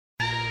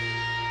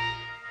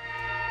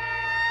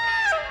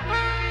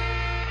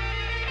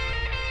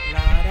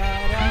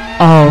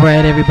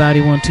Alright everybody,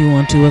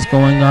 1212, what's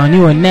going on?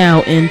 You are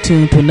now in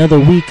tune to another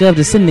week of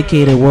the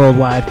syndicated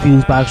worldwide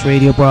Fusebox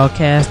radio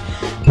broadcast,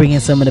 bringing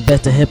some of the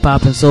best of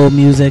hip-hop and soul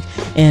music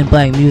and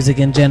black music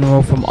in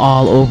general from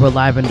all over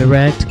live and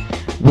direct,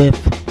 with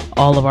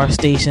all of our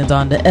stations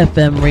on the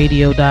FM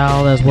radio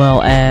dial as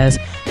well as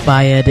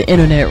via the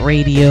internet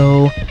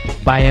radio,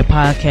 via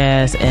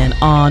podcast, and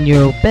on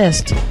your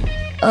best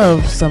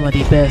of some of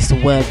the best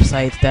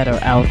websites that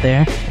are out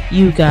there.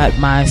 You got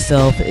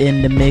myself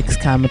in the mix,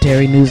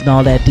 commentary, news, and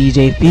all that,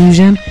 DJ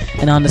Fusion.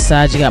 And on the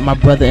side, you got my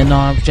brother in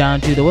arms, John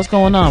Judah. What's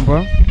going on,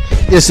 bro?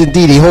 Yes,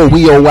 indeed. The whole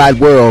We Are Wide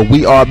World.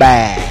 We are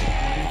back.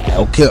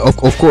 Okay, of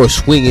course,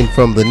 swinging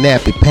from the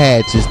nappy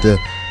pads is the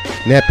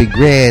nappy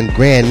grand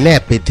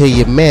nappy. Tell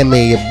your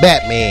mammy, your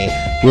Batman.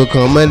 We'll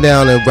come on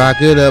down and rock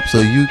it up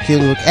so you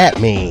can look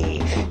at me.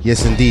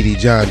 Yes, indeed,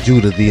 John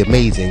Judah, the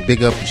amazing.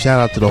 Big up,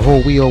 shout out to the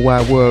whole We Are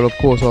Wide World. Of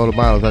course, all the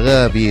models, I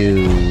love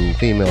you.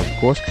 Females, of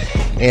course.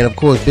 And, of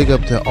course, big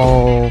up to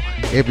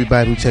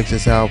everybody who checks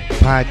us out.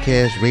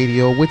 Podcast,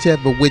 radio,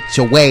 whichever which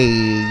way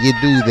you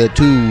do that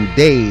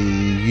today.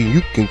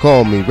 You can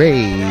call me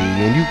Ray,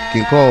 and you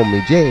can call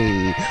me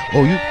Jay,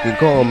 or you can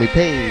call me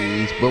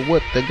Paige. But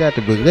what I got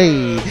to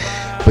relay?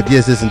 But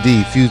yes,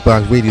 indeed,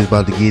 Fusebox Radio is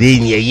about to get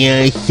in.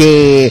 Yeah.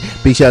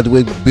 Big shout out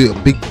to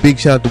big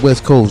shout out to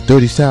West Coast,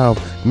 Dirty South,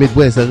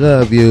 Midwest. I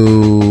love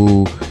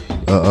you.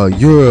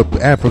 Europe,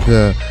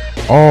 Africa,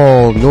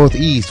 all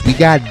Northeast. We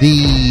got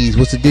these.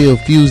 What's the deal,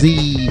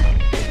 Fusey?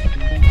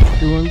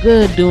 Doing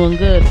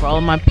good. For all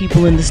of my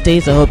people in the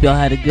States, I hope y'all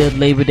had a good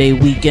Labor Day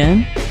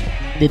weekend.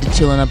 Did the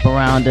chilling up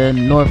around the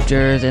North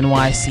Jersey,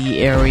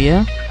 NYC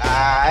area.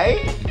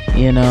 Aight.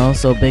 You know,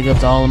 so big up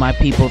to all of my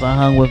peoples I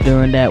hung with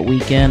during that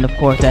weekend. Of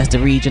course, that's the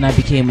region I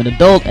became an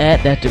adult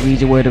at. That's the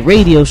region where the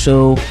radio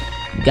show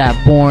got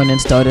born and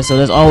started. So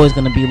there's always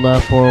going to be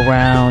love for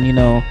around, you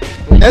know.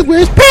 That's where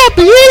it's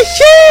poppy and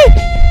shit.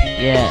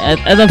 Yeah,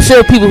 as I'm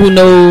sure people who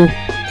know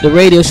the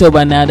radio show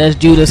by now, that's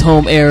Judah's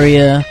home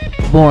area,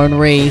 born,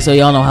 raised. So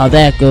y'all know how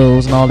that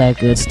goes and all that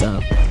good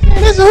stuff. Yeah,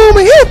 that's a home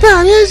of hip-hop, you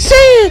know what I'm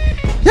saying?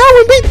 Y'all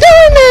would be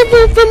doing that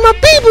for my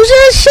peoples, you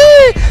know what I'm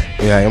saying?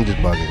 Yeah, I'm just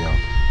bugging y'all.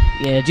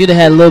 Yeah, Judah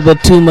had a little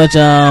bit too much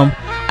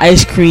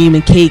ice cream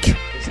and cake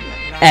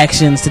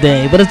actions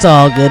today, but it's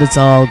all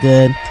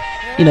good.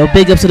 You know,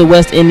 big up to the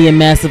West Indian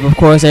Massive, of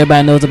course.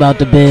 Everybody knows about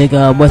the big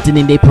West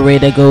Indian Day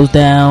Parade that goes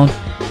down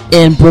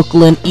in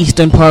Brooklyn,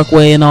 Eastern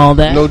Parkway, and all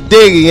that. No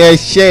digging, yeah,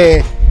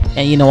 shit.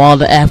 And, you know, all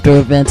the after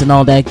events and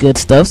all that good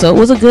stuff. So it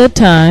was a good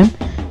time.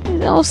 You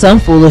know, some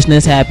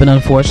foolishness happened,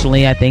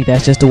 unfortunately. I think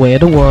that's just the way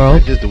of the world.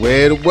 That's just the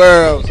way of the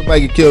world.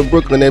 Somebody get killed in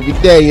Brooklyn every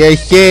day, yeah,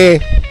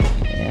 shit.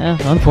 Yeah,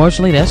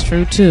 unfortunately, that's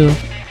true, too.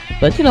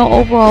 But, you know,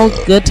 overall,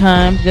 good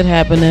time, good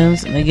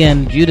happenings. And,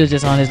 again, Judah's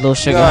just on his little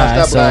sugar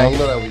high. So lying. You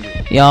know that we do.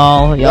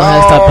 Y'all have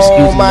to stop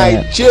excusing my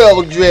that.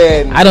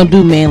 Children. I don't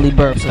do manly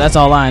burps, so that's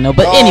all I know.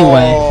 But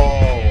anyway.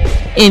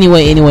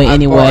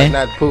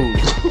 Not food.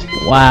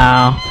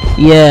 Wow.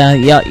 Yeah,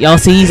 y'all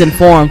see he's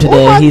informed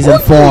today. He's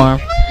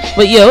informed.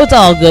 But, it's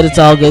all good.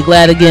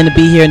 Glad again to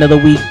be here another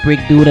week,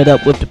 doing it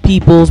up with the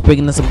peoples,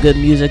 bringing us some good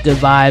music, good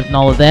vibes, and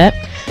all of that.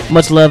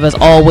 Much love, as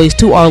always,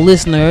 to our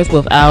listeners.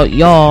 Without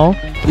y'all,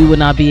 we would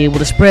not be able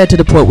to spread to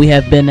the point we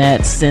have been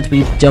at since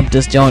we've jumped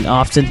this joint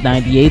off since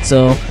 98.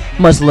 So,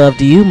 much love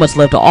to you. Much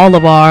love to all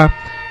of our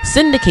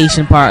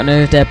syndication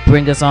partners that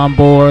bring us on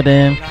board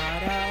and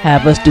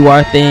have us do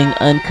our thing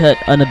uncut,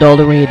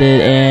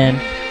 unadulterated,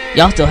 and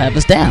y'all still have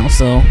us down.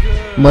 So,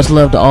 much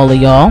love to all of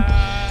y'all.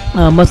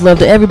 Much love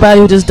to everybody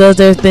who just does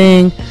their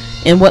thing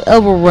in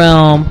whatever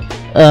realm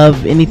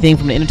of anything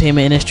from the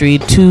entertainment industry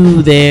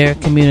to their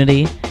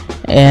community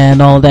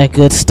and all that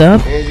good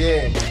stuff.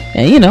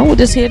 And we're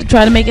just here to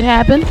try to make it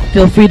happen.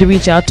 Feel free to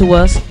reach out to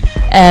us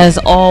as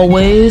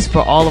always.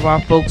 For all of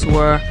our folks who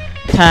are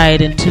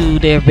tied into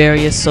their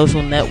various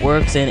social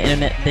networks and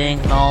internet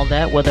things and all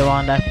that, whether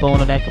on that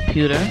phone or that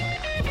computer,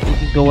 you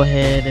can go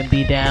ahead and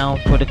be down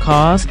for the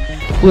cause.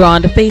 We're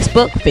on to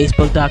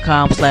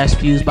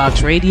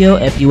Facebook.com/FuseboxRadio,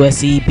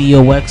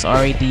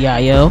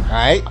 FUSEBOXRADIO.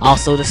 Alright.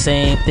 Also the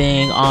same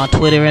thing on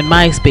Twitter and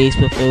MySpace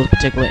with those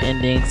particular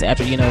endings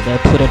after, the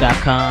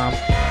Twitter.com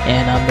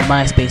and the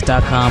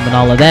MySpace.com and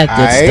all of that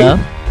good stuff.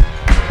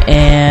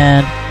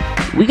 And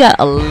we got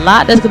a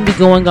lot that's going to be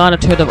going on in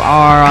terms of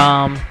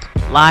our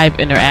live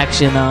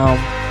interaction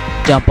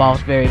jump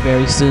off very,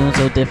 very soon,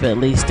 so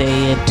definitely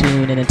stay in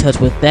tune and in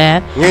touch with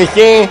that.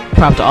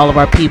 Props to all of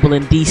our people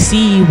in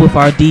DC with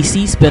our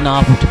DC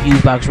spinoff of the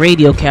Fusebox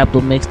Radio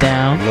Capital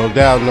Mixdown. No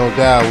doubt. We're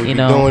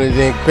doing it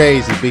in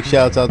crazy. Big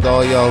shouts out to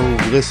all y'all who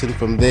listen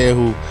from there,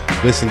 who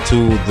listen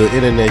to the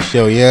internet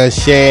show. You know what I'm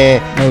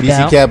saying? No DC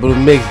doubt. Capital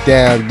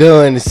Mixdown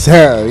doing the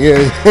sound. Yeah.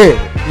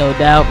 No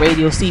doubt.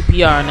 Radio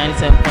CPR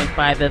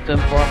 97.5 FM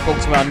for our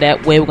folks around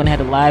that way. We're going to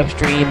have a live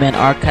stream and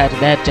archive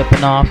of that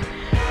jumping off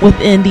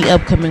within the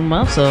upcoming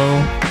month. So,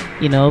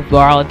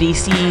 for all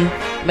DC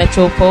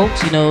Metro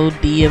folks,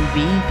 DMV,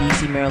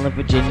 DC, Maryland,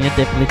 Virginia,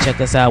 definitely check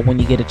us out when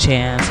you get a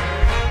chance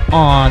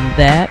on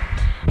that.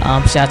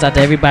 Shouts out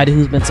to everybody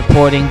who's been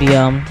supporting the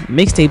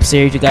mixtape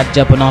series we got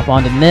jumping off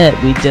on the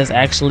net. We just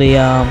actually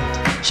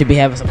should be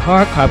having some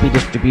hard copy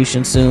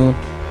distribution soon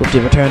with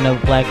the return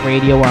of Black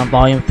Radio. We're on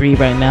volume 3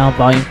 right now.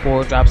 Volume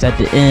 4 drops at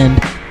the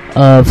end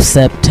of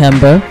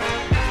September.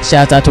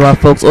 Shouts out to our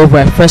folks over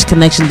at Fresh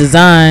Connection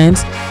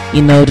Designs.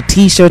 You know, the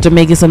t-shirts are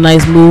making some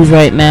nice moves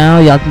right now.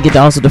 Y'all can get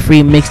also the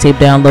free mixtape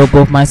download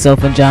both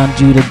myself and John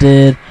Judah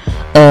did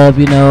of,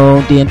 you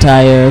know, the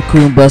entire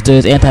Coon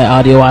Busters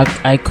Anti-Audio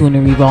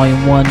Icoonery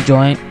Volume 1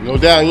 joint. No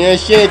doubt, you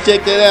should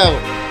check that out.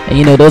 And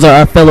you know, those are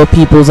our fellow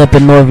peoples up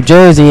in North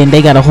Jersey, and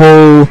they got a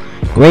whole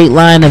great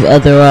line of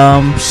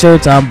other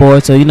shirts on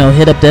board. So, you know,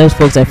 hit up those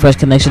folks at Fresh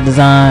Connection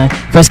Design,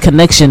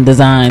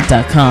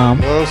 freshconnectiondesigns.com.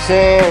 You know what I'm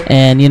saying?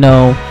 And, you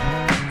know,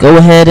 go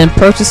ahead and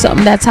purchase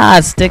something that's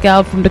hot, stick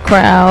out from the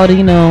crowd,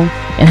 you know,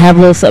 and have a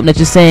little something that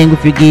you're saying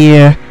with your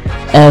gear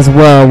as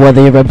well,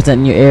 whether you're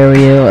representing your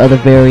area or other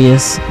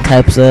various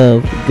types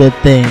of good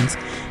things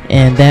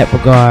in that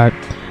regard.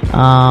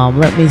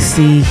 Let me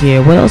see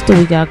here. What else do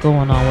we got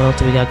going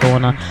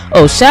on?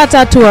 Oh, shouts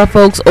out to our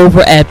folks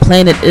over at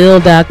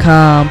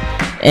planetill.com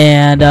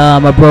and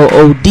my bro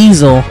O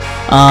Diesel.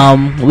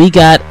 We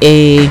got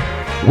a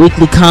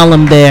weekly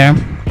column there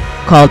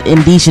called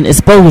Indecent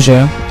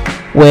Exposure,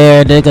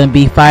 where there are going to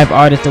be 5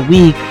 artists a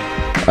week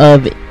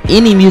of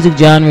any music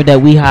genre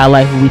that we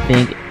highlight who we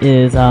think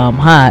is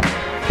hot,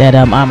 that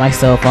I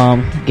myself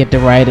get to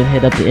write and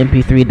hit up the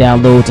MP3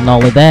 downloads and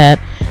all of that.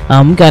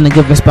 We got a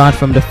good response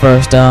from the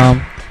first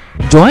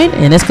joint,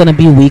 and it's going to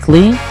be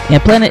weekly.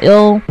 And Planet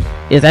Ill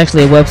is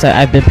actually a website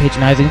I've been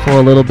patronizing for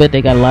a little bit.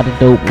 They got a lot of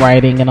dope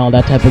writing and all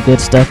that type of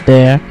good stuff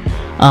there.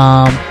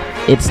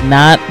 It's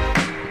not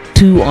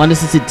too on the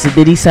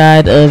sedity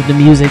side of the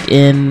music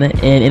and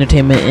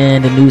entertainment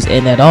and the news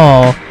end at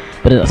all,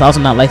 but it's also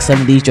not like some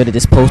of these that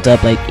just post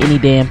up like any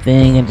damn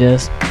thing and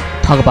just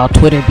talk about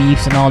Twitter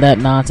beefs and all that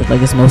nonsense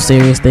like it's the most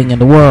serious thing in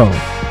the world.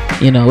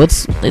 You know,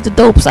 it's a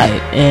dope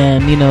site,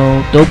 and you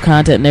know, dope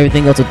content and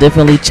everything else, so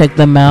definitely check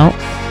them out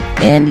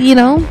and, you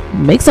know,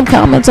 make some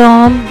comments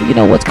on, you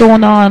know, what's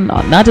going on,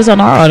 not just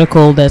on our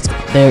article that's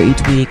there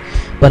each week,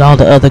 but all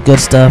the other good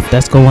stuff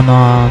that's going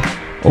on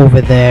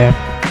over there.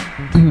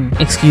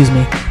 Excuse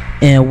me,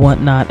 and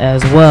whatnot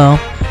as well.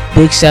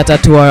 Big shout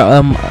out to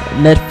our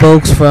net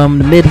folks from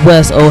the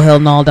Midwest,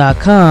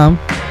 ohellnall.com.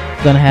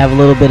 Gonna have a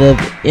little bit of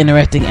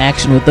interesting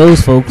action with those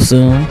folks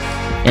soon,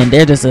 and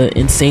they're just an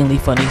insanely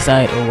funny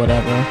site or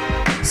whatever.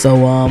 So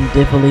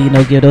definitely, you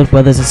know, give those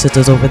brothers and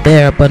sisters over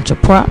there a bunch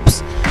of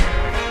props.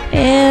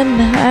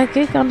 And I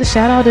think on the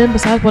shout out in,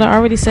 besides what I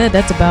already said,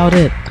 that's about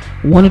it.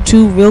 1 or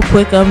 2 real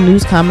quick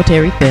news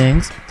commentary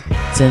things,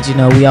 since, you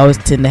know, we always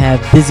tend to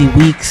have busy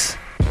weeks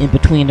in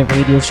between the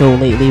radio show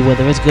lately,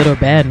 whether it's good or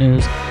bad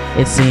news,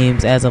 it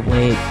seems, as of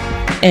late.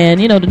 And,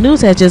 you know, the news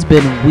has just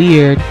been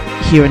weird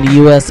here in the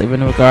U.S. in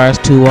regards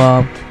to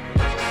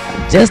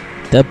just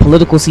the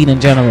political scene in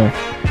general.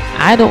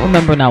 I don't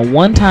remember not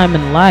one time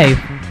in life,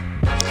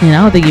 and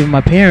I don't think even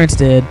my parents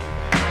did,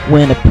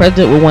 when the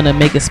president would want to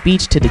make a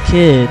speech to the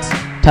kids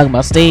talking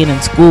about staying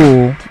in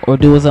school or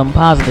doing something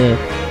positive,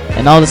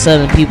 and all of a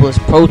sudden people is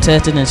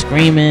protesting and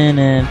screaming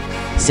and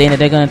saying that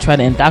they're going to try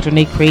to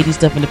indoctrinate crazy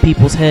stuff into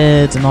people's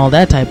heads and all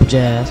that type of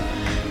jazz.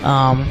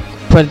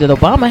 President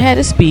Obama had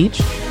his speech,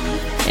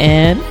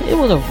 and it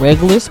was a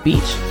regular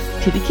speech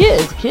to the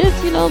kids.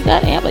 Kids, you know,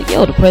 got amped like,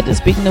 yo, the president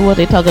speaking to what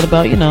they talking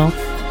about, you know,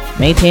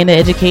 maintain the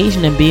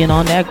education and being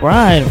on that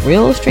grind,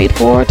 real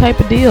straightforward type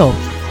of deal.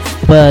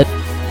 But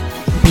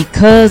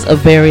because of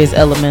various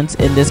elements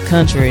in this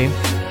country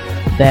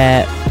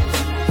that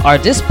are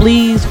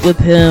displeased with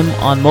him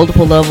on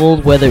multiple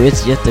levels, whether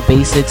it's just the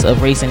basics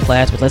of race and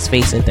class, but let's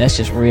face it, that's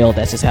just real,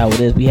 that's just how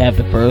it is. We have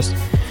the first,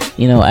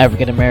 you know,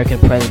 African American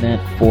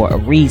president for a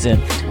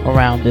reason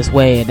around this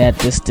way, and that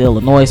just still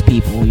annoys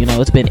people. You know,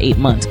 it's been 8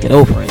 months, get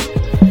over it.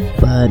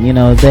 But, you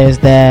know, there's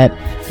that.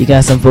 You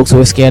got some folks who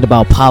are scared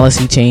about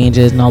policy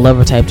changes and all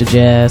other types of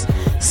jazz.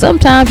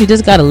 Sometimes you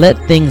just gotta let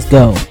things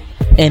go.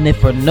 And if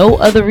for no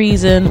other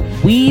reason,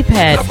 we've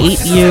had 8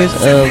 years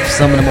of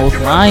some of the most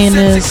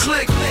lioness,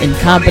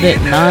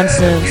 incompetent,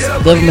 nonsense,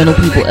 governmental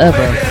people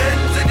ever.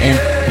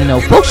 And, you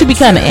know, folks should be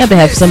kind of amped to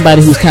have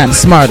somebody who's kind of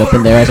smart up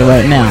in there as of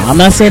right now. I'm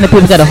not saying that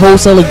people got to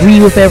wholesale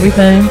agree with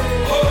everything.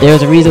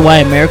 There's a reason why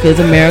America is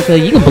America.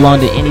 You can belong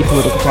to any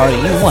political party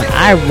you want.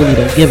 I really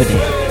don't give a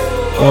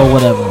damn. Or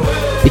whatever.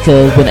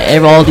 Because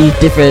whenever all these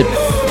different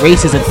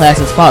races and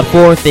classes fought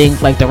for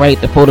things like the right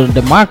to vote and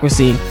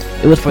democracy,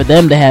 it was for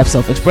them to have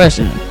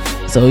self-expression.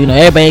 So, you know,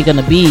 everybody ain't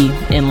gonna be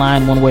in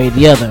line one way or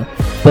the other.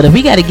 But if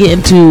we gotta get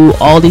into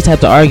all these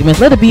types of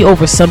arguments, let it be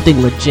over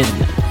something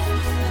legitimate.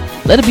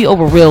 Let it be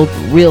over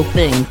real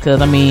things.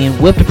 Because, I mean,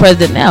 with the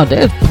president now,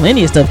 there's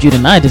plenty of stuff you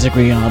and I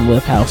disagree on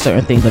with how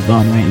certain things have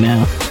gone right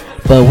now.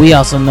 But we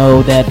also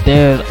know that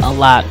there's a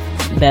lot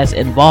that's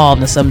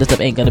involved, and some of the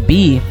stuff ain't gonna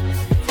be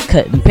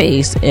cut and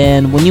paste.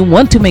 And when you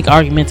want to make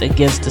arguments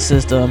against the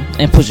system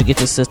and push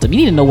against the system, you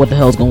need to know what the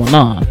hell's going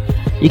on.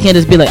 You can't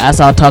just be like, I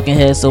saw talking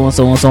heads so and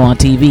so and so on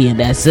TV and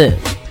that's it.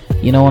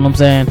 You know what I'm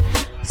saying?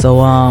 So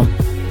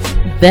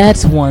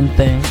that's one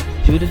thing.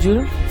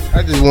 Judah.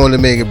 I just wanted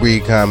to make a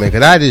brief comment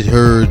because I just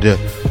heard the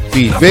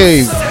feed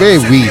very, very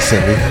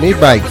recently, maybe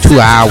like 2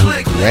 hours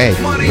ago. I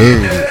hadn't even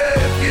heard it.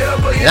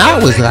 And I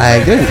was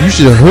like, you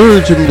should have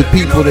heard some of the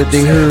people that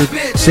they heard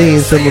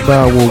saying something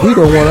about, well, we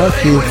don't want our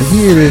kids to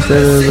hear this.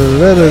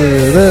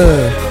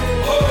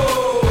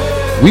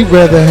 We'd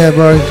rather have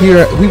our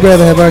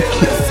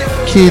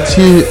kids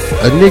hear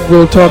a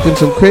Negro talking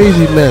some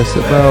crazy mess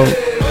about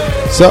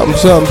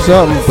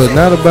something, but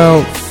not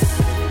about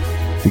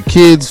the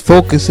kids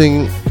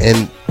focusing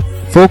and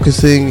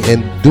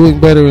doing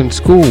better in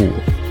school.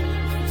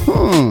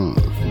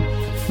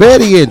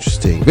 Very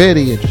interesting.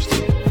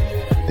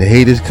 The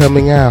hate is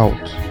coming out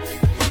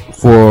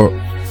for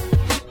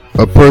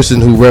a person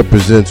who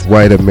represents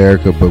white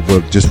America,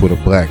 but just with a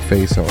black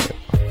face on it.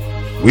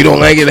 We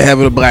don't like it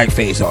having a black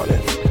face on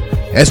it.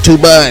 That's too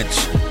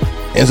much.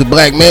 It's a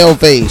black male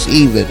face,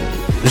 even.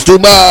 It's too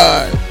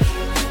much.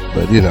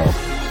 But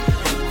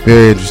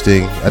very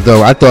interesting. I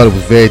thought it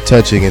was very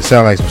touching. It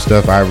sounded like some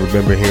stuff I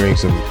remember hearing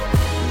some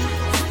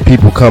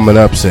people coming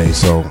up say.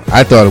 So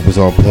I thought it was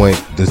on point.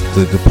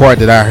 The part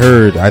that I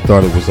heard, I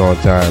thought it was on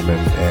time,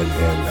 and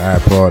I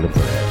applaud him for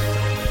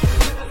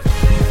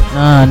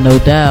that. No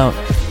doubt.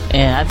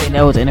 And I think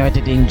that was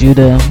interesting thing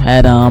Judah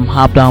had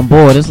hopped on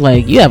board. It's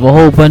like you have a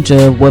whole bunch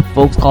of what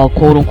folks call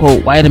quote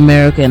unquote white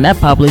America, and that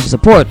population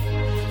support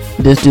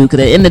this dude, because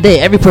at the end of the day,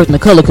 every person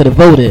of color could have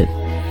voted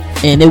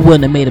and it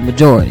wouldn't have made a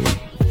majority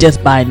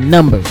just by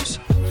numbers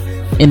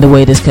in the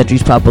way this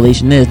country's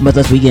population is, much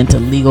less we get into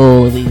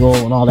legal, illegal,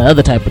 and all that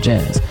other type of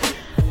jazz.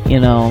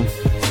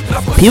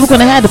 People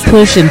gonna have to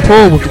push and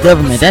pull with the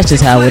government. That's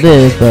just how it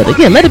is. But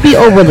again, let it be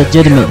over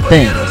legitimate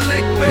things.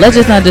 Let's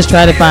just not just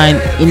try to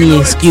find any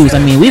excuse. I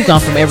mean, we've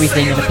gone from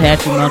everything in the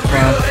past few months,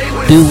 from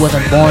dude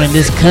wasn't born in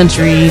this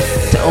country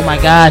to, oh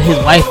my God, his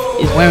wife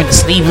is wearing a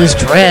sleeveless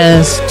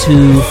dress,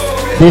 to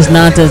this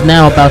nonsense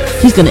now about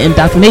he's going to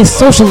indoctrinate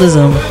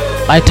socialism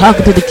by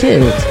talking to the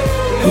kids.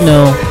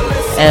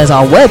 As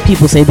our web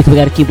people say, because we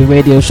got to keep the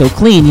radio show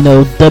clean,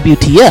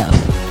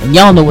 WTF. And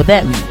y'all know what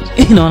that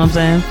means. You know what I'm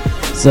saying?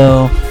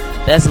 So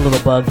that's a little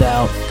bugged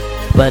out.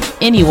 But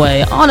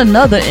anyway, on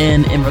another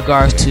end, in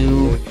regards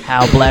to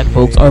how black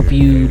folks are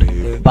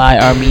viewed by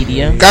our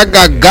media,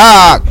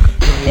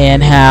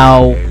 and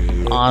how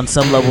on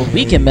some levels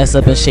we can mess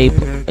up in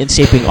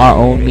shaping our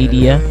own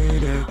media,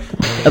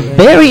 a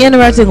very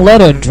interesting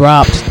letter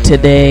dropped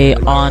today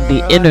on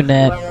the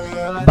internet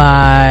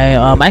by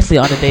actually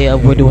on the day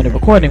of we're doing the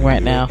recording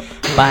right now,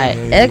 by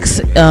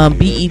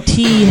ex-BET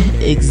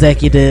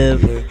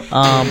executive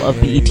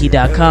of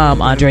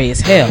BET.com, Andreas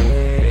Hale.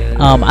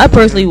 I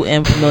personally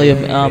am familiar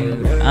with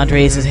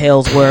Andreas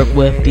Hale's work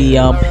with the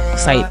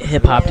site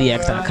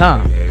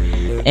hiphopdx.com,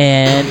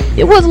 and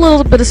it was a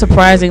little bit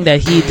surprising that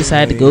he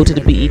decided to go to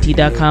the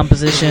BET.com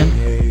position.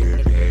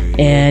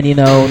 And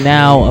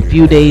now a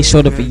few days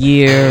short of a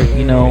year,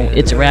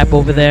 it's a wrap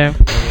over there.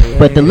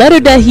 But the letter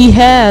that he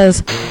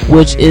has,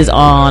 which is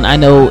on, I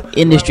know,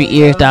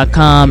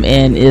 IndustryEars.com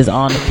and is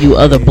on a few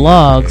other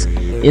blogs,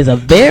 is a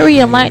very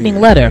enlightening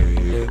letter.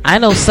 I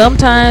know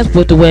sometimes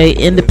with the way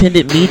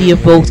independent media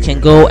folks can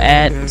go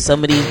at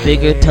some of these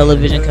bigger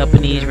television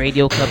companies,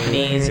 radio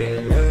companies,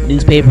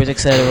 newspapers,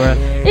 etc.,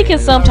 it can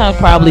sometimes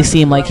probably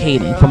seem like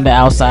hating from the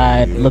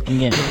outside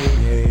looking in.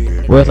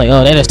 Where it's like,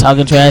 oh, they're just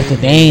talking trash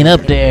because they ain't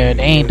up there,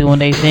 they ain't doing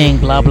their thing,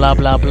 blah, blah,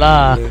 blah,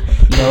 blah.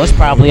 It's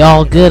probably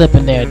all good up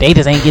in there. They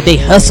just ain't get their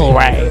hustle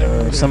right,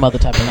 or some other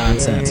type of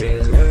nonsense.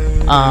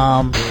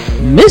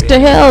 Mr.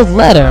 Hale's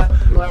letter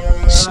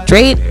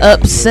straight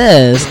up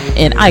says,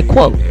 and I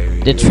quote,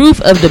 "The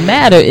truth of the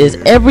matter is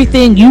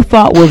everything you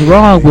thought was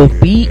wrong with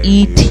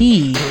BET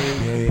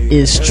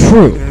is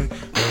true."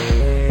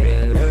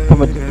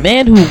 From a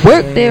man who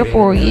worked there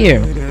for a year,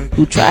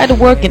 who tried to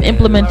work and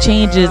implement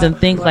changes and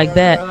things like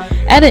that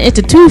at an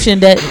institution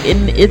that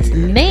in its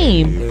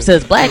name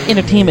says Black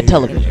Entertainment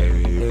Television.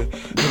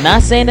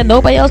 Not saying that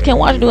nobody else can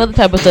watch and do other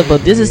type of stuff,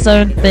 but this is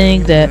certain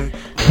things that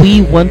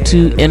we want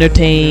to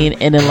entertain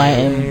and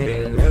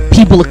enlighten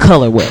people of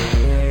color with,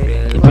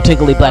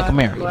 particularly Black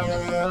Americans.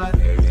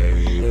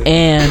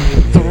 And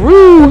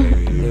through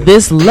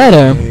this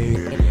letter,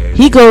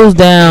 he goes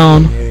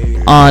down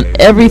on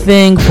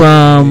everything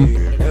from,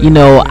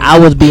 I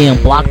was being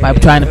blocked by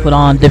trying to put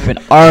on different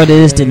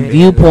artists and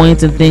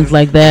viewpoints and things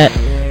like that,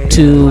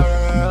 to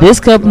this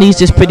company's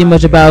just pretty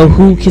much about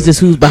who kisses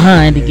who's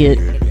behind to get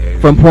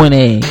from point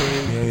A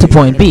to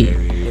point B.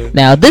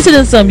 Now, this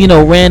isn't some,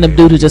 random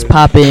dude who's just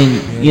popping,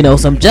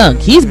 some junk.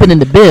 He's been in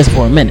the biz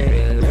for a minute.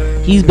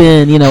 He's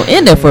been,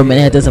 in there for a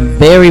minute, has done some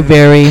very,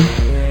 very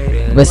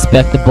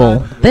respectable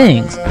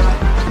things.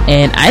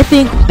 And I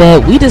think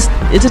that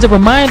it's just a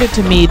reminder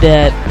to me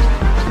that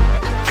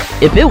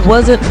if it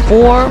wasn't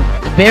for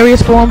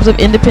various forms of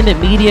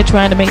independent media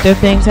trying to make their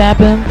things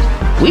happen,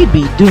 we'd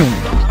be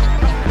doomed.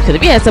 Because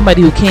if you had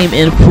somebody who came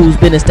in who's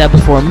been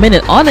established for a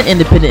minute on the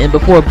independent and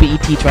before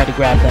BET tried to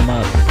grab them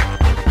up,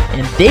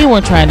 and they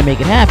weren't trying to make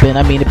it happen,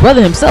 I mean, the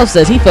brother himself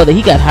says he felt that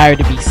he got hired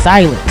to be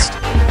silenced.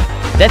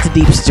 That's a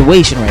deep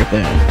situation right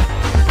there.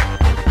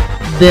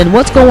 then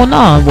what's going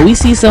on? Well, we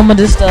see some of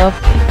this stuff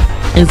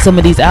in some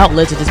of these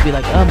outlets and just be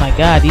like, oh my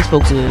god, these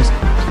folks is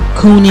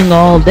cooning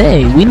all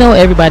day. We know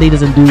everybody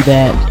doesn't do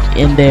that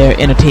in their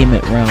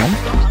entertainment realm,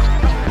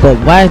 but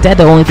why is that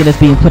the only thing that's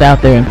being put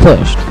out there and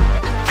pushed?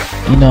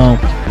 You know,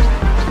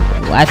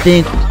 I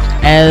think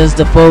as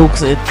the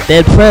folks at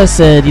Dead Press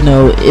said, you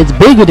know, it's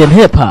bigger than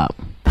hip-hop.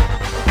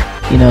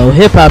 You know,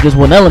 hip-hop is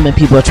one element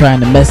people are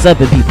trying to mess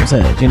up in people's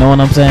heads, you know what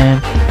I'm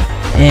saying?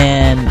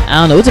 And I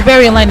don't know, it's a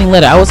very enlightening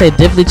letter. I would say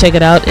definitely check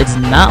it out. It's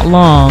not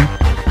long.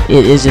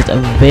 It is just a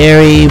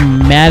very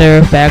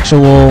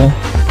matter-of-factual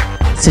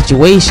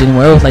situation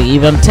where it was like,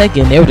 even on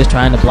Tekken, they were just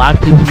trying to block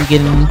people from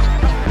getting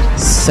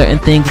certain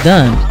things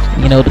done.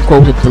 You know, to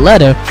quote the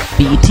letter,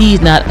 BET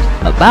is not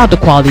about the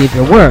quality of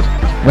your work.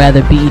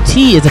 Rather, BET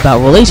is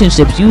about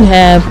relationships you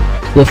have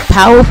with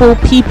powerful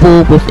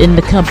people within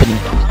the company.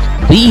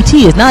 BET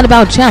is not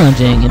about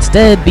challenging.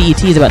 Instead,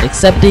 BET is about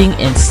accepting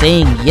and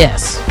saying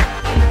yes.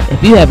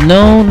 If you have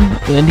known,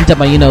 when you talk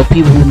about, you know,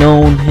 people who've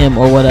known him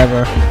or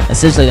whatever,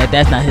 essentially, like,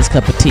 that's not his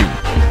cup of tea.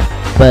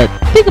 But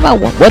think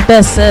about what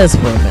that says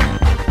for a minute.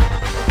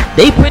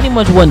 They pretty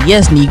much want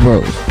yes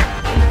Negroes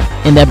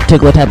in that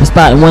particular type of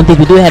spot. And one thing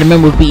we do have to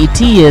remember with BET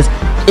is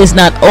it's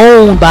not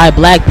owned by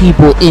black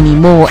people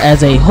anymore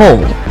as a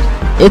whole.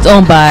 It's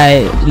owned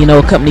by, you know,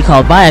 a company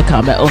called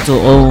Viacom that also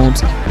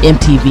owns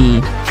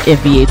MTV and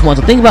VH1.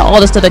 So think about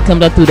all the stuff that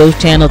comes up through those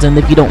channels, and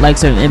if you don't like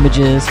certain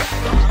images,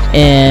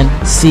 and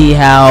see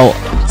how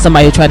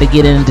somebody tried to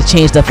get in to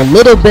change stuff a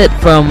little bit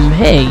from,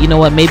 hey, you know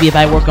what, maybe if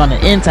I work on the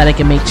inside I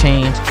can make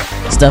change,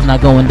 stuff not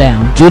going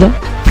down. Judah?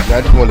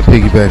 I just want to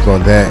piggyback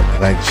on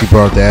that. Like, she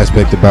brought the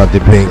aspect about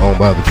it being owned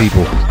by other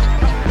people.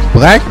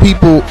 Black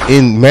people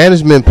in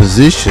management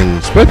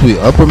positions, especially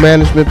upper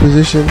management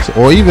positions,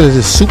 or even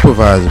as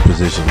supervisor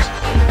positions,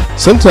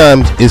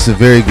 sometimes it's a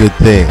very good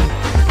thing.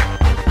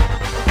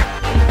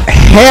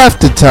 Half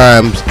the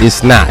times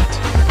it's not.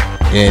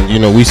 And, you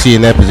know, we see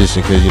in that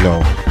position because, you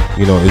know,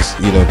 it's,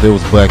 you know, there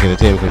was black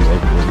entertainment, you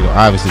know,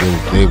 obviously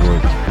they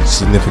were a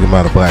significant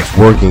amount of blacks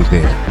working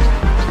there.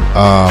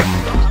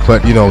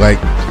 But, you know, like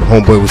the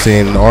homeboy was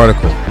saying in the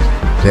article,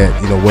 that,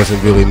 you know,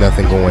 wasn't really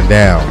nothing going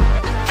down.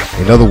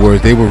 In other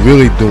words, they were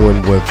really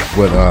doing what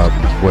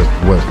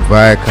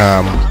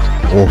Viacom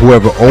or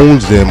whoever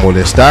owns them, or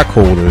their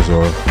stockholders,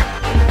 or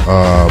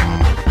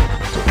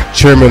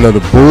chairman of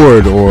the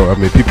board, or, I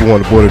mean, people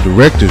on the board of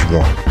directors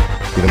want.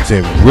 You know what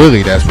I'm saying?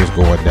 Really, that's what's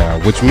going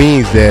down. Which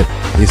means that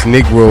it's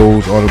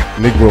Negroes on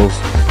Negroes.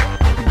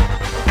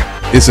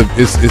 It's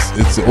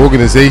an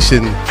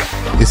organization.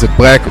 It's a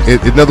black.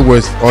 In other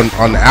words,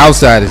 on the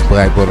outside it's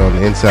black, but on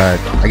the inside,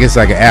 I guess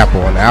like an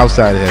apple. On the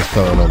outside it has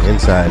color, and on the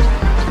inside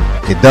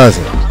it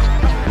doesn't.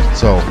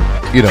 So,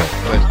 you know,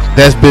 but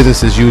that's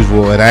business as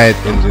usual. And I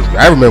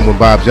remember when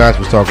Bob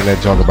Johnson was talking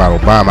that junk about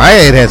Obama. I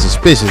had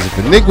suspicions if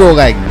a Negro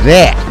like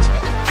that,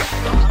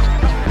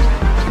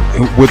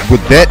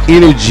 with that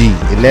energy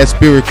and that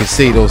spirit, could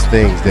say those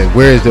things, then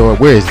where is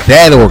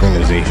that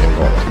organization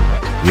going?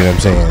 You know what I'm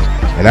saying?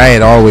 And I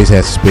had always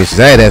had suspicions.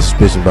 I had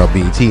suspicion about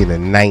BET in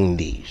the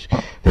 90s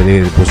that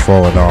it was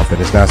falling off, and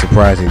it's not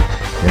surprising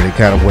that it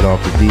kind of went off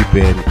the deep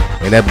end.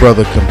 And that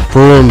brother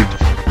confirmed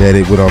that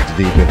it went off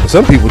the deep end. But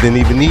some people didn't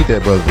even need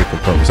that brother to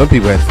confirm it. Some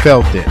people had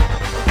felt it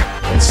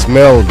and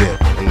smelled it,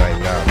 and like,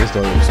 nah, this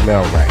don't even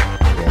smell right.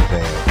 You know what I'm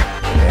saying?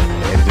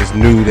 And just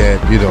knew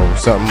that, you know,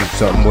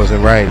 something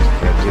wasn't right.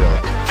 And, you know,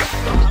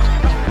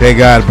 thank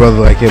God a brother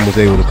like him was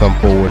able to come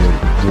forward and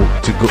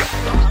to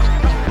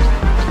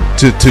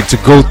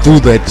go through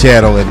that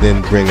channel and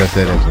then bring us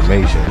that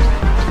information.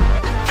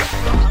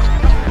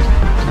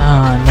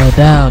 No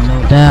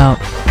doubt.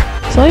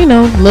 So, you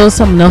know, a little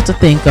something else to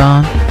think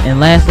on. And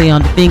lastly,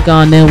 on to think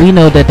on, then we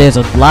know that there's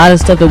a lot of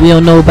stuff that we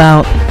don't know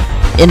about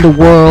in the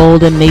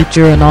world and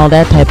nature and all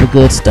that type of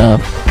good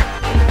stuff.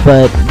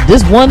 But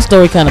this one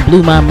story kind of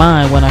blew my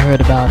mind when I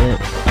heard about it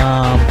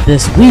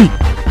this week.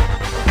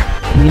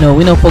 You know,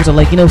 we know folks are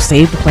like, you know,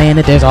 save the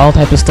planet. There's all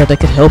types of stuff that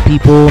could help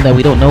people that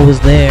we don't know is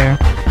there,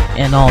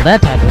 and all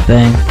that type of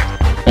thing.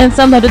 And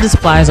sometimes it just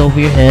flies over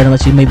your head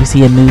unless you maybe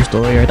see a news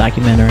story or a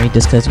documentary,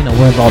 just because, you know,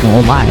 we're involved in our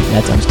own lives.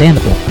 That's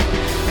understandable.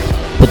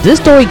 But this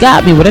story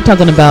got me. What they're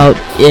talking about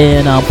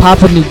in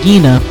Papua New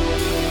Guinea,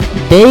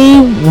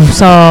 they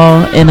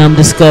saw and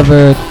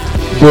discovered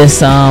this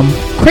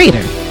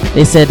crater.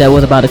 They said that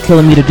was about 1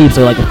 kilometer deep,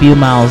 so like a few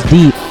miles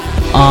deep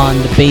on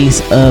the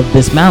base of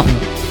this mountain.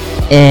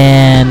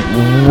 And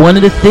one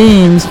of the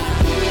things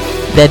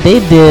that they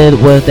did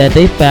was that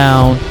they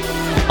found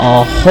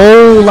a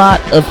whole lot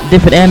of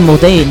different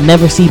animals they had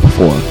never seen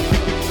before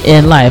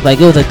in life. Like,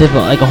 it was a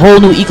different, like a whole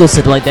new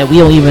ecosystem like that we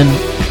don't even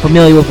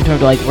familiar with in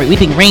terms of, like, we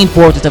think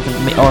rainforests and stuff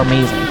are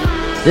amazing.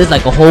 This is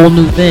like a whole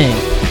new thing.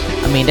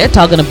 I mean, they're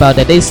talking about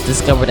that they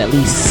discovered at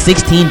least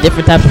 16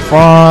 different types of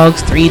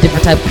frogs, 3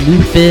 different types of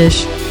new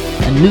fish,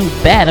 a new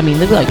bat. I mean,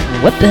 they're like,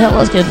 what the hell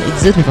else can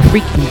exist with a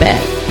freaking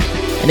bat?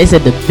 And they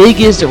said the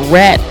biggest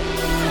rat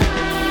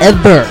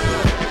ever.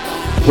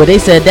 Where they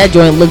said that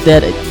joint looked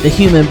at the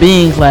human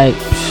beings like,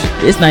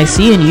 it's nice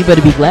seeing you. You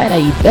better be glad I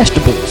eat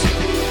vegetables.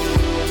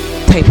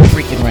 Type of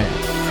freaking rat.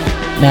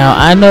 Now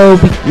I know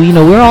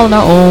we're all in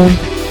our own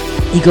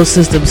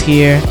ecosystems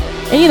here,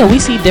 and we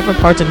see different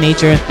parts of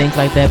nature and things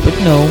like that. But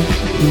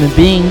human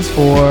beings,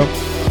 for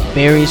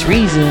various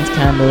reasons,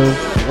 kind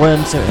of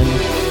run certain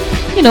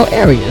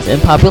areas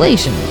and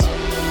populations.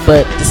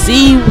 But to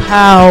see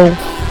how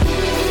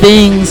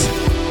things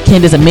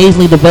can just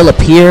amazingly develop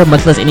here,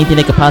 much less anything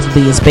that could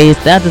possibly be in space,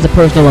 that is a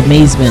personal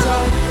amazement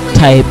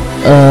type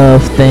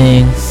of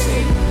thing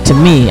to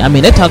me. I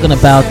mean, they're talking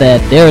about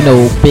that there are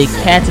no big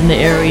cats in the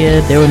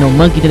area, there are no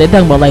monkeys. They're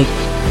talking about like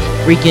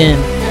freaking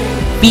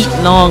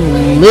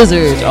feet-long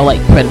lizards are like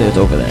predators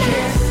over there.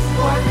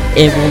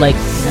 It will like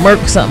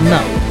murk something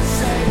up.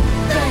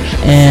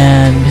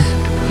 And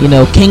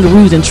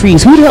kangaroos and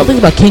trees. Who the hell thinks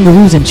about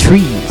kangaroos and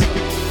trees?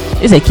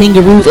 They say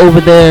kangaroos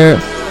over there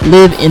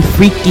live in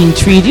freaking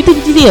trees. You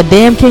see a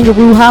damn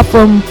kangaroo hop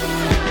from,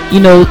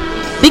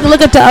 think,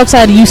 look up to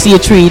outside and you see a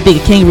tree, you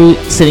think a kangaroo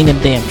sitting in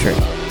a damn tree.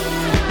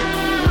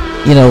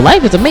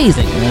 Life is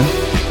amazing, man.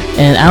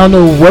 And I don't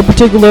know what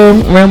particular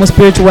realm of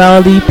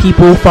spirituality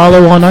people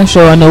follow on our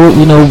show. I know,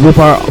 with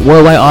our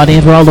worldwide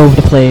audience, we're all over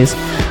the place.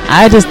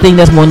 I just think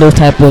that's one of those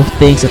type of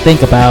things to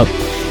think about.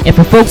 And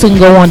for folks who can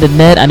go on the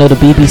net, I know the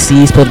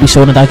BBC is supposed to be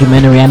showing a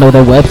documentary. I know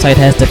their website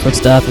has different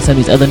stuff and some of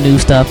these other new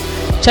stuff.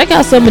 Check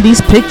out some of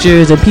these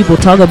pictures and people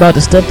talk about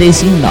the stuff they've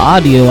seen in the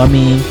audio. I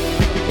mean,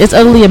 it's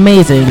utterly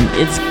amazing.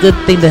 It's a good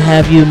thing to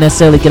have you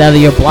necessarily get out of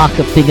your block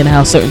of thinking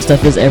how certain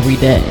stuff is every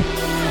day.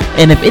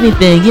 And if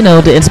anything,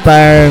 to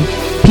inspire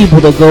people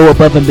to go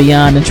above and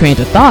beyond and train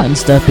their thought and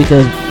stuff,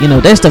 because,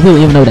 there's stuff we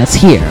don't even know that's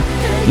here.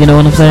 You know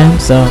what I'm saying?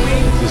 So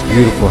it's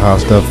beautiful how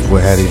stuff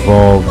had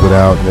evolved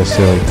without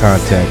necessarily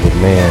contact with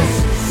man.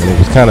 And it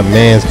was kind of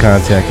man's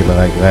contact in the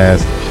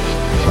last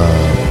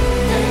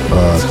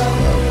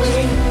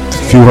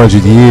few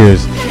hundred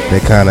years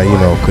that kind of,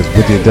 because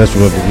with the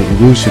Industrial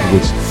Revolution,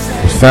 which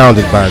was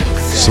founded by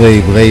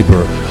slave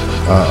labor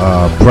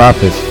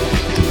profits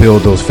to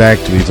build those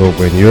factories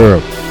over in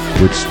Europe,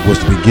 which was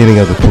the beginning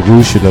of the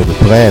pollution of the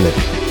planet,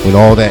 when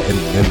all that and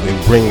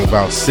bringing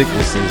about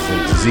sicknesses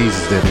and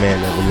diseases that man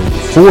never knew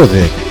before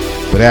then.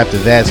 But after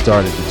that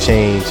started to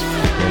change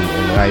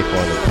in life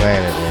on the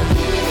planet, and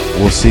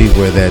we'll see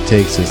where that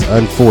takes us.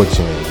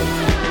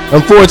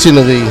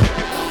 Unfortunately,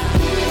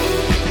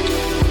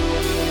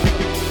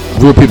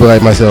 real people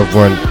like myself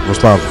weren't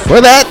responsible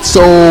for that,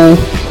 so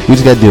we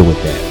just gotta deal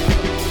with that.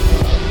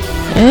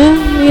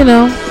 And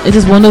it's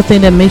just one of those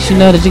things that makes you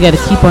know that you got to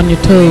keep on your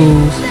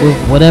toes with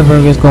whatever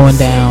is going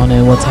down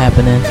and what's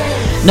happening.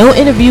 No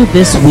interview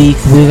this week.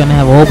 We're gonna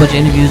have a whole bunch of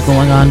interviews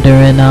going on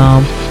during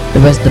the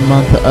rest of the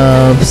month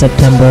of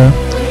September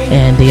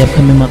and the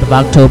upcoming month of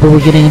October.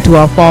 We're getting into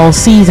our fall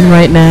season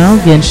right now.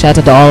 Again, shout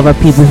out to all of our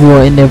people who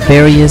are in their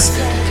various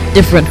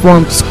different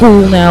forms of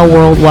school now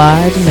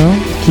worldwide.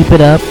 Keep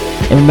it up.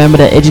 And remember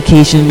that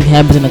education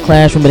happens in the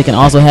classroom, but it can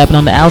also happen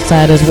on the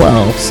outside as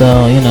well.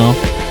 So,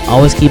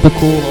 always keep it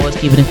cool, always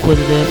keep it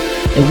inquisitive.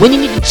 And when you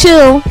need to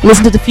chill,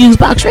 listen to the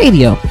Fusebox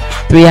Radio.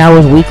 3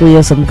 hours weekly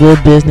of some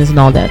good business and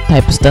all that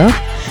type of stuff.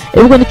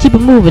 And we're going to keep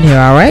it moving here,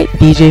 alright?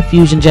 DJ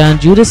Fusion John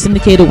Judah,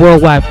 syndicated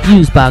worldwide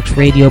Fusebox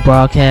Radio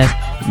broadcast,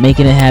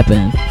 making it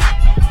happen.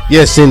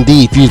 Yes,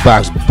 indeed,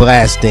 Fusebox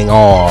blasting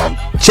off.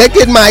 Check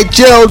it, my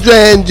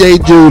children, J.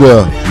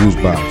 Judah.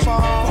 Fusebox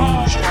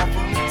Fusion.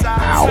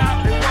 Ow.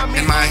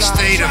 In my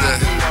state of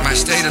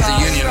the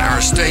union,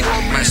 our state,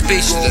 my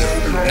speech to the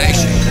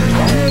nation.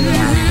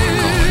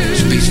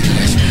 Speech to the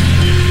nation.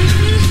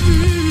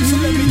 So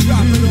let me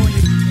drop it on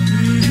you.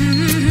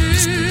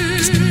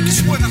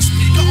 Cause when I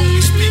speak, I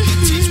only speak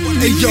and teach what I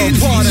Hey yo,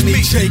 pardon me,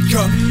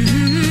 Jacob.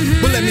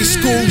 But let me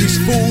school these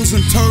fools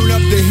and turn up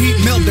the heat,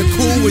 melt the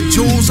cool with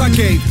jewels. I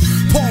gave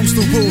poems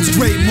to rules,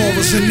 great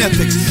morals and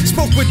ethics.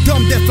 Spoke with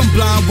dumb, deaf and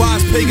blind,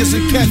 wise pagans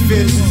and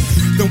catfish.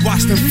 Then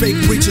watch them fake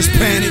preachers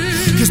panic,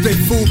 cause they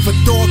food for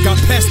thought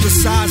got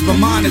pesticides, but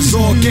mine is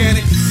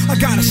organic. I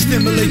gotta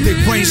stimulate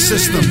their brain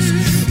systems,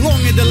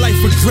 long into life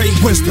with great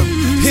wisdom.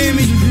 Hear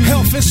me?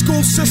 Health and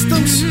school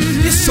systems,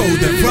 you're so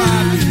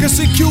deprived. Cause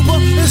in Cuba,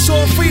 it's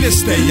all free to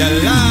stay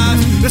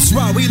alive. That's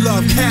why we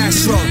love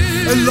Castro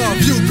and love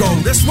Hugo.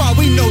 That's why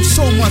we know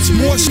so much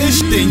more shit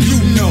than you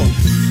know.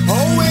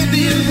 Oh,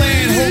 Indian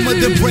land, home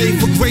of the brave,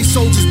 for great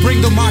soldiers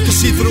bring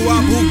democracy through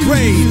Abu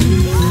Ghraib.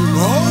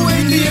 Oh,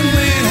 Indian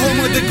land, home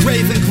of the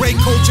grave, and great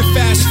culture,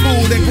 fast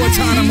food, and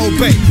Guantanamo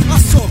Bay. I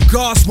saw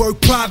God's work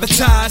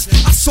privatized.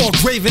 I saw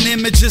graven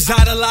images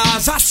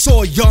idolized. I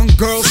saw young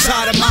girls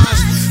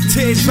sodomized,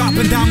 tears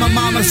dropping down my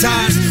mama's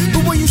eyes.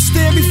 But when you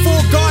stand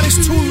before God, it's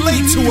too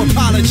late to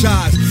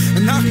apologize.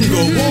 And I can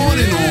go on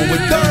and on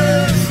with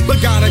that,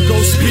 but gotta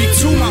go speak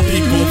to my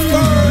people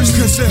first.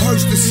 Cause it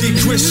hurts to see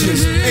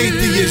Christians,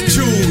 atheists,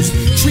 Jews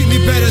treat me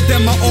better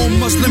than my own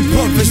Muslim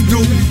brothers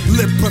do.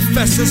 Lip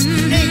professors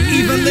ain't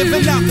even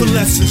living out the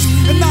lessons.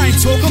 And I ain't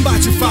talking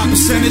about your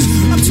 5%ers,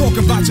 I'm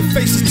talking about your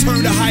faces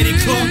turned to Heidi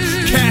Klum,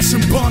 cash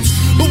and bumps.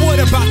 But what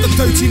about the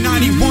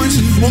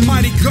 1391s? Or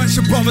mighty guns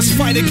your brothers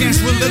fight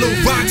against with little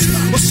rocks?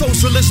 Or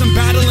socialism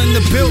battling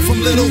the bill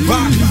from Little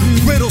Rock?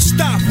 Riddle,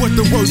 stop with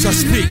the words I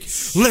speak.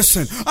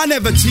 Listen, I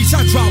never teach,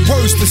 I drop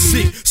words to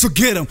seek. So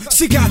get them,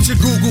 seek out your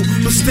Google,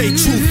 but stay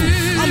truthful.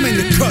 I'm in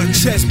the cut,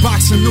 chest,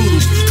 boxing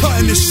noodles,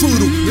 cutting the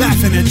strudel,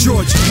 laughing at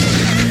Georgia.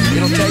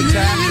 It'll take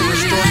time to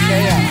restore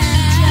chaos.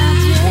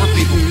 Poor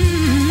people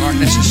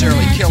aren't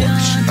necessarily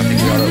killers. I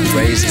think we ought to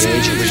raise the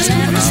age at which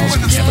juveniles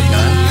can have a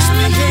gun.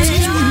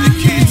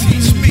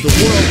 The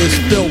world is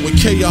filled with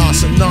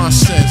chaos and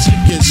nonsense.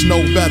 It gets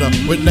no better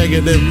with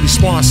negative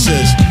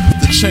responses.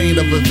 The chain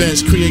of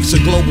events creates a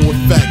global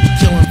effect,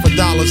 killing for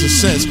dollars and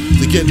cents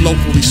to get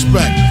local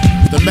respect.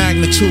 The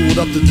magnitude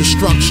of the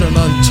destruction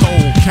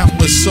untold,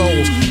 countless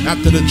souls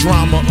after the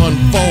drama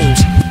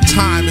unfolds.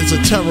 Time is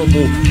a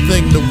terrible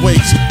thing to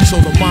waste, so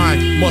the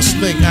mind must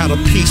think at a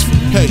peaceful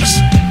pace.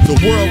 The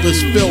world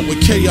is filled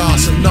with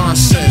chaos and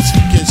nonsense.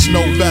 It gets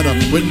no better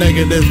with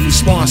negative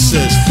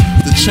responses.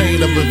 The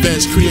chain of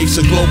events creates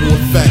a global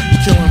effect,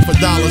 killing for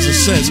dollars and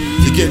cents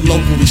to get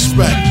local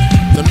respect.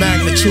 The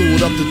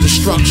magnitude of the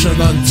destruction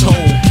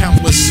untold,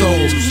 countless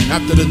souls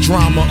after the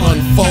drama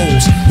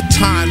unfolds.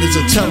 Time is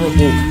a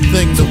terrible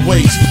thing to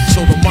waste,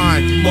 so the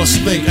mind must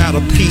think at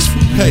a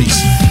peaceful pace.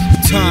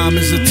 Time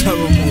is a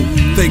terrible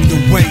thing to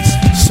waste,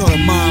 so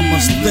the mind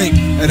must think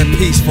at a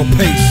peaceful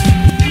pace.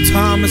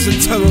 Time is a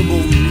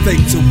terrible thing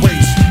to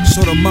waste,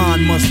 so the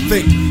mind must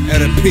think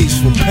at a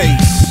peaceful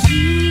pace.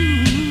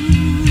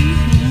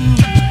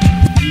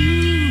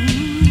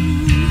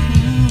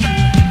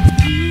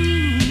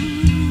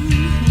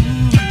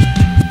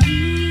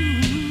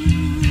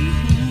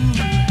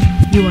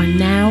 You are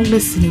now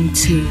listening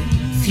to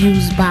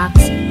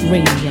Fusebox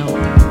Radio.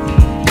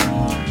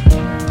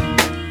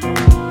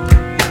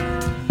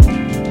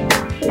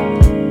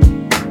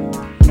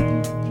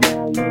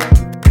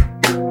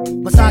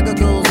 Saga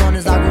goes on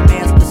as I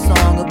romance the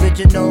song.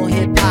 Original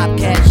hip-hop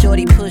cat,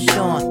 shorty push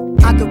on.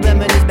 I could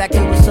reminisce back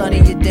to a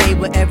sunny day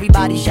where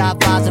everybody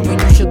shot flies and when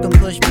you shook and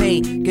push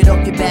pay. Get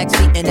off your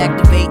backseat and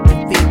activate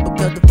your feet,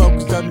 because the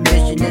focus of the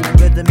mission is the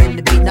rhythm in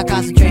the beat. Not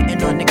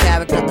concentrating on the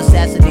character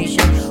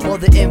assassination or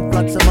the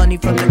influx of money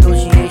from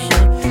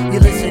negotiation.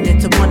 You're listening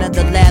to one of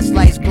the last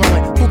lights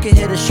glowing. Who can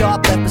hit a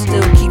sharp left but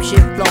still keep shit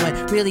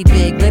flowing? Really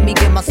big, let me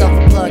give myself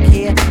a plug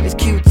here. It's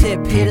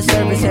Q-Tip, here to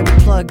service every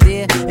plug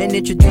there, and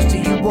introduce to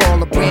you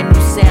all a brand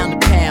new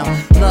sound to pound.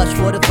 Lush,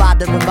 fortified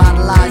to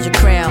revitalize your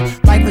crown.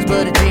 Life is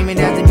but a dreaming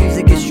as the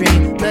music is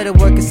streamed. Let it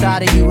work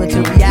inside of you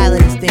until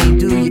reality's thing.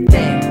 Do your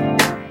thing.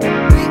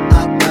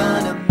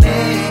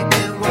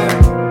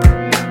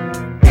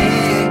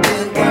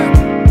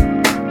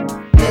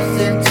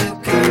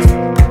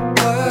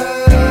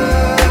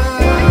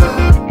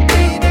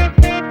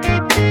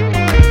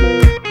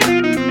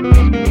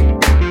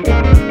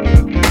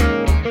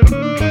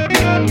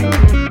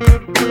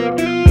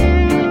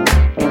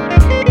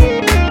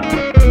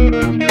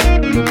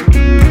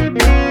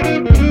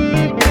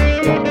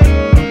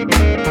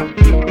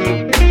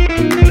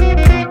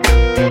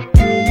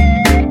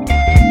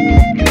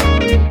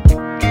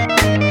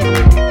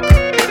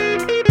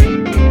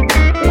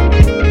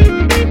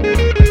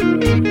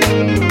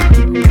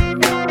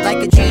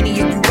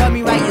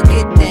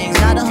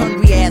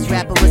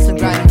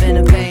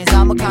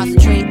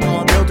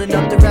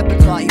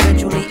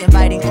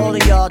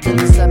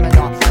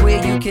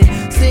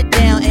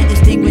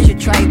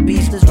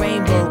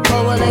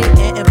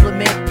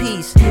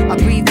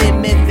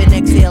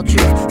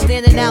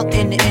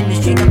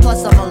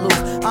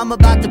 I'm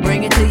about to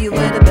bring it to you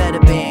with a better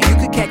band. You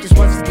could catch us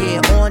once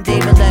again on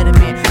David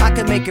Letterman. I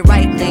can make it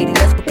right, lady,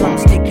 let's become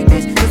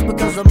stickiness. Just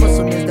because I'm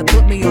Muslim is that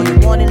put me on your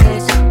warning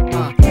list.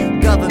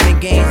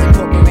 Government gains and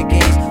corporate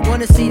gains.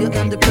 Wanna see the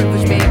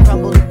underprivileged man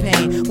crumble in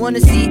pain.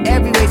 Wanna see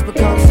every race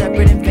become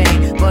separate and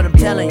vain. But I'm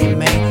telling you,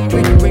 man,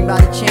 we can bring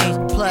about a change.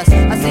 Plus,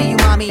 I see you,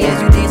 mommy,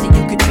 as you dance and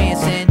you can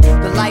transcend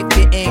the life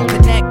you're in.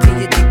 Connect to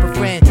your deeper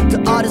friend.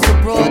 To artists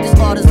abroad, this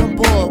artist on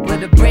board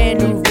with a brand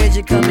new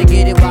vision. Come and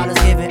get it while it's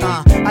giving.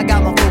 I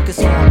got my focus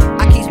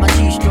on, I keep my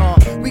G strong.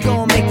 We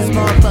gon' make this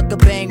motherfucker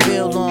bang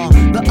real long.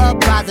 The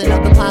uprising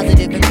of the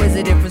positive,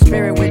 inquisitive, from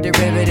spirit with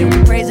derivative.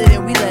 We praise it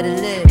and we let it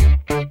live.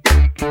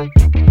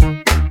 Make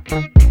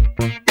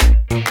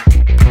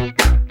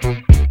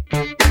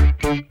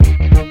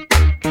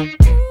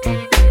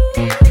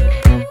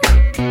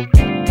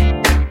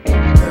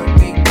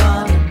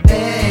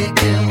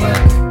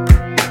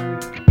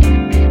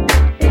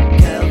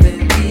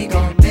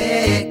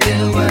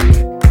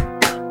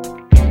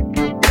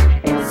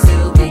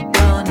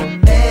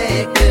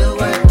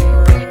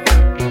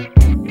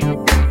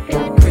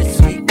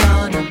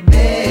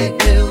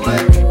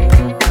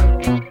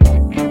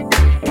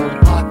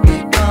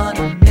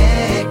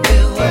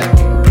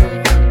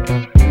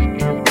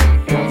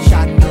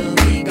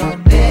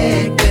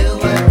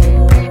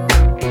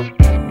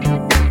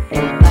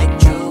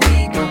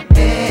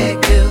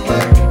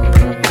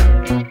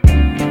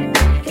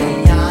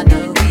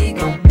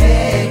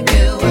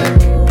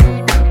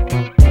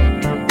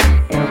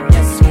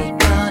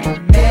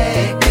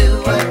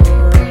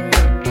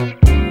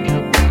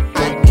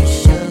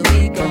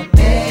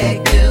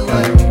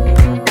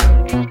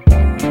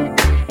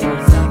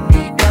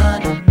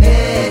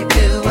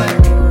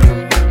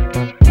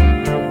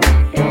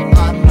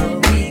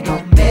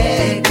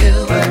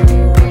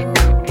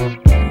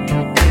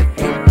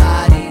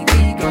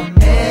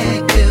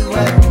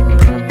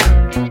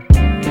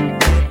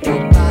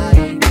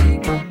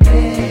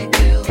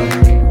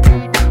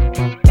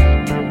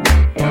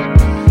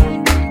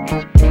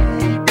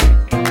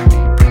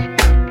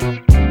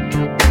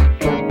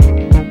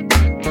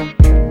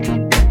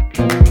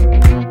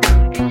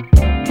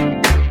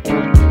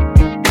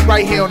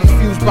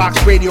Box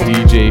Radio.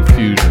 DJ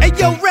Fusion. Hey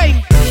yo, Ray,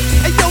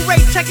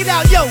 check it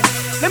out, yo.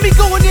 Let me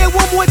go in there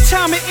one more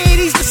time and air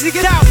these to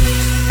get out.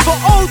 For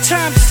old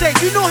time's sake,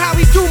 you know how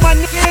we do, my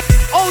nigga.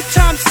 Old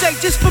time's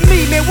sake, just for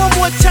me, man. One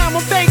more time,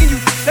 I'm begging you.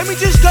 Let me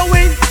just go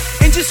in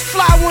and just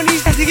fly one of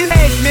these niggas'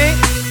 heads, man.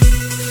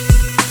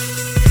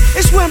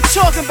 It's what I'm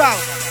talking about.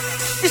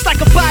 It's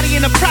like a body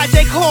in a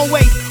project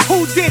hallway.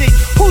 Who did it?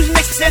 Who's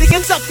next? Set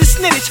against up the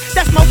snitch.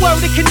 That's my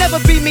word, it can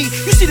never be me.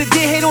 You see the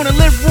dead head on the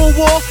living room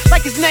wall,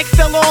 like his neck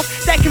fell off.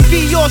 That can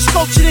be yours,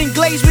 sculptured in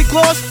glazed with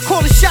gloss.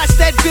 Call the shots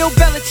that Bill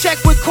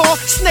Belichick would call.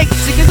 Snake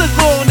chicken, look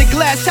all in the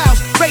glass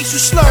house. Racial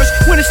slurs,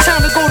 when it's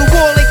time to go to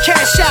war, they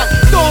cash out.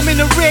 Throw them in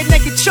the red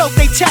naked choke,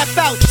 they tap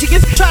out.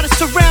 Chickens try to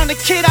surround the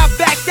kid, I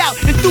backed out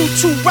and threw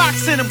 2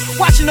 rocks in him,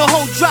 watching the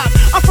whole drop.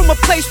 I'm from a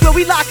place where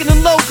we locking the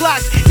low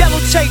glocks. Yellow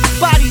tape,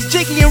 bodies,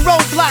 jiggy and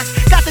roadblocks.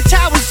 Got the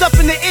towers up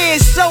in the air,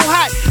 it's so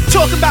hot.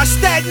 Talking about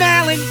Staten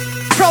Island,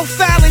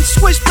 profiling,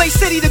 Switchblade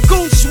City, the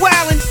goons is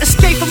wildin'.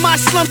 Escape from my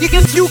slum, you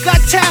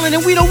got talent,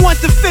 and we don't want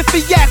the fifth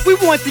of yak, we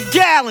want the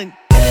gallon.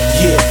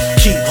 Yeah,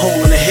 keep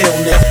holding the hill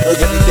now.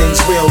 Everything's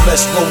real,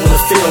 let's roll in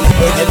the film.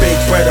 Get big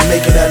bread and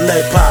making that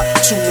lead pop.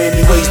 Too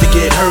many ways to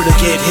get hurt or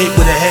get hit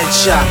with a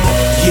headshot.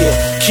 Yeah,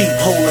 keep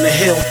holding the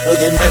hill.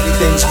 Again,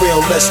 everything's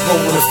real, let's roll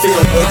in the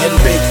film. Get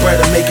big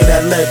bread and making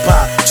that lead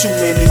pop. Too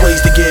many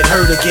ways to get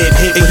hurt or get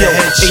hit with a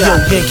headshot. Yo,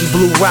 Yankee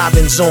Blue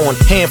Robin's on.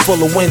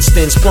 Handful of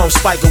Winstons, plum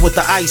spiker with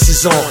the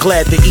ices on.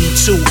 Glad the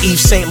E2,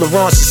 Yves Saint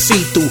Laurent is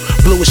see-through.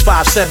 Bluish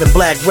 5'7",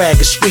 black rag,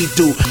 a street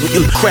dude.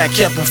 Crack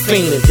kept him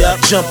fiending.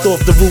 Jumped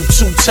off the roof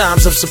 2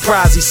 times, I'm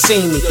surprised he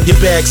seen me. Your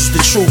bags is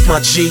the truth, my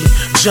G.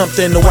 Jumped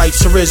in the white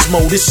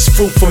Turismo, this is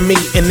fruit for me.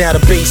 And now the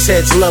bass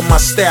heads love my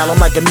style. I'm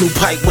like a new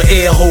pipe with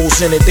air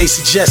holes in it. They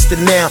suggest it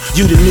now.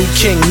 You the new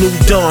king, new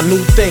dawn,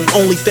 new thing.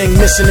 Only thing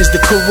missing is the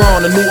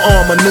Quran, a new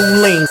armor,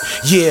 new lean.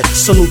 Yeah,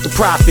 salute the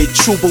prophet.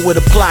 Trooper with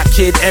a plot,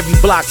 kid. Every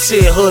block,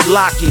 tear, hood,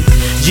 lock it.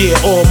 Yeah,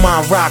 all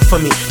mine rock for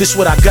me. This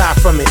what I got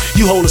from it.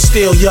 You hold a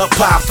steel, yup,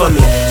 pop for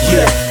me.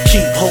 Yeah.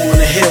 Keep holding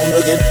the hill,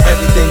 nigga.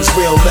 Everything's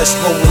real, let's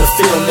roll in the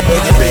film.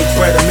 Nigga, big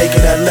bread and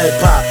making that lead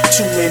pop.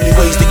 Too many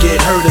ways to get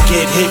hurt or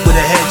get hit with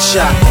a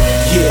headshot.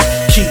 Yeah,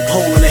 keep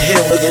holding the hill,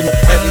 nigga.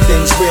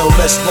 Everything's real,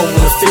 let's roll in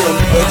the film.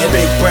 Nigga,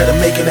 big bread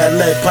and making that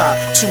lead pop.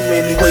 Too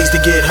many ways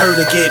to get hurt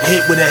or get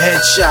hit with a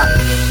headshot.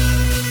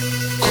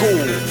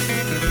 Cool.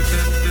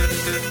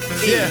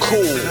 Yeah,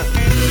 cool.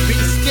 Be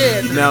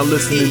scared. Now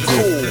listening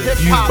to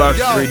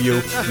Fusebox Radio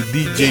with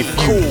DJ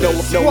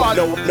Fuse.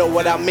 Know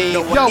what I mean?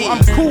 Yo,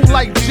 I'm cool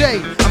like J.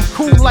 I'm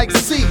cool like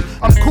C.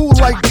 I'm cool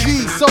like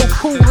G. So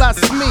cool,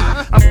 that's me.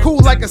 I'm cool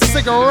like a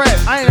cigarette.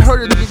 I ain't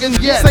heard it again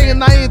yet.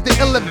 Saying I ain't the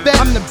illa vet.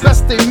 I'm the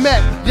best they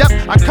met.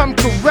 Yep, I come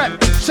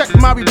correct. Check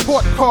my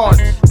report card.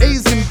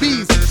 A's and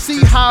B's.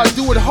 See how I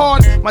do it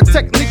hard? My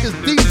technique is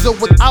diesel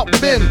without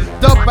bend.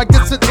 Dub, I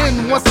gets it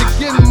in once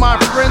again, my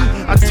friend.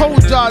 I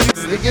told y'all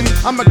again,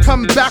 I'ma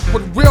come back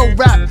with real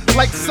rap,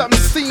 like something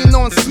seen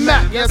on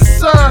Smack. Yes,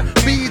 sir.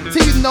 BET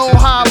know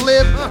how I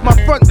live. My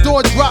front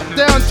door dropped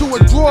down to a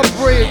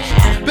drawbridge.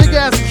 Big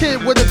ass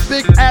kid with a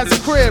big ass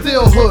crib.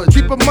 Still hood.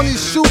 Keep a money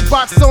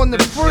shoebox on the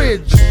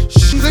fridge.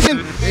 She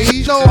singing,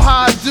 you know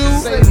how I do.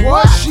 Say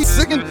what? She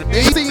singing,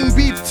 ain't seen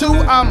beef too.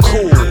 I'm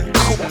cool.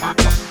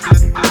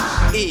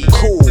 E,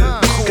 cool,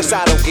 cause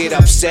I don't get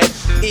upset.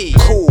 E,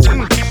 cool.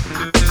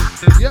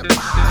 Yep.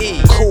 E,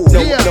 cool.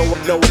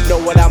 Know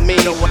what I mean?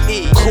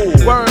 E, cool.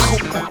 Word.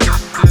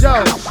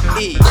 Yo.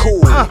 E,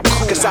 cool,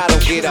 cause I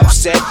don't get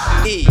upset.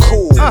 E,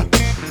 cool.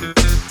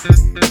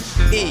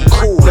 E,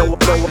 cool.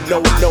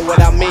 Know what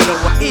I mean?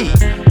 E.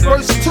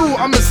 Verse 2,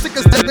 I'm as sick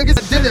as that niggas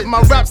that did it.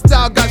 My rap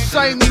style got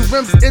shiny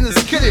rims and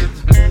it's kidded.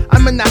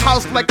 I'm in the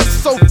house like a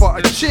sofa,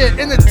 a chair,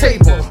 and a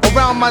table.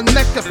 Around my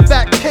neck, a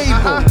fat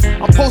cable.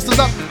 I'm posted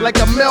up like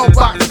a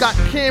mailbox. Got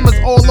cameras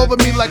all over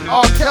me like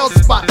R.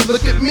 spot.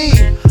 Look at me,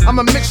 I'm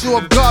a mixture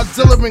of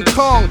Godzilla and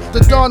Kong. The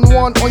Don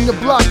Juan on your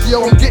block,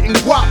 yo. I'm getting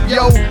guap,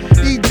 yo.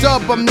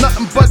 E-dub, I'm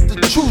nothing but the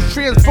truth.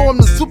 Transform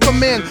to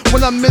Superman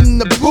when I'm in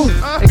the booth.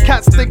 And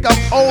cats think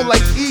I'm old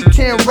like E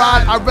can't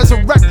ride. I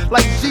resurrect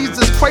like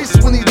Jesus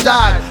Christ when he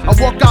died. I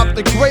walk out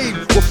the grave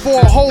with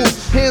 4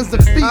 holes, hands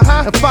and feet,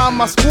 and find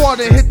my squad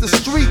and hit the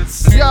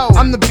streets. Yo,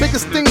 I'm the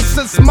biggest thing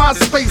since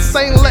MySpace.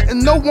 Ain't letting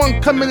no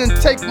one come in and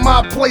take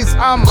my place.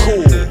 I'm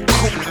cool.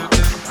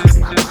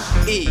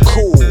 E,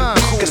 cool,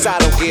 cause I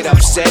don't get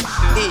upset.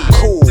 E,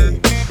 cool.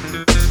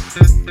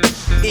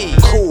 E,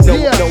 cool.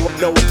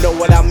 Know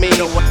what I mean?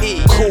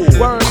 E, cool.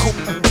 Word.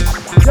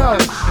 Yo.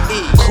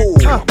 E, cool,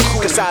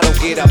 cause I don't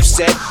get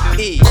upset.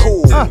 E,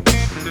 cool.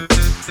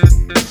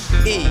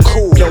 E,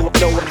 cool.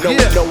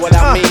 Know what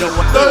I mean?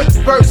 Third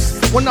verse.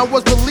 When I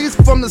was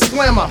released from the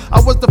slammer,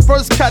 I was the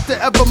first cat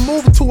to ever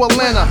move to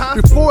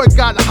Atlanta. Before it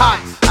got hot,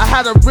 I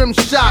had a rim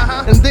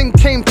shot, and then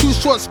came Too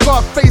Short,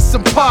 Scarface,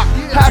 and Pac.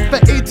 Half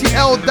of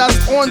ATL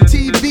that's on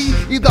TV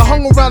either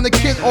hung around the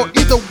kid or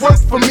either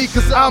worked for me,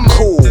 cause I'm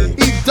cool.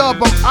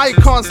 E-dub, I'm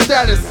icon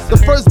status. The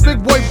first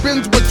big boy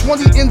binge with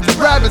 20-inch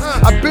rabbits.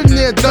 I've been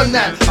there, there, done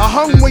that. I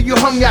hung where you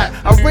hung at.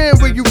 I ran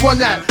where you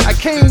run at. I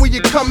came where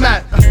you come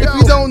at. If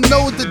you don't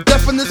know the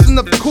definition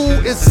of cool,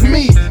 it's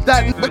me.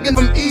 That nigga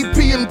from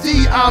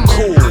EPMD, I'm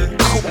cool.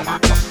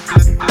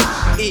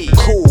 E,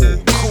 cool,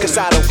 cause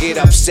I don't get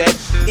upset.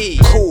 E,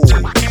 cool.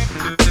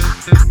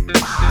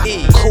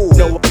 E, cool,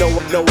 know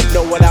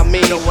what I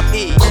mean.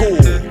 E, cool.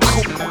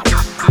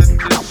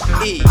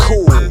 E,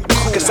 cool,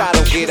 cause I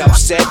don't get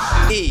upset.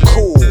 E,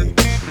 cool.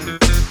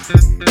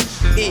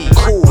 E,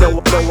 cool,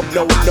 know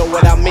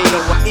what I mean.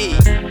 E.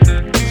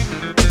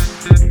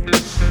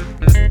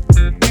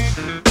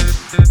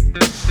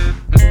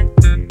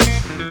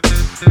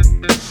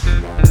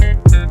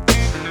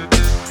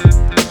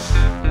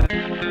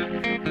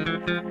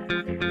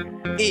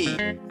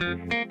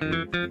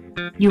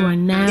 You are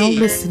now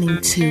listening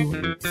to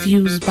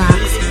Fusebox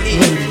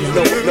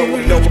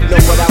Radio. Know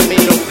what I mean.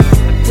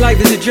 Life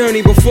is a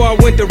journey before I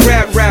went the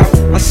rap route.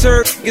 I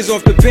serve niggas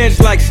off the bench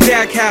like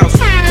Stackhouse.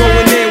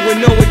 Going in with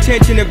no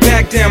intention to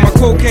back down. My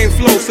cocaine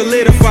flow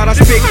solidified, I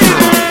spit.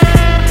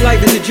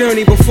 Life is a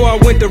journey before I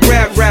went the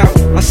rap route.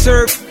 I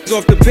serve niggas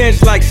off the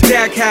bench like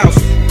Stackhouse.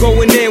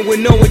 Going in with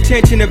no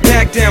intention to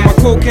back down. My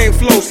cocaine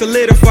flow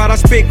solidified, I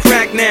spit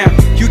crack now.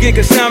 You get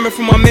consignment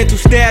from my mental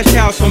stash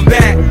house. I'm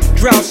back,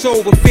 drought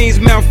sober, fiends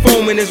mouth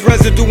foaming. There's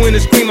residue in the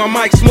screen, my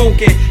mic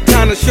smoking.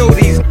 Time to show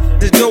these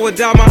there's no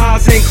doubt my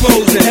eyes ain't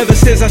closing. Ever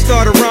since I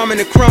started rhyming,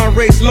 the crime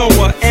rate's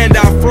lower. And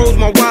I froze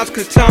my watch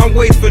cause time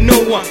waits for no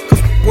one.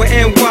 Cause we're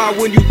NY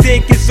when you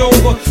think it's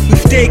over. We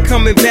stay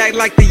coming back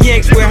like the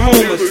Yanks, we're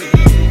homers.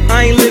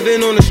 I ain't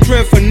living on the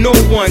strength of no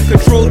one.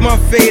 Controls my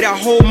fate, I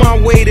hold my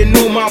way to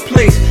know my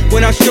place.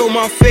 When I show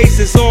my face,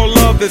 it's all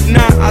love. If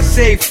not, I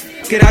say,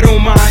 get out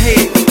on my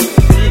head.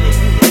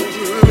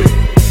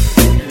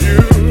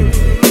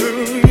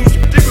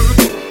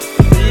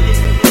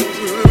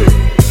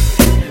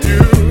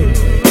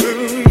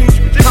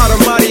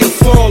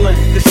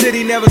 The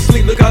city never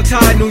sleep, look how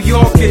tired New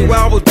York is. Where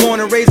I was born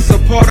and raised is a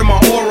part of my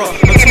aura.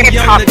 I'm too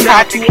young to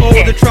die, too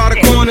old to try the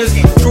corners.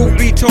 Truth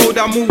be told,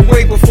 I moved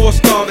way before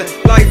starving.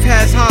 Life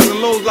has highs and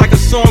lows like a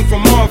song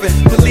from Marvin.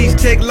 Police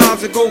take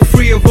lives and go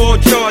free of all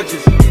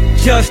charges.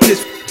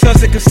 Justice,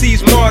 us it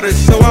conceives martyrs.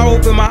 So I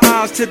open my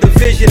eyes to the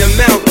vision of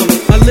Malcolm.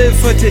 I live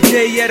for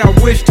today, yet I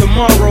wish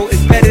tomorrow is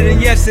better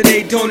than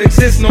yesterday, don't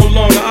exist no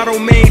longer. I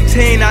don't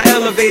maintain, I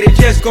elevate it,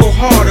 just go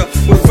harder.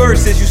 With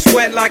verses, you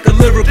sweat like a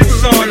lyrical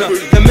sauna.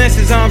 The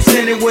message I'm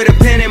sending with a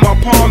pen in my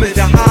palm is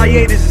the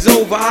hiatus is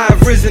over, I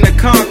have risen to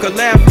conquer.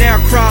 Laugh now,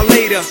 cry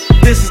later,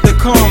 this is the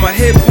karma.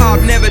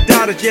 Hip-hop never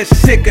died, I'm just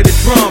sick of the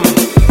drama.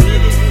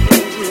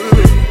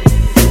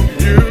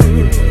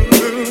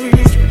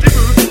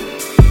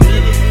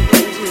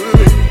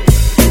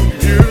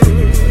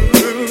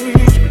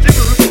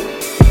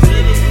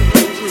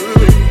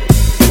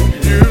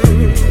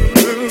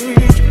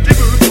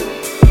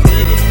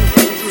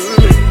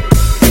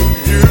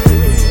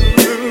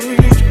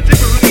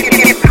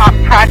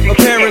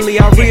 Apparently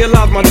I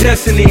realized my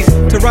destinies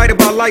to write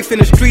about life in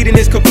the street and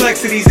its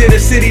complexities. In a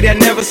city that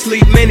never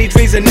sleep, many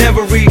dreams that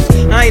never reach.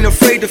 I ain't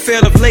afraid to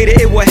fail if later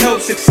it will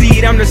help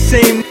succeed. I'm the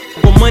same,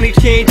 but money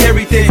changed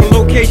everything. From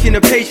location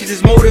to patience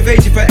is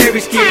motivation for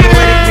every scheme.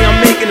 Poetically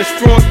I'm making a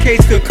strong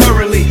case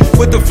concurrently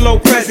with the flow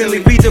presently,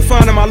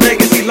 redefining my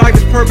legacy. Life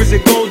is purpose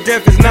and goal,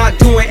 death is not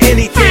doing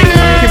anything.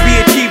 Can be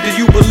achieved if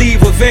you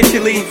believe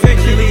eventually.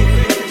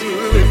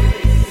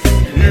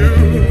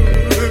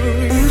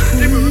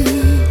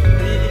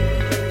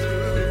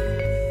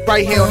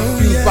 Right here on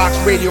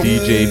Fusebox Radio.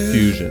 DJ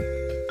Fusion.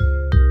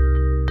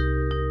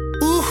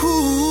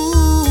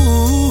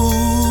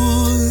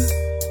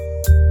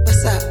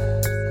 What's up?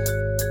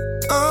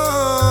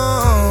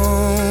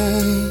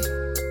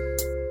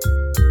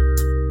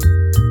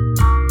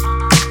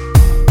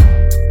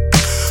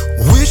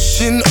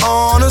 Wishing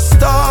on a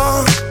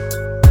star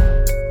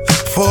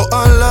for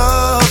a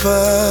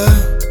lover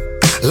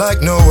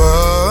like no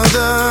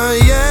other,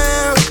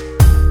 yeah.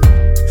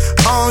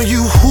 Are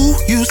you who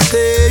you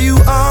say you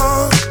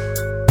are?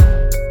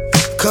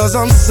 'Cause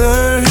I'm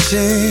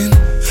searching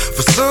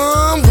for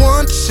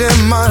someone to share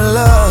my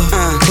love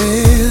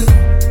with.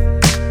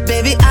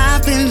 Baby,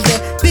 I've been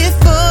there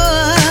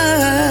before,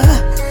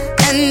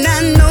 and I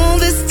know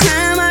this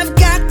time I've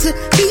got to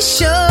be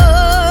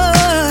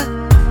sure.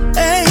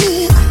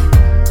 Hey,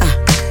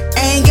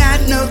 ain't got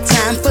no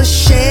time for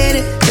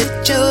shady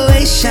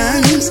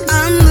situations.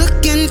 I'm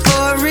looking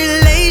for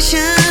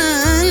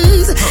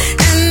relations,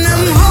 and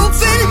I'm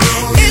hoping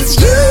it's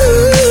you.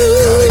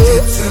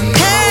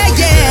 Hey,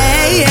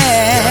 yeah,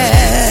 yeah.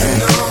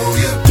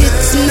 Get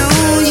to know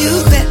you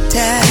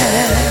better.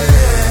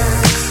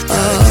 Oh,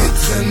 yeah.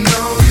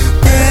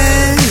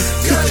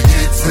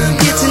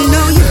 Get to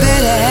know you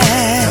better.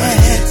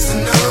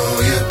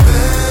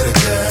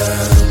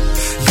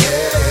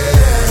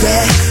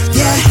 Yeah,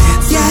 yeah,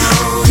 yeah,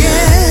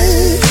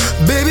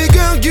 yeah. Baby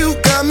girl, you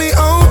got me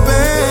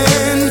open.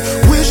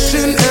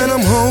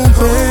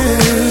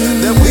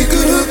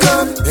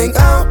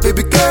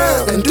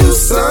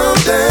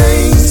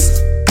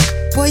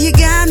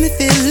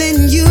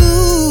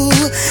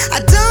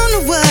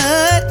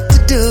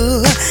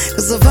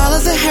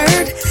 cause the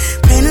hurt,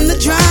 pain and the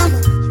drama,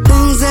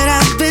 things that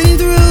I've been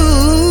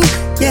through,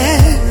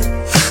 yeah.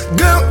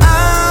 Girl,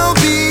 I'll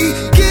be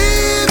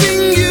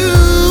giving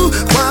you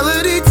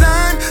quality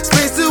time,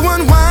 space to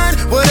unwind,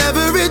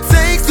 whatever it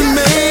takes to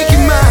make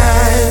you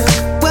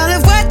mine. Well,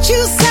 if what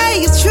you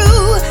say is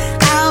true,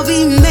 I'll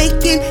be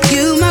making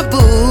you my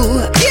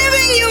boo,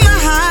 giving you my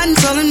heart and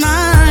soul and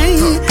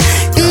mind,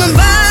 and my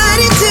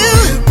body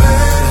too.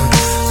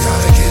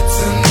 Gotta get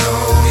to know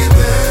you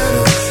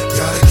better.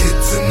 Gotta get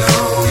to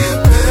know you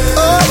better.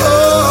 Oh,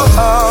 oh,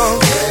 oh.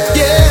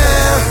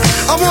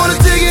 Yeah. I wanna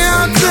take you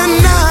out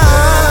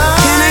tonight.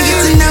 Can I get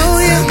to know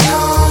you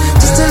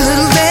just a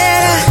little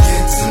better?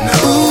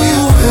 Ooh,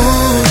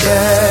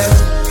 yeah.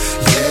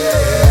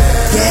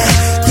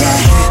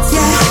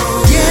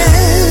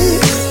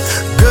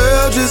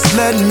 Girl, just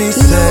let me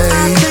say,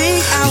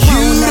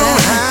 you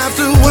don't have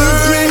to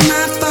worry.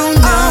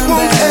 I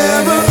won't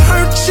ever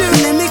hurt you.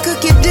 Let me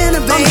cook your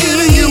dinner, baby. I'm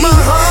giving you my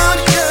heart,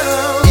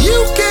 girl. You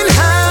can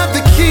have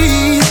the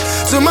keys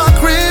to my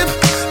crib,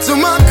 to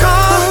my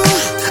car.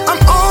 I'm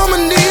on my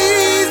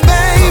knees,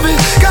 baby.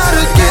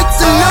 Gotta get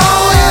to know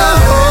you.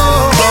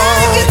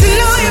 Gotta get to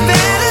know you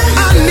better.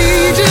 I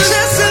need you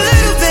just a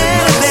little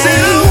better, baby. Say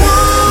I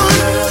want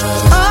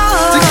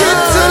to get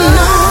to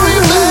know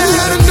you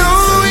better,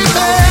 know you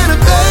better,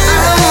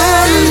 baby.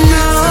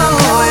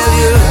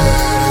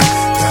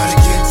 Gotta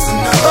get to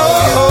know you.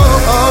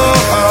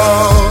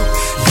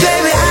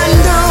 Baby, I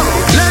know.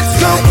 Let's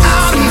go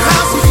out and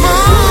have some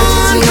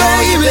fun,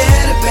 baby.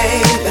 Better,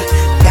 baby.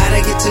 Gotta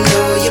get to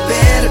know you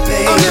better,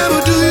 baby. I'll never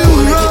do you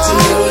Wanna wrong. get to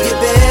know you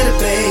better,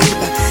 baby.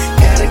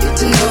 Gotta get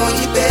to know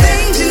you better.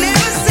 Things you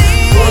never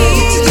seen. Wanna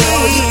get to know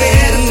you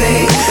better,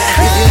 baby.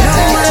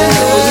 Gotta get to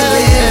know you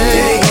better,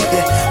 baby.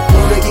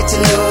 Wanna get to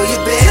know you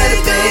better,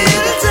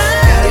 baby.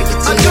 Gotta get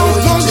to know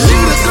you want you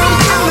to come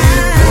out.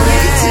 Wanna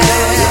get to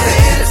know you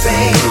better,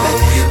 baby.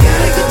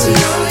 Gotta get to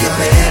know you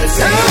better,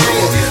 baby.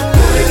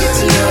 Wanna get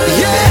to know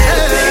you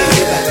better,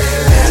 baby.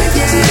 Gotta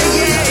get to know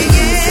you better,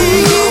 baby.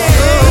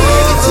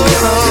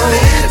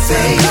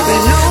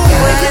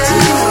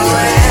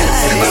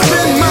 I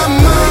spend my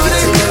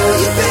money,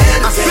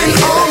 I spend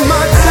all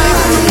my time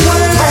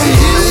on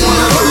you,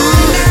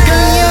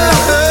 girl.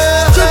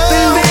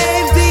 Trippin',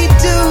 baby,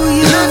 do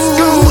you? Let's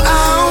go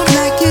out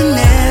like you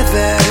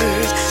never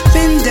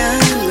been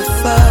done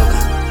before.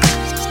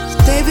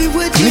 Baby,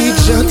 would you? Need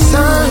your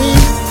time.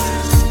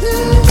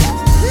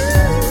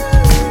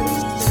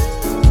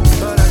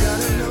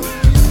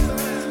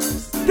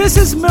 This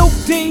is Milk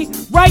D.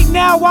 Right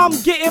now I'm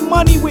getting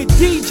money with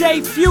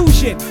DJ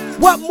Fusion.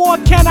 What more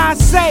can I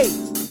say?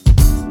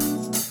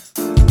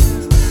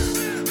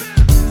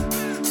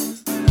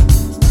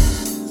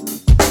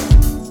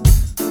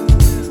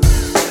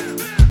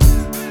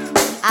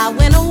 I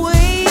went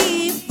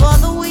away for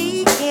the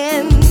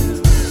weekend.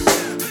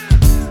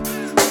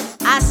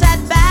 I sat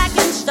back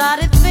and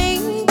started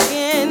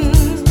thinking.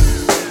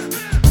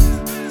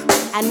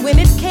 And when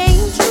it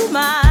came to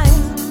mine,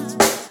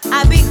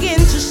 I began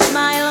to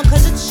smile,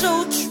 'cause it's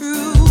so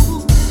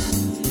true.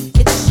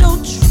 It's so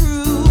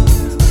true.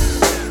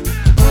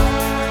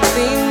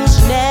 Things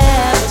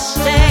never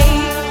stay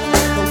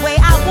the way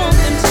I want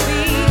them to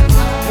be.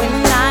 When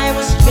I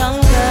was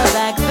younger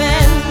back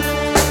then,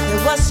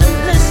 there was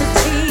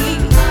simplicity.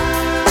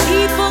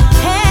 People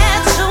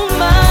cared so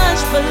much,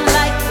 but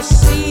like the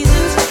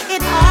seasons,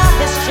 it all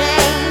has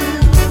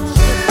changed.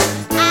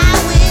 I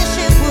wish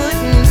it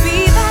wouldn't be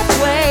that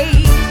way.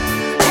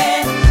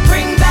 Can't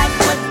bring back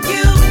what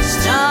used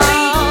to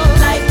be.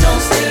 Life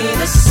don't stay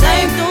the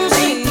same.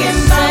 Thinking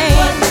about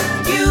what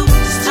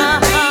used to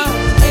be.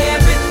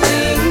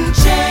 Everything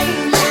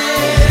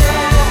changes.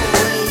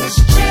 Always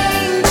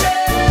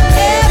changes.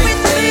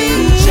 Everything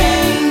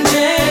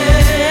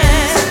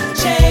changes.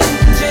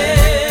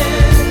 Changes.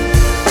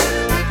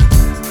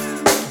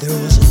 There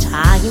was a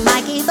time I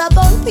gave up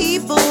on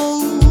people.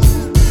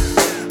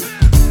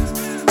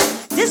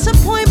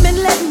 Disappointment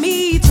led me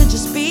to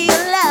just be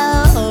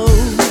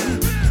alone.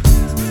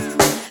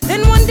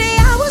 Then one day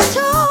I was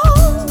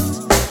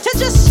told to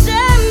just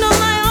stand on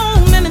my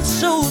own, and it's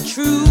so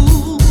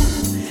true.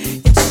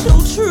 It's so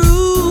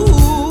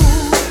true.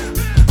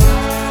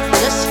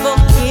 Just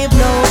forgive,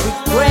 no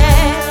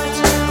regret.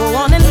 Go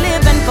on and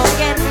live and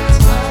forget.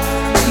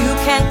 You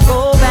can't go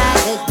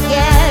back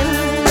again.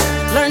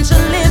 Learn to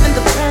live in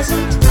the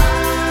present.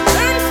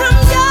 Learn from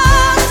your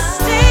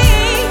mistakes.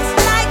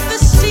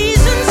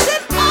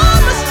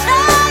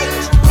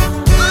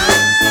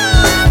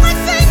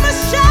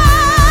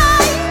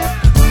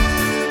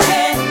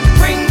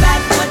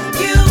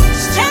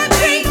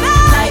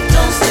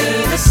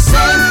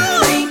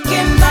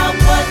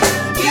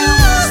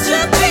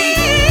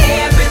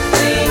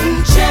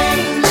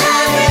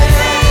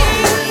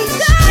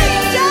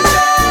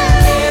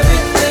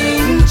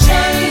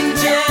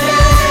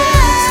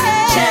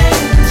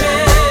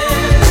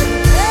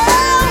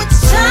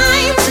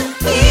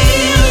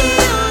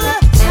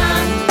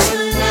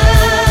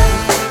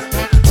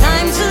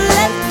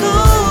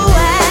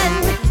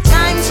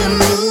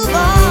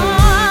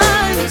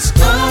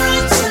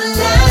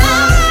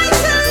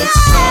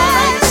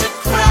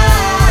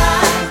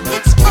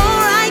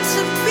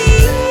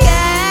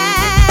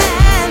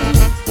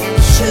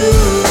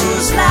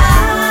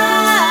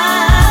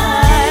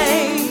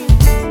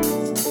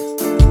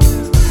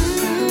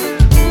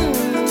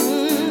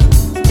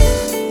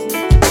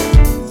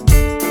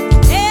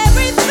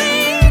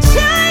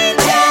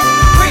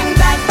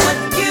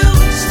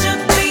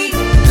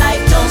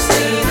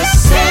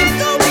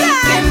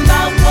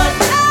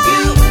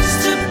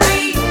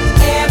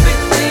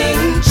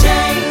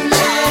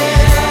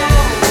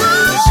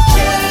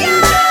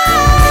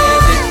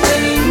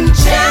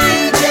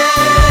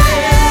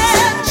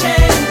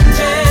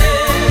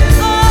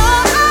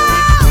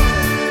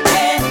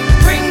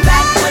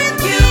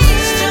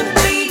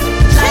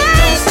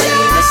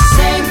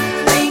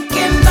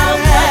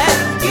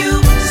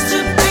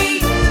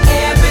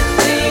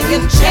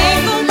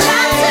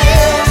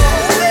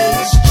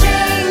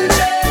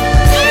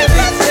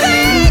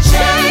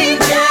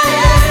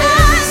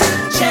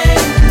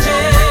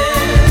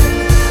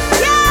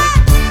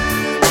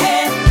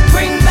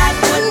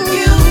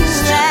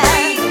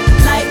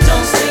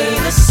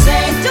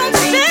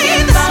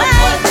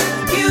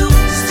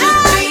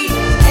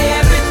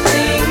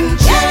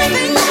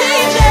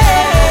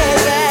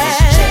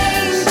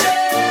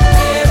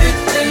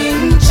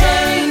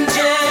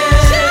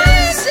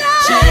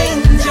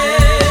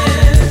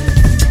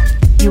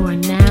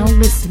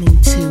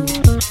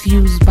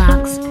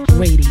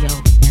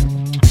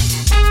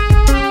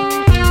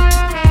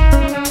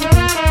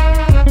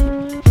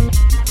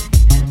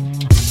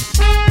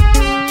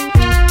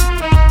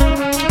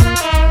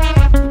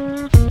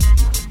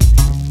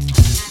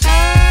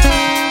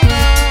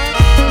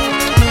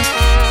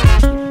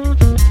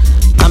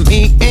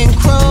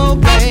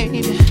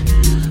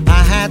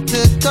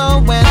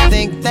 follow and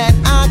think that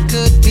I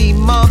could be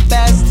my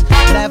best.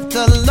 Left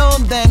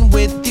alone, then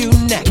with you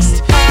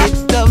next.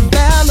 It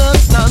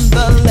develops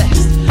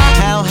nonetheless.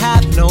 Hell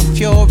hath no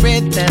fury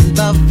than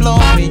the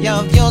glory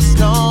of your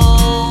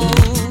stone.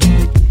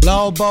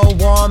 Global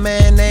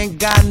warming ain't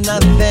got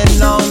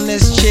nothing on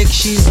this chick.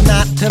 She's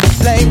not to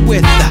play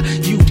with.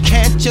 You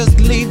can't just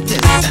leave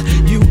this.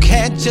 You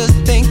can't just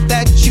think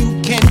that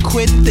you can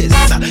quit this.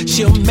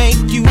 She'll make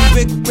you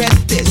regret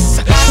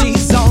this.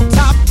 She's on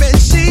top and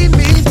she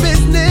means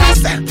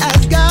business.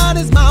 As God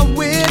is my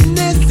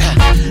witness,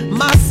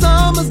 my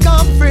summer's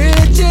gone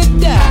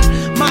frigid.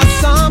 My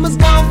summer's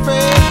gone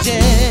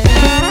frigid.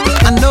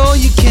 I know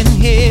you can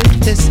hear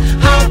this.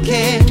 How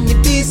can you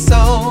be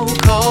so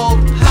cold?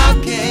 How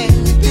can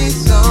you be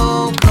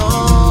so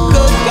cold?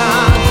 Good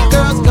God, the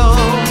girl's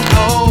gone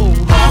cold.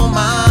 Oh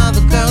my,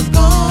 the girl's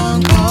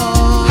gone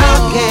cold. How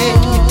can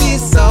you be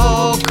so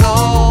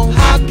cold?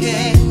 How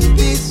can you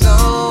be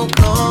so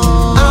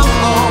cold? I'm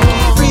on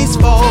freeze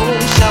for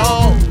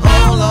show.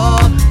 Oh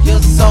Lord,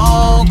 you're so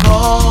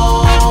cold.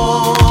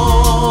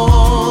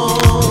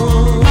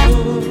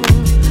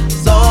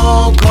 So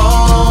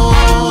cold.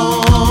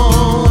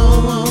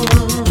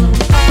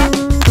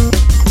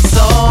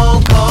 So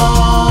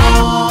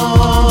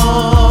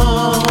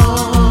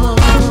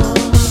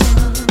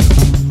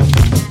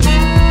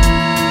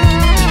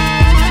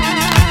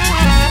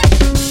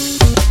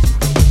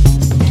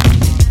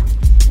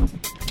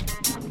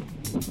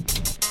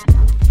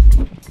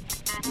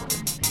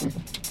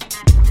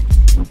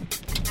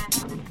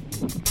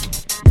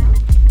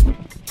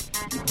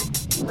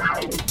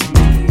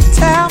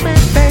tell me,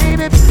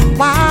 baby,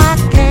 why I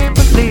can't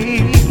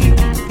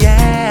believe,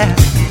 yeah,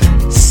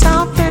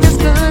 something as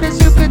good as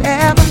you could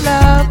ever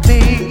love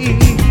me.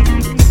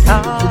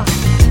 Oh,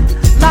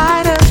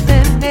 lighter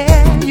than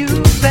air, you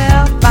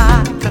felt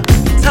like a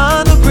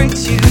ton of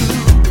bricks. You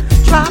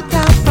dropped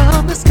down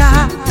from the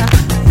sky,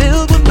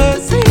 filled with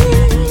mercy.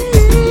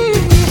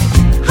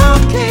 How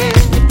can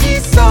you be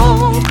so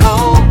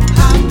cold?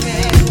 How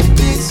can you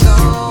be so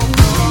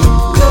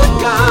cold? Good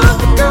God,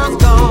 the girl's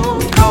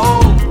gone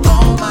cold.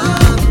 Oh my,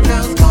 the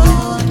girl's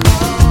gone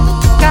cold.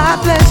 God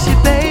bless you,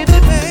 baby.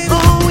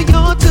 Oh,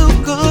 you're too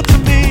good for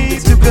me,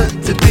 too good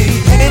to be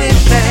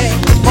anything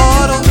a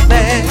mortal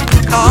man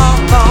can call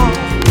on.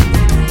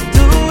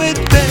 Do it,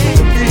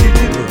 baby.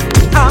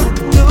 I'll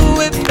do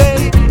it,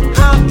 baby.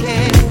 How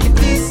can you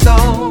be so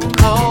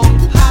cold?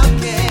 How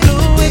can you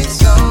be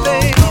so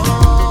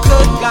cold?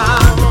 Good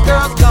God, the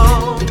girl's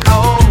gone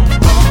cold.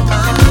 Oh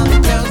my, the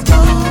girl's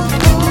gone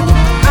cold.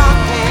 How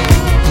can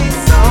you be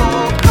so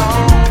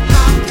cold?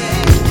 How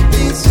can you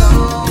be so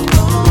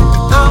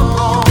cold? I'm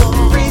on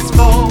freeze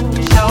for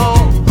show.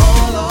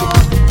 Oh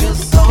Lord, you're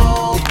so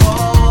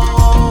cold.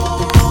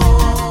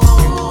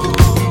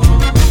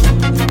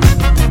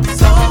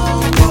 So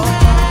cold.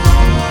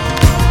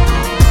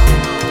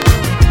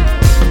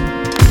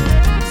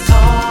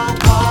 So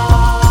cold.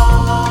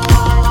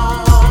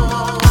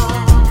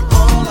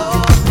 Oh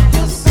Lord,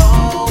 you're so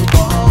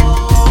cold.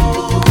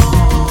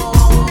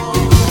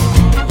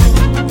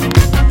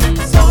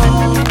 So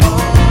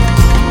cold.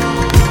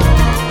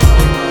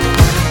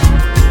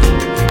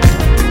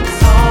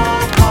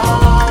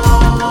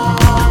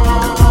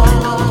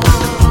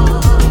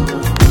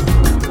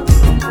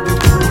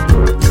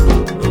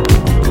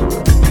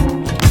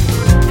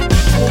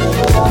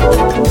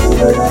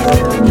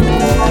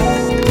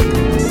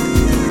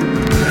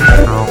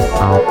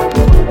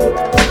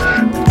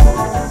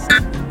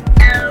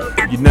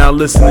 You're now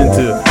listening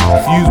to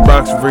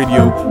Fusebox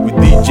Radio with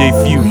DJ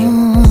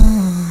Fusion.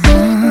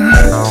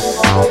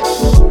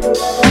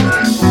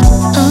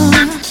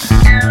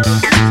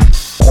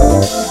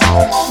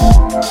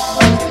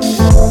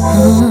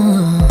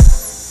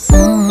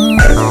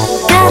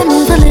 Gotta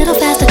move a little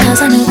faster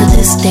cause I know that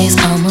this day's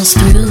almost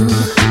through.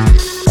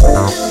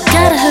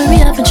 Gotta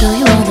hurry up and show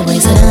you all the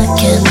ways that I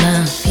can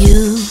love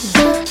you.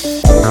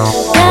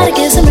 Gotta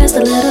get some rest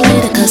a little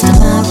later cause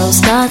tomorrow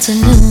starts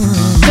anew.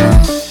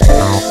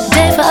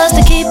 Day for us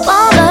to keep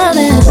on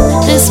loving,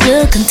 this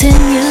will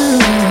continue.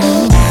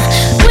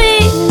 We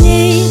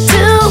need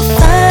to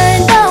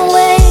find a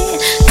way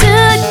to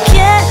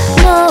get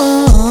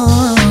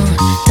more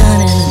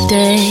done in a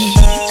day.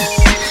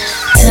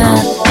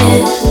 Time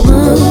it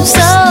moves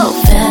so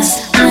fast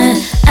when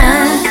I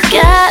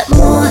got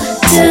more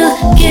to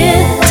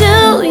give to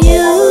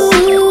you.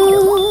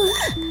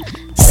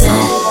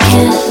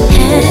 Second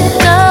hand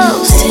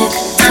goes tick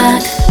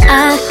tock.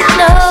 I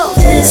know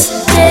this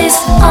day's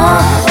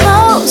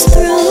almost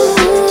through.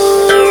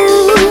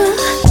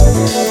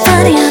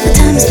 Funny how the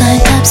times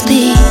flying top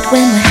speed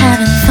when we're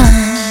having fun.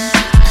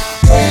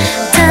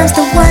 Time's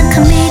the one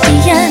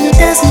comedian who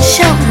doesn't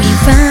show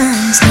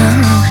reruns, no.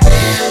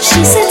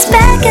 She sits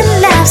back and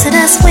laughs at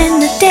us when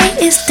the day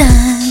is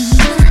done.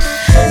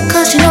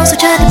 Cause she knows I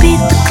try to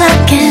beat the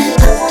clock and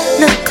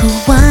look who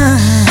won.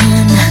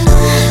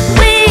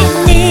 We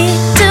need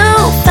to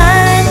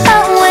find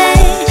a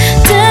way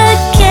to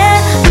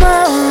get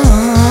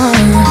more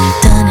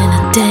done in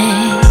a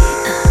day.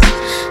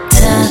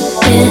 Time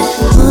it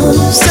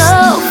moves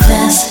so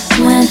fast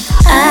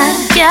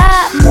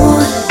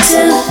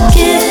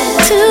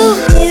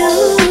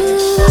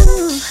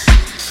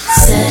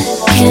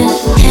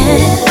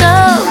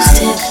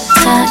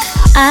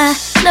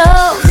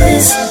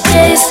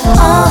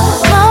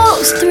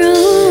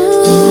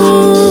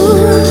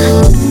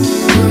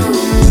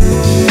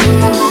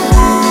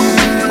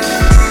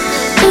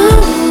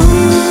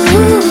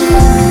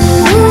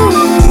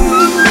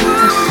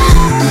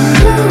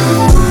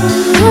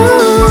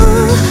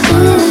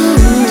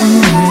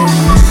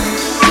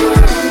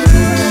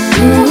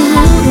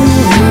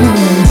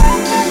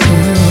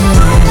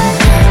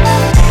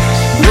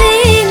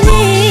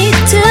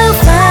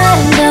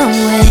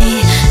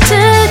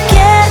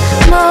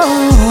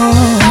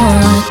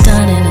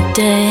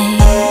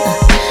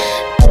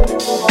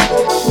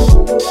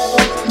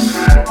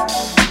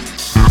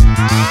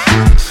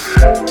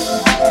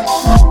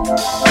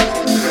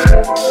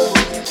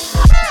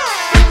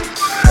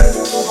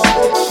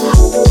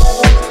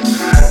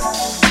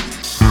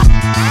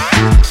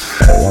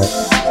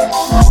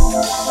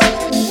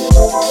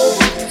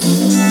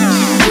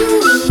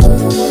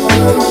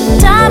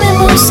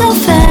move so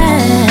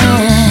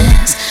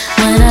fast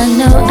when I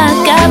know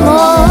I got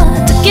more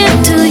to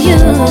give to you.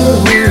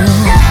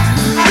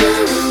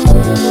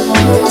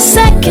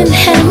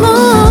 Second-hand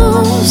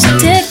moves,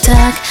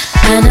 tick-tock.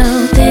 I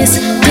know this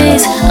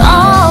day's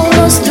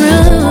almost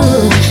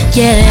through.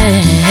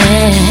 Yeah,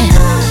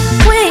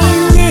 we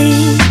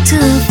need to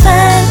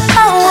find a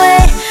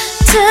way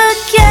to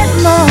get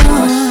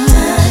more.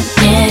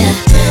 Yeah,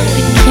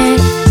 we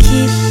can't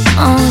keep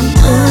on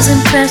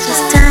losing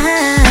precious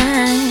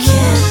time.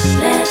 Can't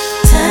let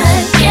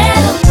time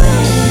get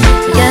away.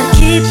 We gotta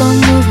keep on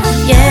moving.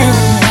 Yeah,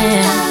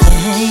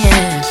 yeah,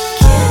 yeah.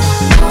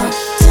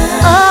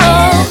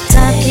 Oh,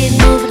 time keep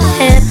moving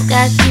ahead. We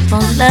gotta keep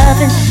on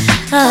loving.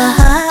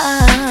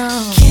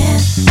 Oh,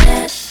 can't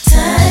let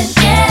time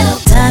get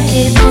away. Time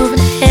keep moving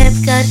ahead. We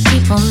gotta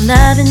keep on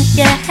loving.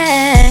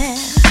 Yeah.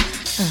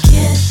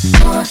 Get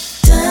more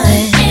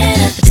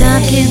time.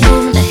 Time keep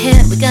moving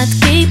ahead. We got to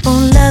keep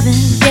on loving.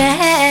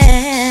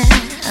 Yeah.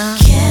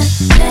 Can't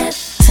let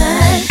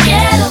time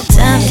get away.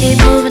 Time keep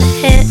moving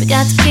ahead. We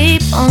got to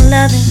keep on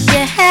loving.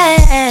 Yeah.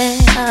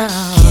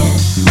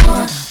 Get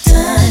more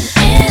time.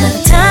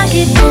 Time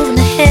keep moving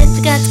ahead.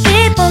 We got to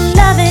keep on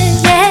loving.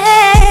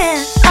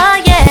 Yeah. Oh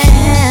yeah.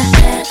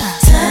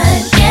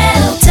 Time get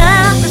away.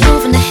 Time is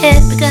moving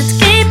ahead. We got to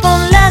keep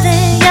on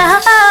loving.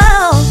 Yeah.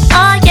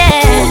 Oh yeah.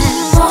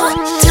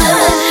 Time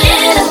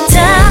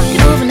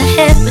keep moving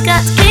ahead. We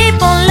got to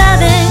keep on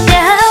loving.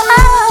 Yeah.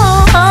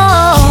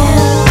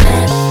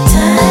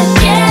 Time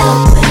get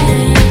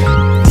away.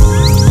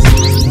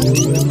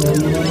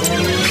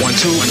 1,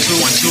 2, 1,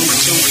 2, 1, 2, 1,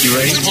 2. You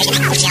ready?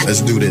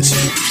 Let's do this.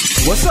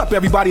 What's up,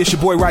 everybody? It's your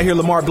boy right here,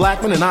 Lamar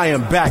Blackman, and I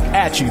am back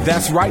at you.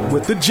 That's right,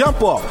 with the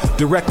Jump Off.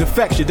 Direct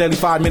Effects, your daily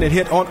 5-minute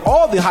hit on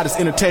all the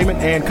hottest entertainment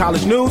and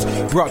college news,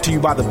 brought to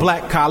you by the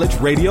Black College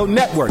Radio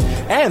Network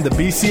and the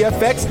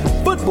BCFX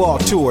Football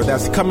Tour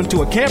that's coming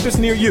to a campus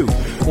near you.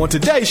 On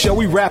today's show,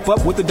 we wrap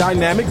up with the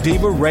dynamic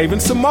diva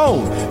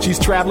Raven-Symoné. She's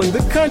traveling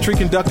the country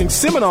conducting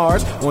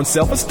seminars on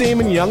self-esteem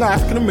in young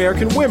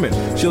African-American women.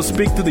 She'll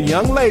speak to the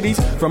young ladies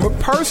from a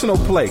personal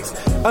place.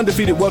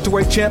 Undefeated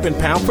welterweight champion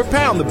pound for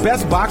pound, the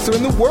best boxer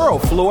in the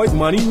world, Floyd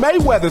Money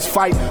Mayweather's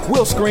fight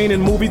will screen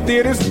in movie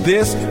theaters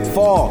this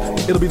fall.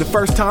 It'll be the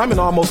first time in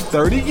almost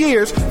 30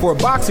 years for a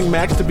boxing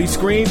match to be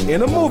screened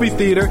in a movie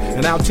theater,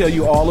 and I'll tell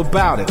you all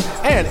about it.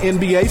 And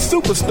NBA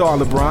superstar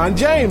LeBron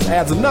James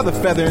adds another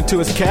feather into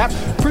his cap,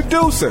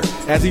 producer,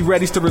 as he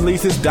readies to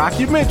release his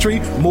documentary,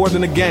 More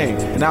Than a Game.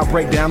 And I'll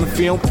break down the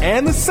film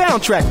and the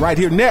soundtrack right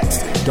here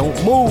next. Don't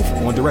move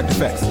on Direct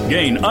Effects.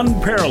 Gain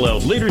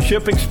unparalleled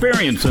leadership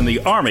experience in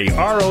the Army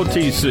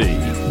ROTC.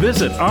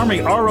 Visit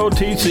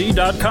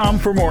ArmyROTC.com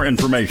for more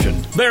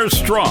information. There's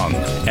Strong,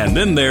 and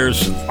then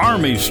there's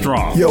Army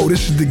Strong. Yo,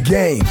 this is the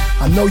game.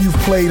 I know you've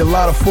played a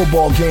lot of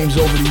football games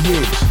over the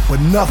years, but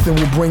nothing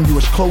will bring you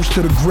as close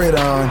to the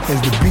gridiron as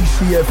the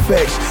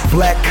BCFX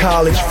Black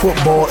College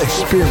Football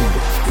Experience.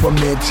 From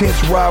the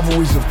intense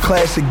rivalries of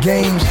classic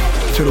games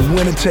to the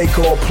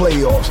winner-take-all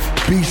playoffs,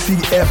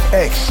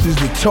 BCFX is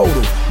the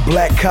total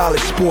Black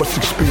College sports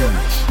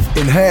experience.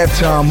 In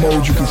halftime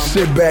mode, you can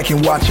sit back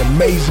and watch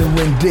amazing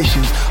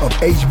renditions of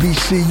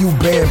HBCU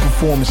band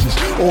performances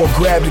or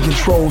grab the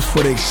controls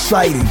for the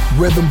exciting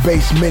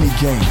rhythm-based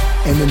minigame.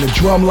 And in the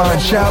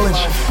Drumline Challenge,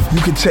 you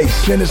can take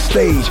center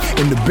stage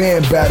in the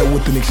band battle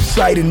with an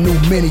exciting new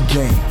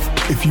minigame.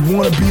 If you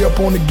want to be up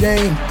on the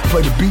game,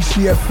 play the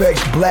BCFX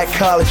Black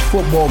College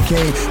Football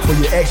game for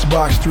your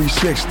Xbox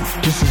 360.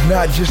 This is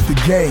not just a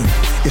game,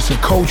 it's a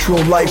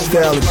cultural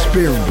lifestyle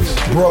experience.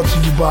 Brought to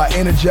you by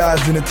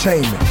Energized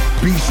Entertainment,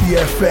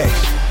 BCFX,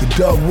 the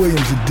Doug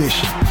Williams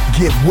edition.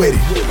 Get with it.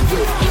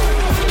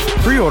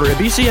 Pre-order at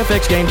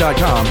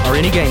BCFXGame.com or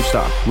any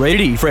GameStop.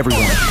 Rated E for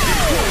everyone.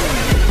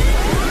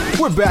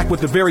 We're back with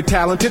the very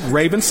talented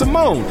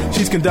Raven-Symoné.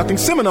 She's conducting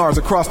seminars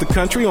across the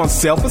country on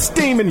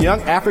self-esteem in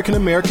young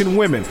African-American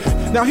women.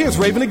 Now here's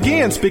Raven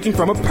again, speaking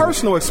from a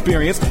personal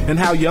experience and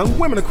how young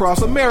women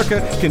across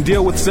America can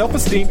deal with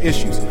self-esteem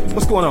issues.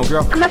 What's going on,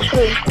 girl? I'm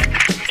actually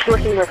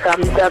working with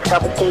the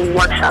Self-Esteem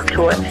Workshop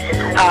Tour,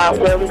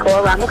 where we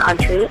go around the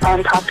country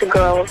and talk to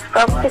girls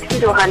from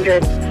 60 to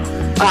 100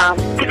 from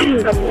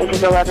the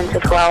ages 11 to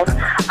 12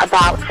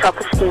 about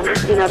self-esteem.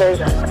 You know,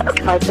 there's,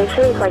 like they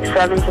say, like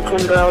 7 to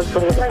 10 girls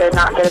believe that they're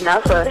not good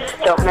enough or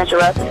don't measure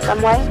up in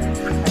some way.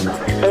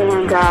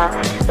 And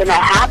when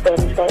that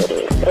happens,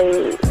 they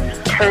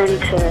turn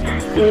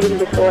to eating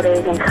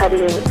disorders and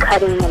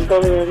cutting and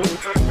bullying and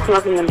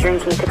smoking and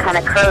drinking to kind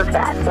of curb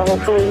that. So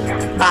hopefully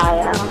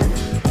by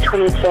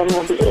 2010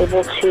 we'll be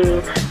able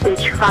to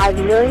reach 5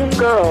 million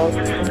girls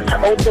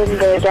to open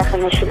their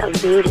definition of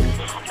beauty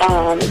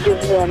and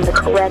give them the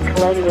correct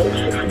language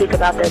to speak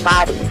about their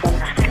bodies and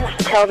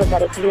tell them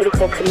that it's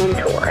beautiful to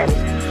mentor. And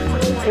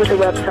through the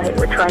website,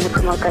 we're trying to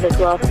promote that as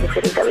well for the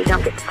cities that we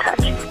don't get to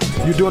touch.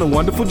 You're doing a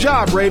wonderful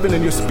job, Raven,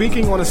 and you're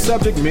speaking on a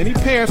subject many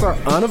parents are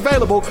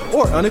unavailable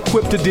or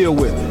unequipped to deal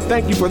with.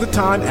 Thank you for the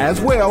time as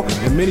well,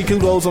 and many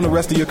kudos on the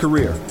rest of your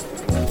career.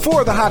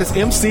 Four of the hottest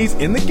MCs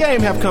in the game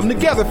have come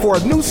together for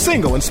a new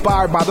single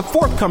inspired by the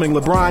forthcoming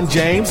LeBron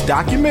James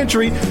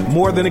documentary,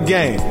 More Than a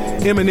Game.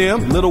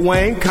 Eminem, Lil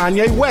Wayne,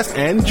 Kanye West,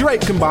 and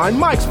Drake combined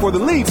mics for the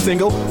lead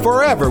single,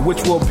 Forever,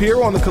 which will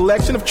appear on the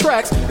collection of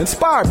tracks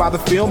inspired by the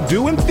film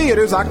due in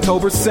theaters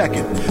October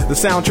 2nd. The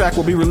soundtrack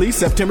will be released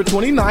September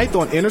 29th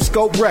on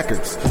Interscope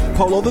Records.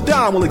 Polo the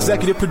Don will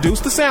executive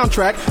produce the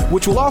soundtrack,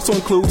 which will also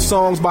include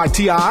songs by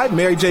T.I.,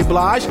 Mary J.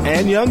 Blige,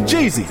 and Young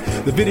Jeezy.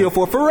 The video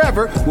for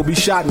Forever will be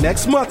shot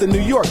next month in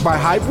New York by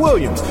Hype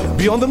Williams.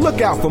 Be on the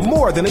lookout for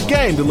More Than a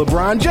Game, the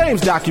LeBron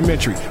James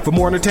documentary. For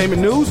more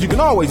entertainment news, you can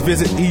always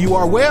visit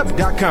EURweb.com.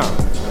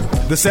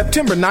 The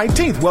September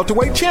 19th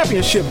welterweight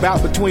championship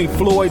bout between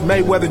Floyd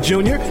Mayweather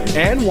Jr.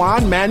 and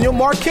Juan Manuel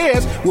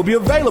Marquez will be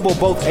available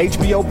both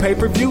HBO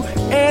pay-per-view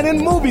and in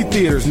movie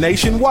theaters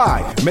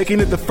nationwide, making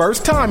it the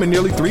first time in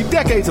nearly 3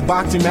 decades a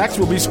boxing match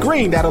will be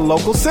screened at a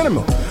local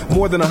cinema.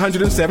 More than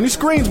 170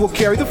 screens will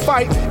carry the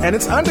fight and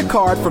its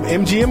undercard from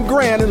MGM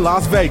Grand in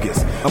Las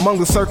Vegas. Among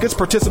the circuits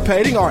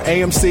participating are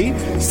AMC,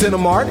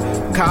 Cinemark,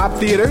 Cobb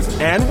Theaters,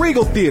 and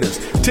Regal Theaters.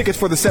 Tickets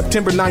for the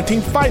September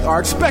 19th fight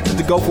are expected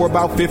to go for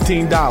about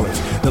 $15.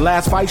 The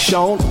last fight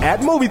shown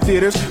at movie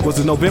theaters was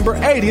the November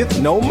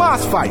 80th No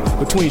Mas fight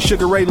between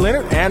Sugar Ray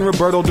Leonard and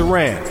Roberto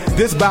Duran.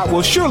 This bout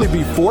will surely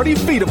be 40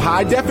 feet of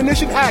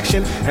high-definition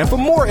action, and for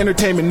more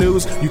entertainment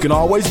news, you can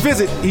always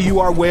visit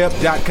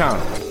EURweb.com.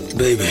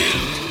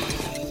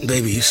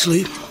 Baby, you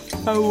sleep?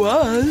 I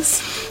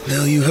was.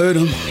 Well, you heard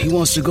him. He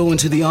wants to go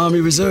into the Army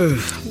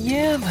Reserve.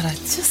 Yeah, but I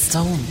just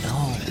don't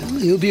know.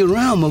 He'll be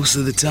around most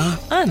of the time.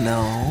 I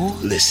know.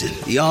 Listen,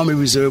 the Army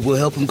Reserve will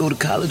help him go to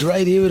college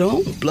right here at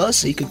home.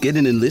 Plus, he could get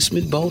an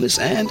enlistment bonus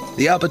and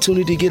the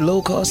opportunity to get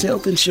low-cost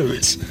health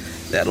insurance.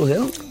 That'll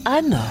help.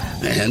 I know.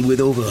 And with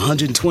over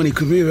 120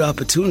 career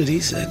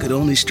opportunities, that could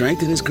only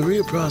strengthen his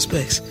career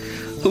prospects.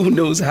 Who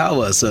knows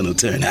how our son will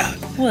turn out?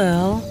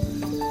 Well,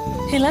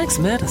 he likes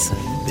medicine.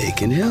 They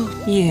can help.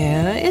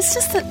 Yeah, it's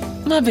just that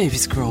my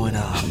baby's growing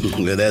up.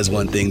 Well, that's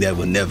one thing that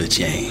will never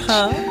change.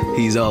 Huh?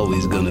 He's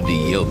always gonna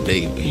be your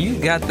baby. You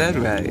got that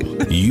right.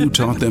 You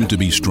taught them to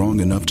be strong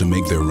enough to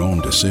make their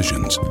own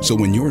decisions. So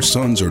when your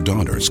sons or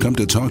daughters come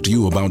to talk to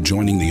you about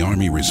joining the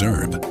Army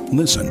Reserve,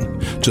 listen.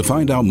 To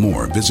find out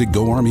more, visit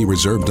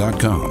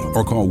GoArmyReserve.com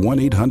or call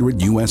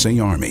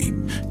 1-800-USA-ARMY.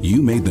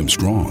 You made them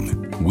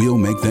strong. We'll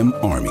make them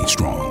Army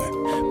strong.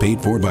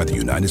 Paid for by the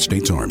United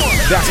States Army.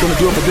 That's going to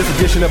do it for this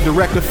edition of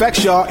Direct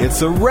Effects, y'all.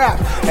 It's a wrap.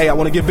 Hey, I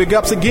want to give big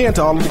ups again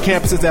to all of the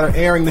campuses that are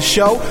airing the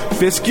show.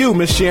 Fisk U,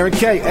 Miss Sharon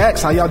K.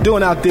 X, how y'all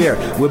doing out there?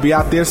 We'll be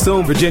out there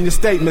soon. Virginia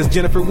State, Miss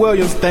Jennifer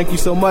Williams, thank you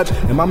so much.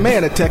 And my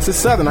man at Texas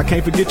Southern, I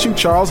can't forget you,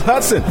 Charles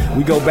Hudson.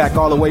 We go back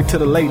all the way to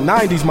the late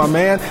 90s, my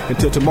man.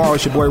 Until tomorrow,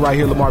 it's your boy right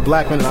here, Lamar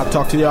Blackman, and I'll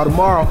talk to y'all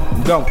tomorrow.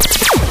 Go.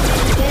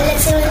 You're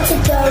listening to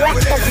Direct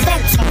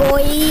Effects,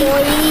 boy.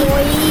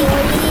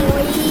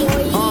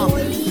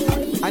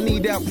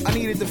 I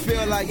need it to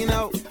feel like, you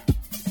know,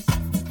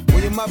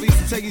 when your mother used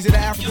to take you to the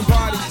African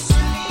parties.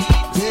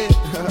 Yeah.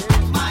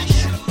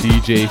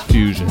 DJ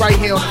Fusion. Right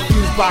here on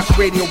Fusebox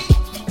Radio.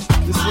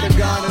 This for the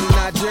Ghana and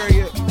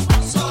Nigeria.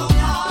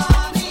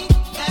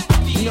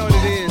 You know what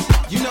it is.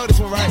 You know this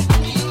one, right?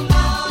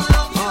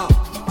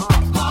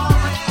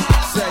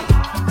 Say,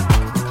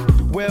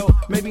 well,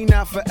 maybe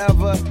not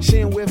forever. She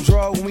in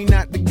withdrawal when we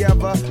not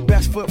together.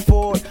 Best foot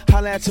forward,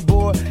 holla at your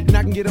boy, and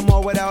I can get them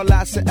all without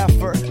lots of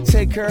effort.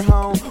 Take her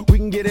home, we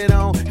can get it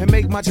on, and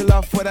make much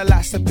love with a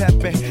lots of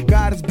pepper.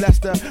 God has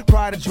blessed her,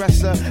 pride to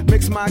dress her.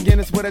 Mix my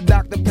Guinness with a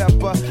Dr.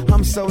 Pepper.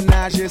 I'm so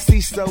nauseous,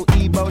 he's so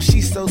Ebo,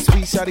 she's so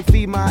sweet, shawty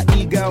feed my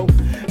ego.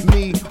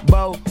 Me,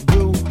 Bo,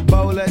 Goo,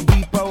 Bola,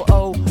 Depot,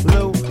 O,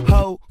 Lou,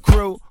 Ho,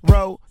 Crew,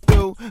 Row,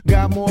 through.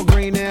 Got more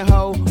green than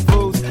Whole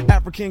Foods.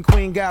 African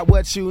queen got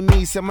what you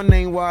need. Say my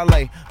name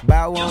Wale,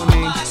 bow on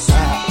me.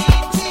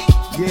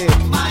 Yeah.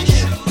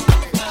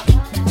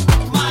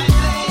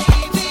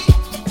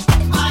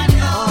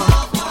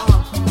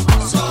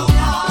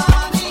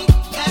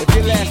 If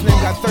your last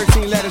name got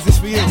 13 letters, it's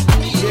for you.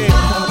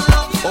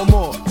 Yeah. Or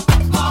more.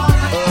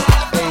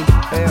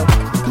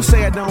 Who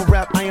say I don't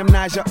rap? I am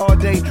Naja all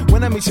day.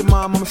 When I meet your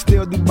mom, I'ma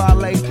still do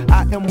ballet.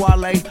 I am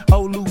Wale,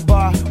 Olu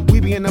Bar. We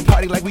be in the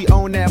party like we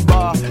own that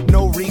bar.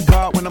 No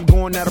regard when I'm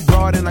going out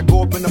abroad, and I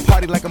go up in the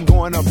party like I'm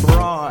going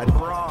abroad.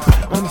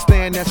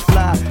 Understand that's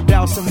fly.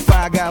 Down some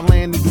fire, got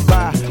land in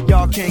Dubai.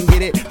 Y'all can't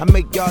get it, I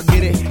make y'all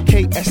get it.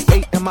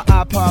 KS8 and my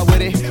iPod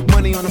with it.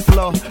 Money on the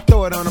floor,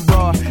 throw it on the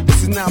broad.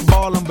 This is not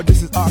ballin', but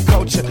this is our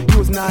culture. You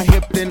was not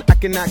hip, then I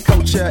cannot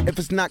coach her. If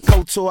it's not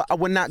Couture, I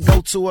will not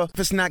go to her. If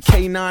it's not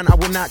K9, I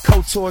will not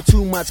Couture.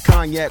 Too much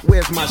cognac,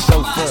 where's my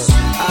chauffeur?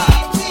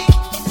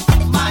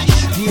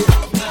 Yeah.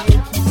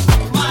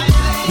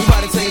 We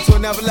about to take it to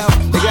another level.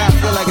 They gotta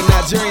feel like a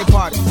Nigerian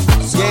party.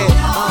 Yeah,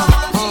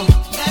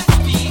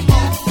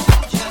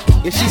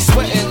 If she's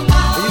sweating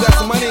and you got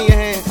some money in your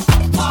hand,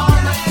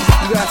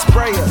 you gotta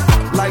spray her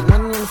like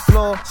on the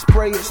floor,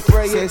 spray it,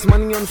 spray it. It's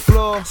money on the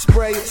floor,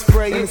 spray it,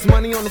 spray it. And it's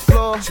money on the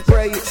floor,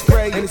 spray it,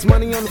 spray it. And it's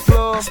money on the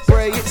floor,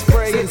 spray it,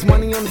 spray it. It's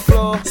money on the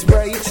floor,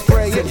 spray it,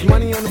 spray it. It's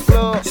money on the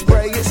floor,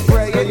 spray it,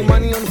 spray it. Your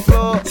money on the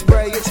floor,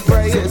 spray it,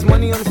 spray it. It's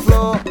money on the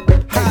floor.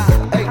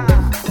 Ha,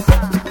 hey.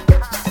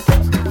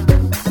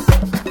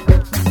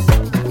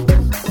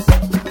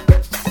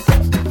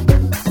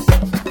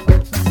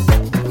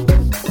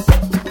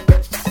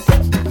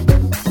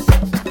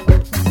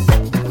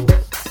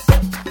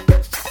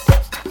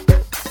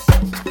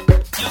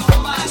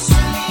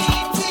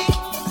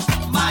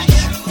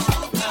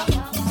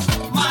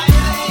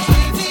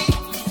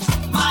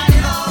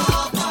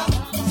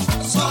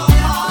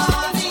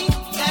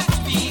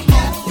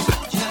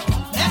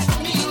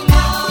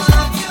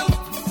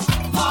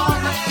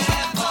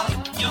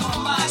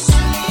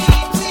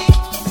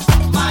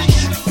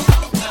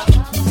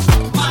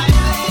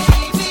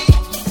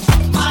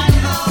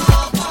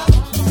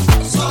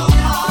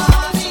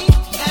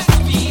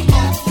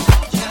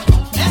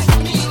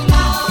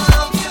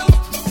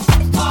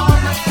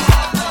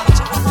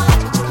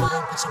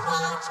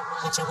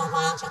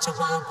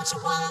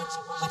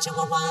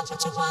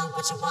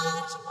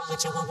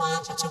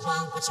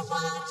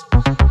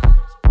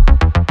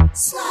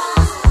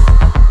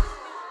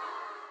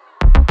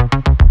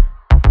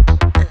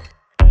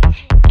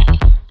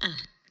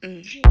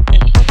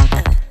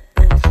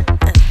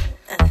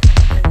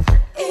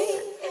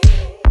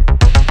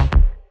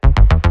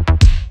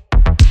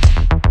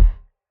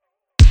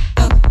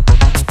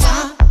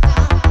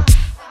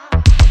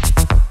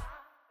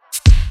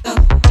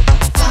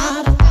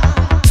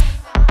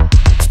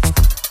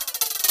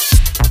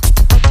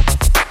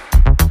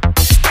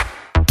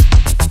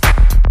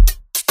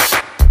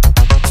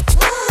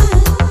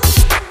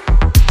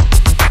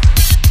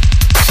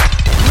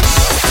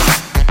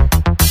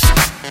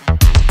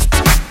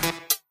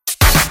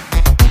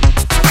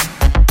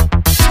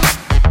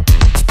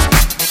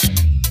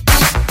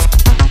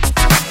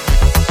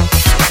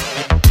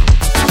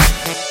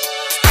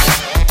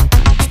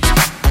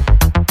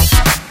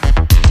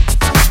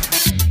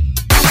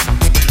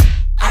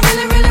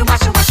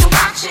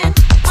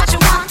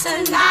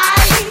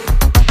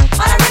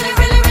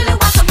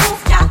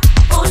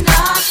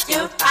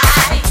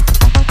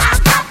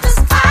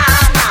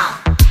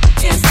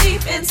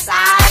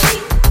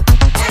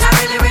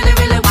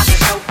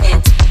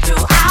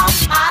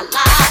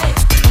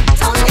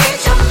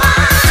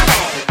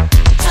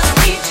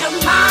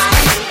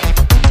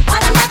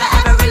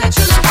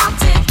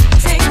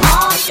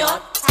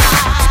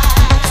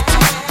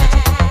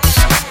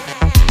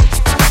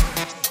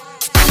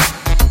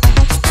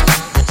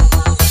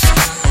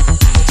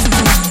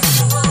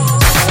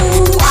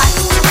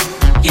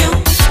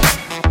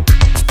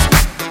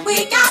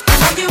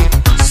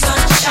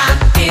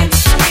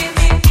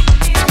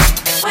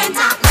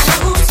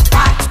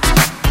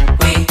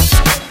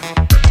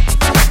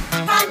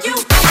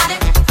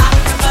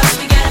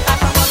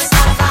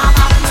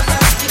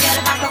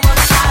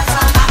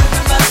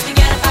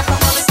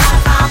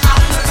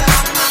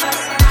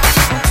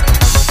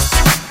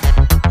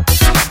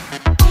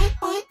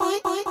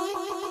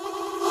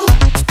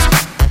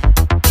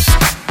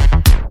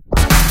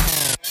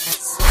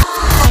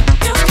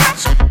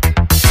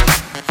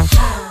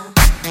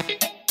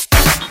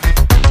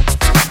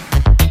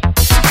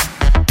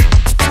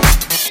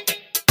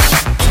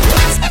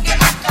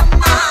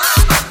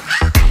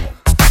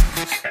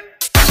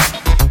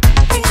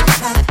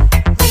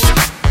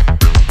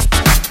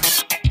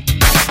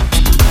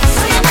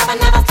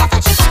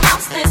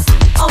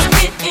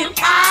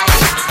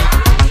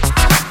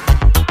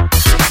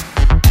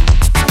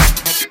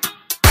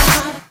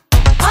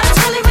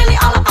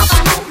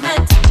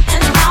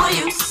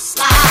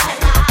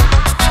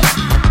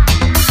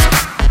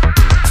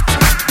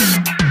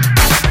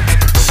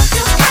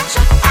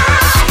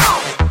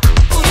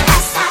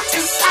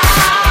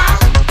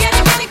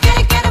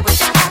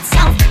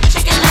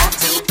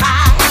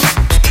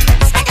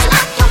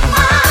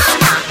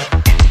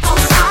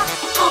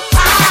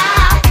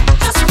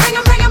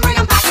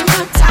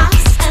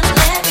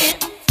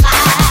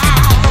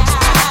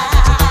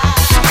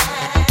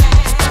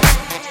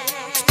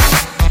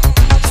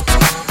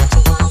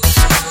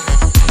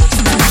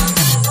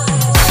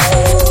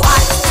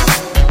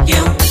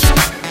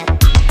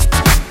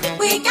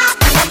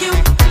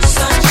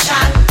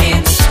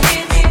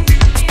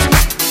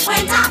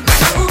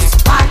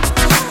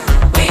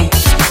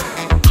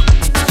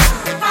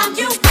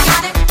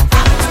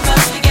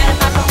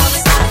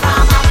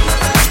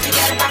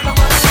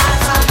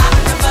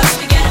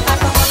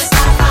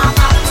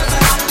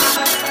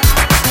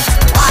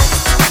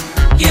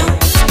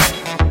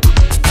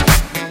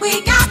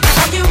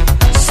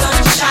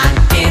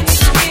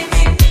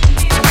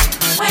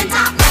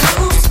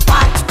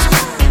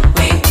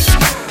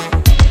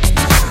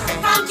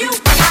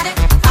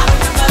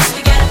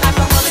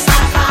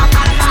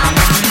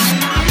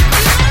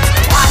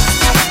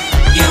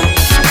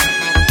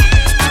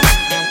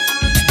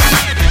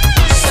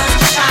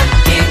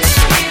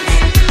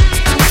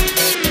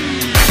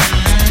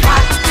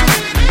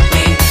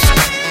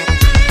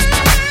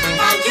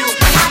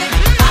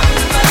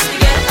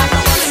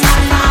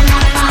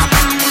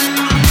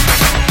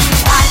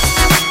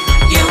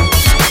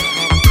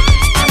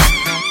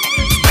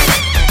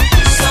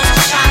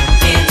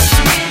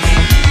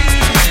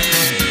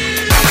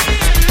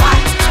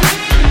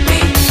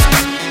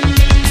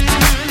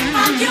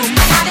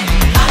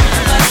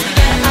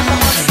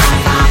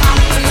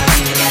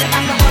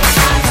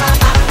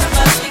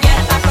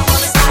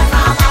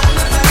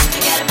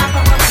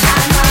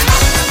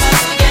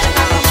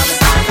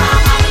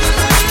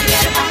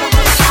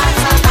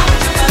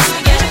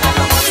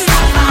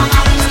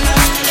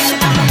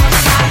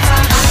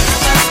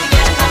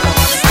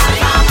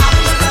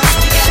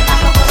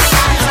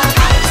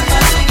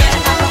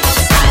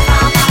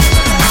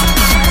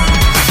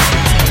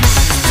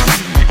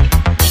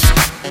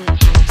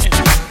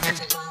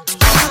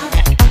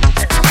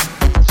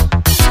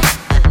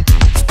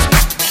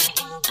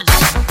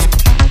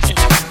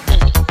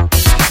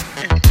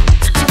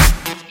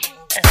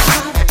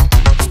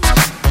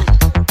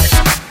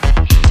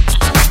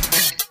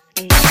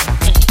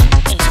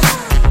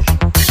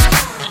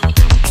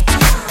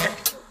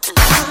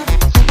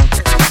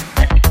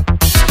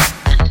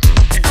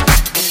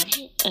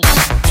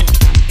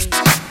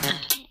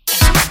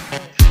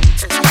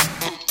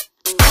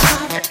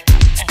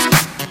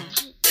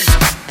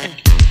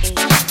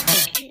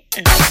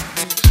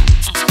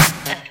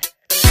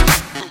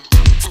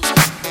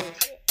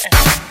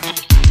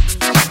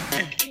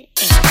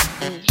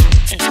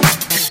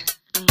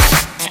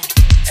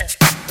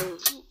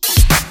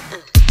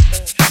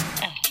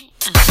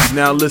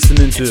 You're now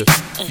listening to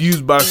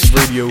Fusebox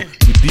Radio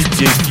with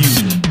DJ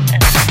Fusion.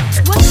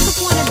 What's the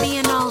point of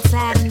being all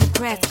sad and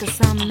depressed cause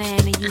some man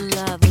that you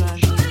love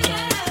loves you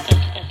back?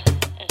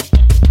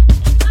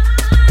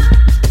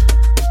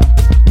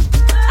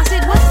 I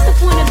said, what's the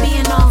point of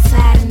being all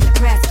sad and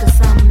depressed cause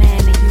some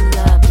man that you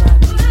love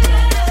loves you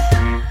back?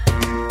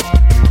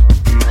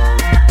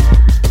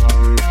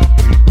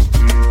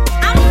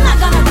 I'm not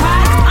gonna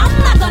cry, I'm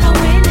not gonna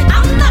win, and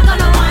I'm not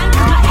gonna whine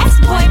cause my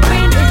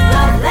ex-boyfriend is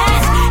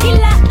loveless. He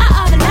left my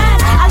other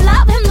lies, I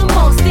love him the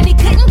most and he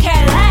couldn't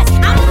care less.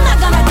 I'm not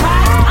gonna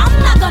cry, I'm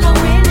not gonna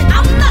win, and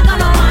I'm not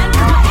gonna whine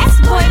cause my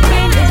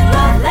ex-boyfriend is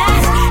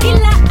loveless. He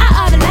left my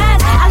other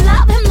lies, I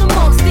love him the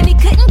most and he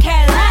couldn't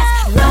care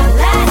less.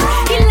 Loveless,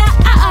 he left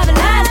my other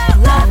lies,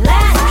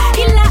 loveless.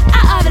 He left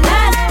my other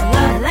lies,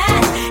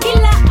 loveless. He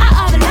left my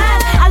other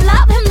lies, I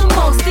love him the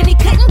most and he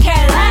couldn't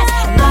care less.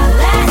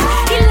 Loveless,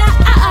 he left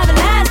my other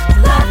lies,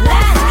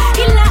 loveless.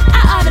 He left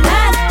my other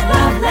lies,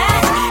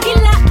 loveless. He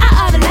left my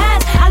other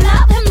lies, I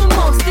love him the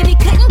most and he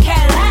couldn't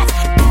care less.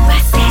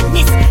 Goodbye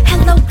sadness,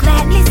 hello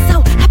gladness,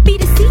 so happy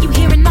to see you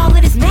here in all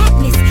of this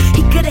madness.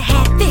 He could've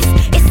had this,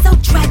 it's so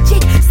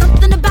tragic.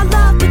 Something about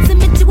love puts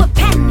him into a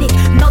panic.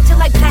 Melted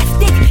like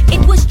plastic,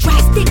 it was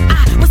drastic.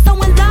 I was so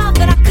in love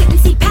that I couldn't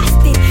see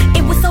past it.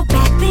 It was so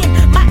bad then,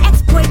 my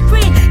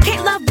ex-boyfriend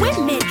can't love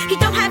women. He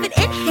don't have it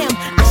in him,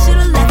 I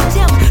should've left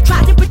him.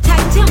 Tried to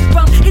protect him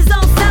from his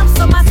own self,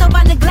 so myself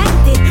I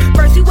neglected.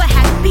 First we were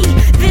happy,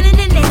 then in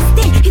an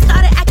instant he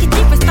started acting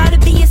different,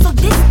 started being so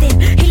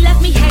distant. He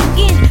left me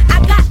hanging, I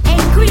got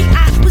angry.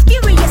 I was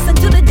furious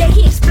until the day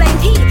he explained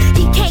he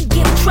can't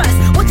give trust.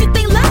 What you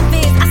think love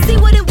is? I see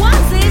what it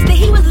was is that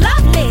he was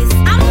loveless.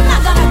 I'm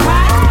not gonna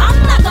cry, I'm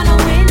not gonna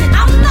win, and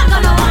I'm not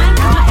gonna whine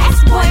cause my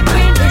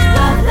ex-boyfriend is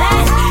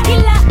loveless. He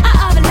left my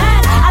other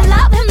lies, I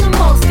love him the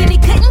most and he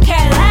couldn't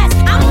care less.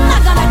 I'm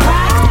not gonna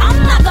cry, I'm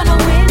not gonna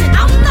win, and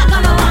I'm not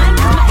gonna whine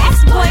cause my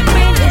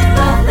ex-boyfriend is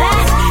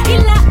loveless. He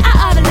left my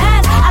other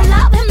lies, I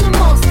love him the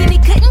most and he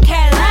couldn't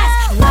care less.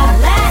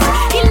 Loveless,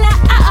 he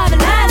left my other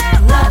lies,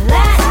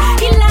 loveless.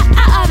 He left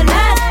my other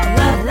lies,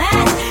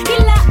 loveless. He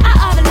left my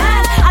other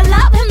lies, I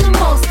love him the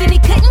most and he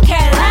couldn't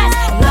care less.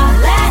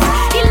 Loveless,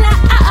 he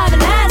left my other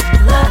lies,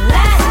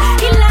 loveless.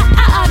 He left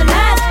my other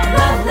lies,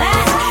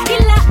 loveless. He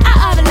left my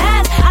other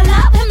lies, I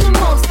love him the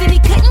most and he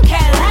couldn't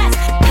care less.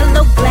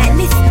 Hello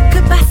gladness,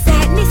 goodbye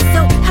sadness,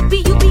 so happy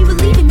you be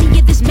relieving me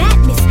of this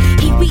madness.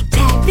 He wreaked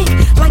havoc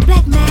like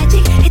black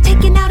magic, had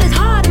taken out his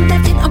heart and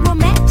left it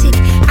unromantic.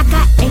 I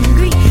got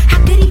angry, how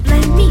could he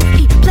blame me?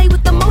 He played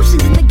with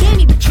emotions in the game,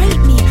 he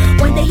betrayed me.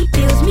 One day he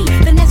feels me,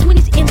 the next one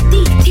he's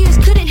empty. Tears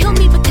couldn't heal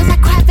me because I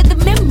cried for the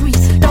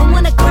memories. Don't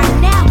wanna cry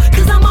now,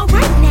 cause I'm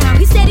alright now.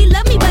 He said he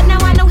loved me, but now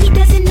I know he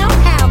doesn't know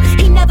how.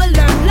 He never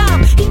learned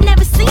love, he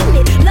never seen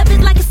it. Love is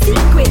like a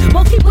secret,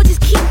 most people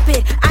just keep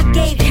it. I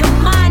gave him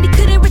mine, he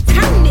couldn't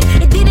return it.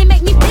 It didn't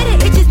make me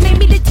bitter, it just made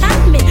me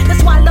determined to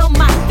swallow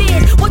my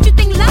fears. What you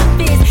think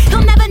love is?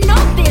 He'll never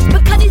know this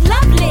because he's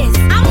loveless.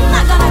 I'm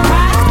not gonna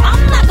cry,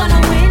 I'm not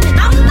gonna win, and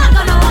I'm not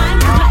gonna whine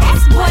cause my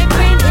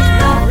ex-boyfriend is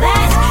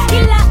loveless. He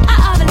left my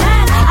other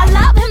lies, I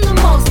love him the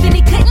most and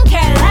he couldn't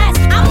care less.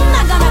 I'm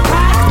not gonna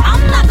cry,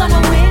 I'm not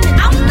gonna win, and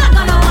I'm not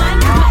gonna whine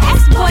cause my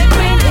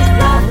ex-boyfriend is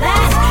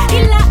loveless. He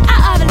left my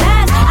other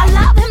lies, I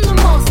love him the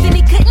most and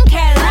he couldn't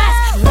care less.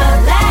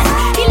 Loveless,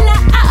 he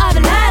left my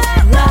other lies,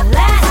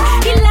 loveless.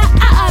 He left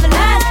my other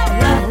lies,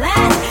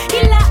 loveless. He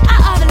left my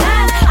other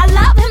lies, I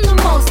love him the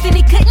most and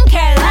he couldn't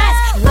care less.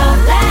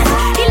 Loveless,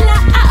 he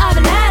left my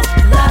other lies,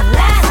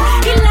 loveless.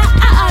 He left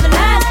my other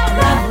lies,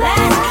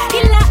 loveless.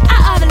 He left my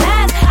other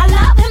lies, I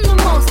love him the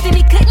most and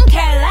he couldn't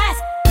care less.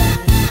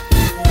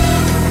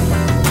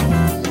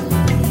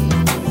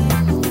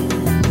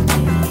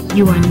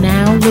 You are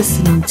now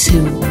listening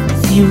to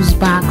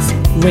Fusebox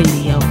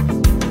Radio.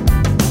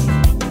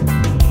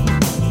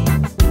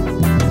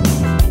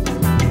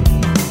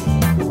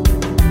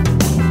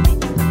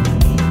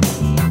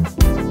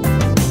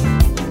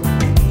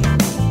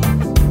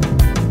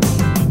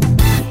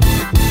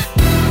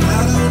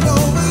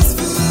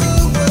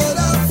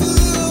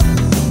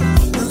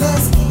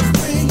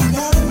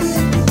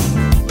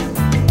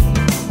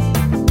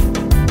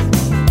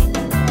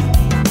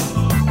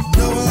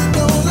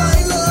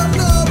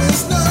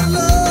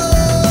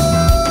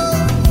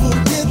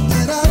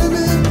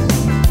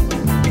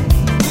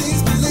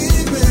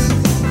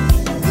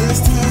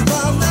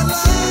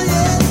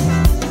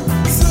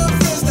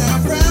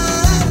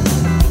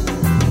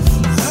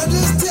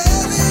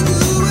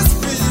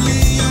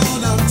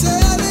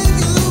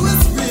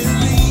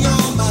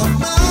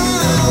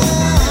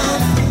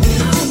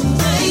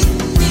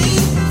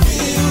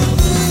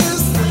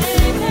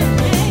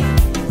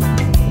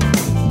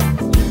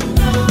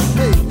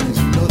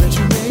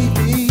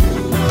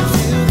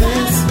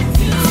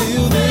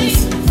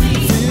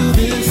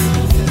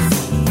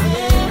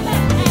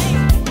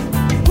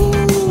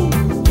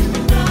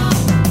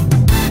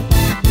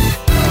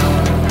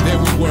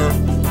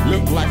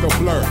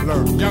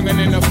 Youngin'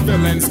 in the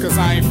feelings, cause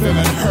I ain't feeling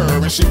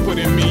her, and she put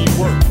in me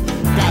work.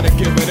 Gotta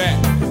give her that.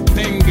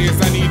 thing is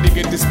I need to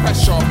get this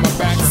pressure off my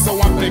back. So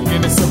I'm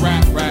thinking it's a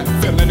rap,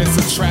 feeling it's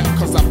a trap.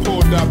 Cause I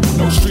pulled up,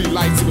 no street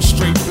lights, it was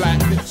straight black.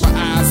 My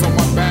eyes on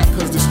my back,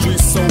 cause the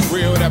street's so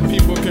real that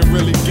people can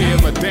really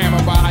give a damn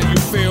about how you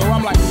feel.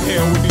 I'm like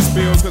hell with these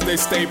bills cause they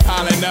stay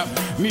piling up.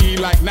 Need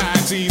like 9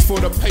 G's for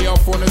the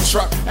payoff on the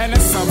truck. And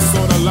that's some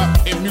sort of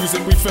luck. In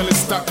music we feeling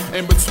stuck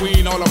in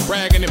between all the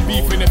bragging and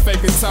beefing and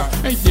faking tough.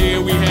 And yeah,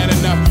 we had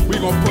enough, we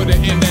gon' put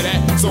an end to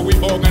that. So we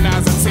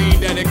organize a team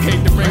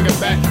dedicated to bring it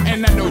back.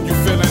 And I know you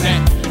feeling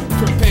that.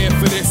 Prepare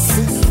for this.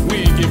 We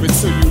ain't give it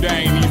to you, that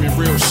ain't even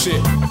real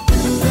shit.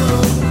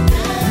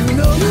 You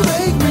know you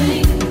make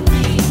me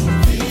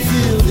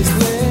feel this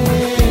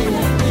way.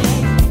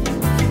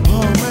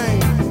 Oh man,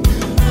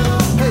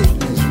 hey,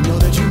 you know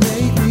that you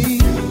make me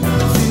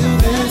feel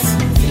this,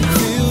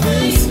 feel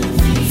this,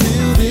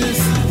 feel this.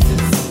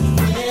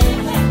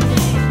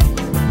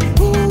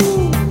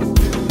 Ooh.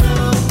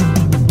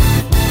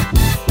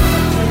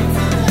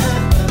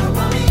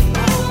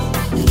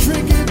 You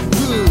drink it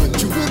good,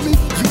 you with me,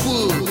 you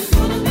would.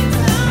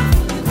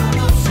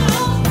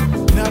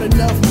 Not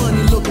enough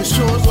money looking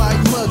short like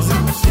Muggsy.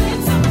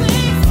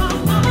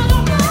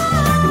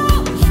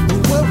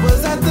 What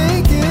was I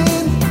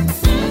thinking?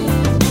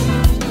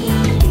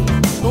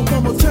 One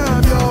more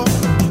time, y'all.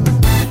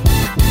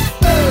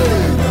 Hey,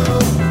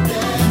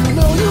 you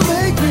know you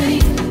make me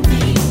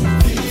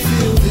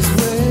feel this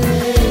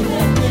way.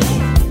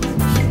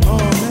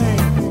 Oh man,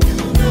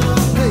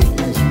 hey,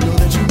 you know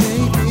that you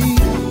make me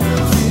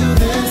feel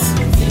this,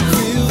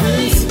 feel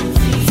this,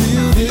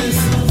 feel this.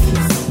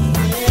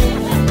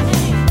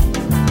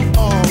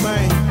 Oh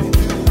man,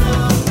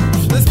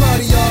 let's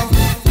party, y'all.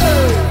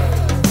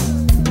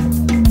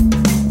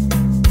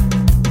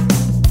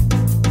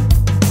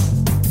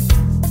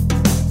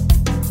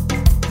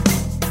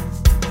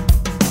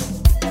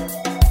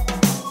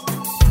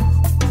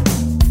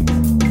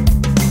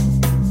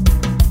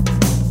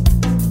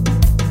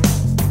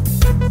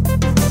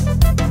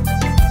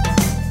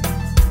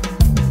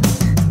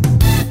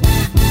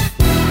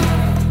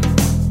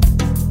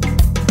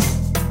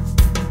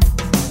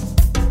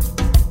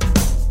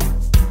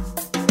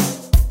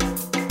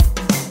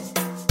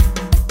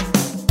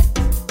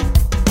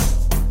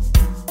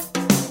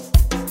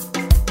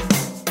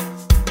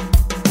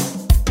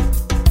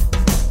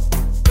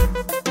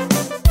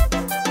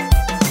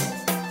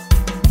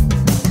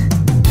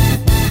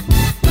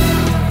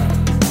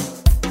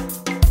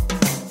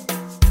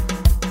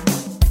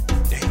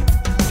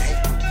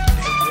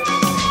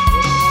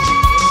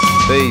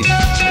 Hey.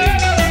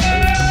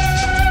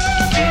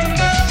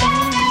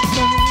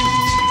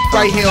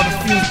 Right here on the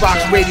Fusebox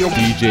Radio.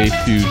 DJ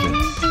Fusion.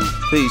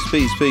 Peace,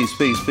 peace, peace,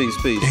 peace, peace,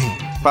 peace.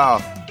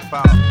 Power,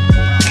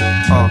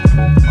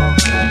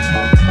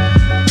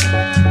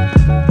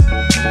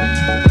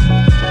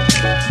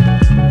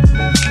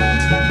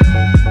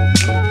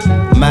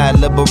 Mad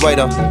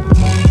liberator,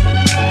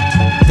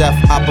 death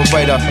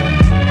operator,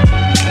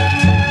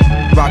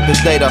 rock the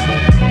data,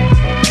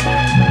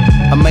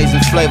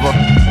 amazing flavor.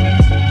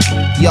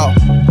 Yo,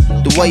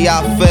 the way I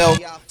feel,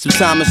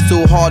 sometimes it's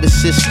too hard to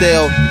sit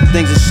still.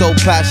 Things are so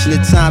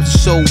passionate, times are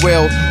so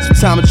real.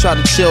 Sometimes I try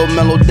to chill,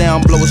 mellow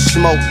down, blow a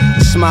smoke.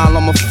 A smile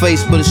on my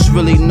face, but it's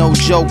really no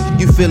joke.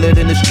 You feel it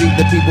in the street,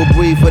 that people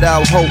breathe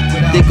without hope.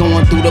 They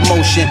going through the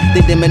motion,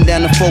 they dimming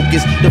down the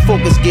focus. The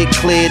focus get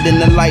cleared,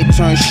 and the light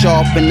turns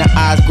sharp, and the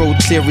eyes grow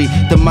teary,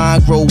 the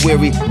mind grow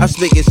weary. I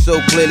speak it so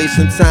clearly,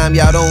 sometimes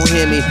y'all don't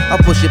hear me. I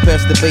push it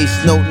past the bass,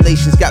 no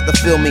nations got to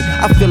feel me.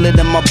 I feel it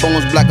in my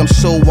bones, black, I'm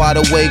so wide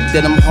awake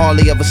that I'm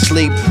hardly ever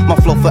sleep. My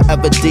flow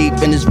forever deep,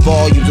 and it's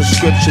volumes of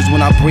scriptures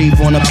when I breathe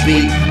on a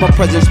beat. My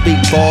presence speak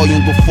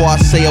volumes before I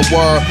say a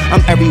word.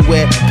 I'm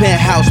everywhere,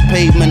 penthouse,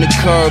 pavement, the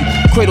curb.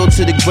 Cradle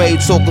to the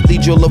grave, talk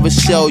cathedral of a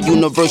shell.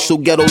 Universal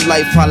ghetto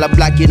life, holla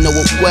black, you know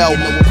it well.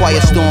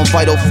 Quiet storm,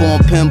 vital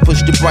form, pen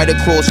push the bright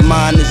across.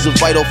 Mind is a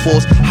vital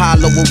force,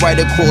 hollow right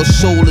across.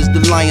 Soul is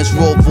the lion's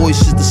roar,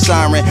 voice is the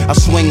siren. I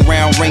swing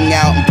round, ring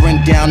out, and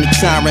bring down the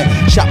tyrant.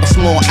 Chop a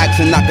small axe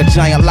and knock a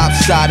giant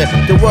lopsided.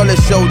 The world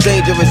is so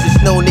dangerous,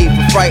 there's no need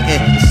for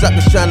frightened. The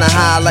suckers trying to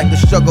hide like the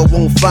struggle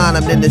won't find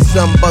them. Then the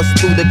sun busts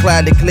through the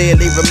cloud to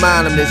clearly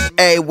remind them this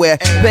everywhere.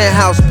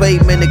 Penthouse,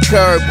 pavement, the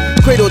curb.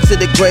 Cradle to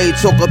the grave,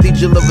 talk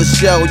cathedral of a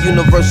shell.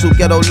 Universal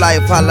ghetto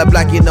life, holla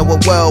black, you know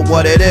it well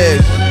what it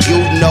is. You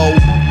know,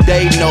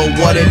 they know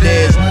what it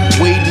is.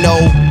 We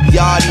know,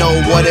 y'all know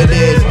what it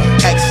is.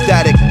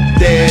 Ecstatic,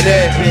 there it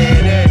is.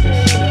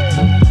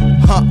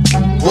 Huh,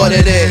 what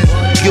it is.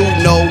 You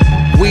know,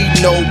 we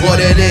know what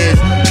it is.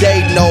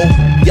 They know,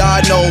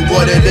 y'all know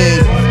what it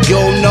is. You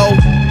know,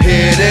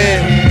 here it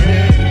is.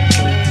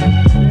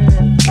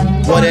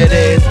 What it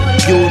is,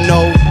 you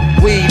know,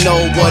 we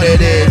know what it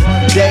is.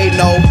 They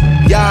know,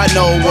 y'all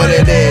know what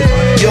it is.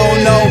 You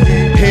know,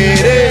 here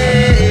it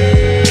is.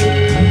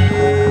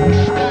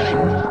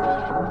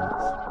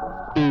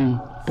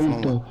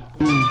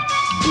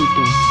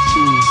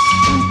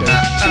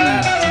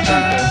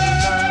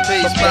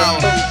 Face power.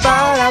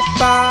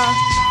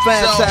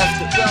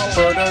 Fantastic.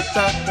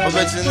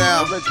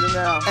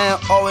 Original. And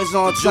always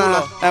on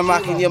time and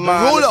rocking your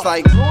mind. It's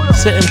like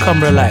sit and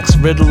come relax,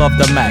 riddle of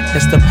the Mac,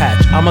 it's the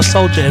patch. I'm a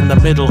soldier in the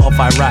middle of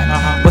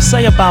Iraq. What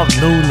say about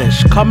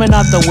noonish, coming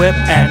out the whip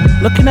and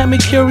looking at me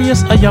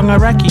curious, a young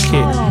Iraqi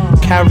kid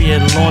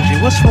carrying laundry.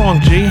 What's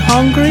wrong, G?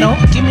 Hungry? No,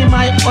 give me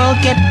my oil,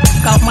 get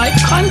out my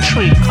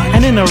country.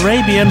 And in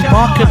Arabian,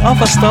 barking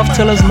other stuff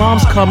till his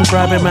moms come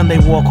grab him and they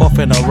walk off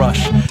in a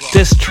rush.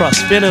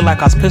 Distrust, feeling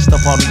like I was pissed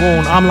up on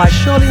wound. I'm like,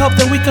 surely hope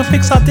that we can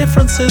fix our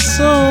differences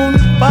soon.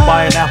 Bye.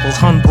 Buying apples,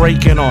 hun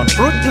breaking on.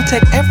 Brute, you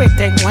take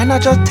everything. Why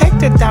not just take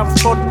the damn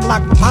fruit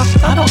black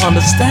pasta? I don't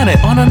understand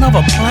it. On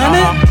another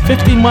planet?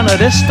 15 months of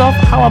this stuff,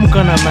 how I'm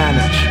gonna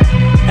manage?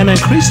 And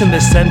increasing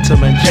this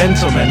sentiment,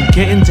 gentlemen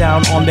getting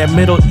down on their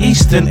Middle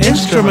Eastern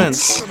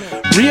instruments.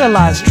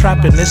 Realize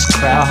trapping this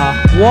crowd.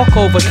 Walk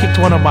over, kicked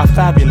one of my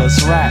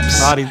fabulous raps.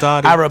 Dotty.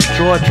 Arab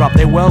jaw drop,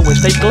 they well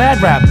wish, they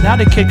glad rap. Now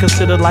they kid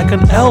considered like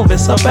an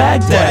Elvis of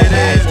Baghdad.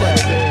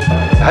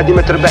 هادي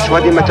ما تربحش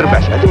وهادي ما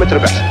تربحش، هادي ما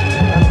تربحش،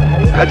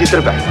 هادي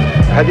تربح،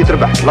 هادي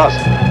تربح، لاز،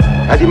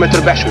 هادي ما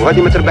تربحش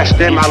وهادي ما تربحش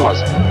دايم على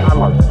اللاز.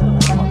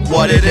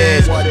 What it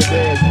is.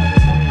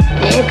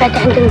 بعد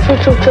عندنا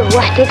فلوس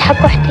واحد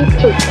يضحك واحد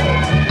يبكي.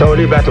 تو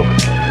اللي بعتوك.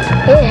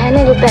 إيه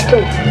أنا اللي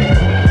بعتوني.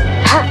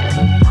 ها.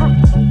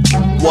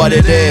 What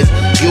it is,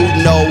 you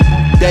know,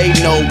 they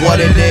know what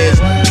it is.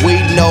 We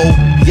know,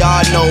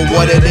 y'all know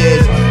what it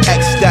is.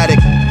 Ecstatic,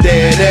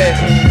 there it is.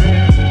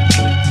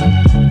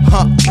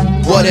 Huh,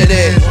 what it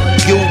is,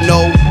 you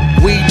know,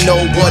 we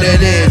know what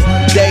it is.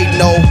 They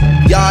know,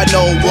 y'all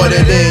know what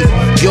it is.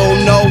 You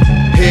know,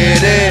 here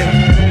it is.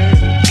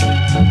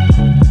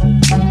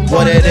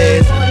 What it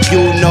is,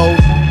 you know,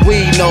 we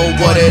know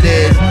what it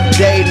is.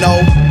 They know,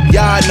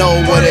 y'all know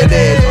what it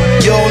is.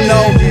 You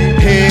know,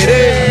 here it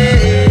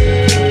is.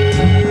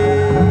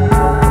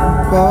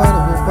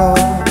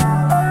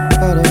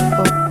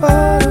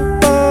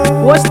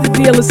 What's the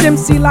deal? It's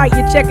MC Light.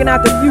 You're checking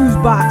out the Fuse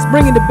Box,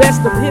 bringing the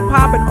best of hip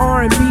hop and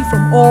R&B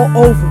from all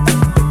over.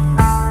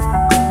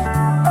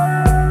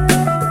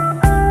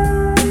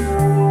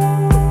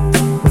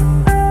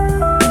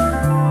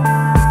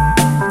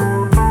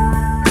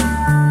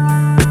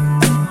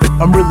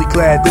 I'm really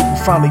glad that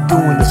we're finally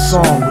doing the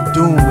song with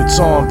Doom. It's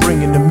on,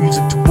 bringing the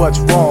music to what's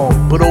wrong.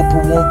 But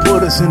Oprah won't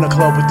put us in a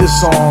club with this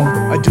song.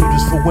 I do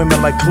this for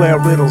women like Claire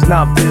Riddles,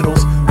 not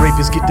fiddles.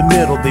 Rapists get the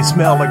middle, they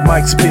smell like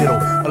Mike Spittle.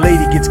 A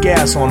lady gets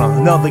gas on her,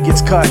 another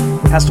gets cut.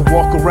 Has to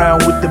walk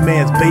around with the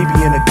man's baby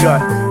in a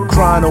gut.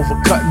 Crying over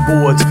cutting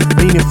boards,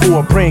 leaning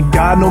for, praying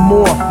God no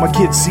more. My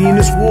kid's seeing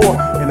this war,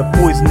 and the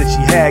poison that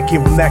she had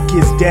came from that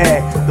kid's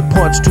dad. The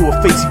punch to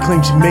her face, he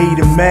claims she made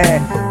him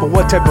mad. But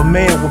what type of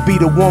man would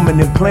beat a woman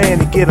and plan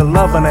to get a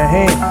love in her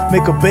hand,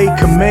 make obey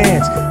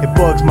commands? It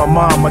bugs my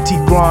mom, my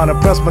teeth grind, I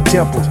press my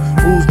temples.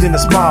 Bruised in a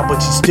smile, but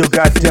she still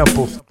got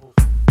dimples.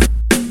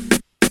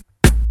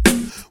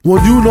 Well,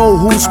 you know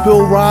who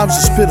spill rhymes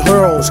and spit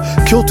hurls.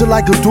 Killed it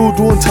like a dude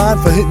doing time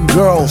for hitting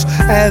girls.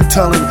 And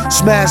telling,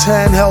 smash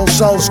handheld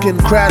shell skin.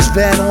 Crash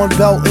van on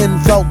belt in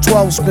felt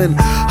 12 spin.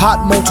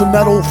 Hot molten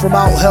metal from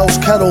out hell's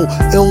kettle.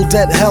 Ill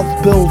debt health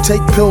bill,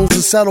 take pills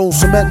and settle.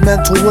 Cement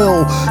mental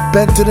will,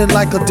 bent it in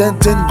like a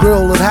dent in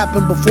grill. It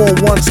happened before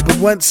once but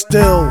went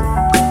still.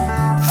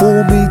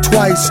 Fool me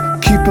twice,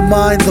 keep in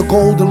mind the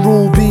golden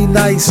rule, be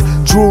nice.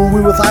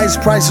 Jewelry with ice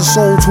prices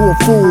sold to a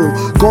fool.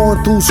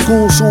 Going through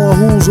school showing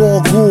who's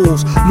all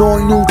ghouls.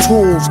 Knowing new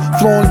tools,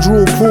 flowing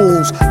drool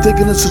pools.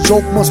 Thinking it's a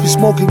joke, must be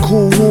smoking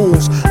cool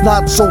rules.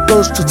 Not so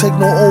thirst to take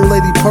no old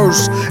lady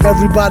purse.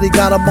 Everybody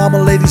got a mama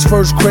lady's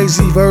first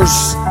crazy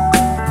verse.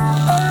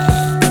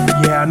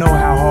 Yeah, I know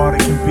how hard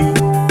it can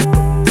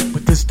be,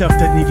 but this stuff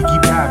doesn't need to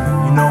keep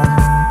happening, you know.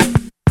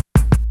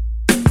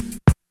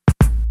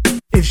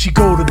 If she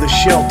go to the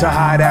shelter,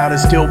 hide out and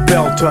still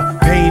belt her.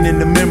 Pain in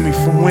the memory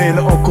from when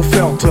Uncle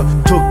felt her.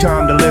 Took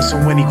time to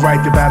listen when he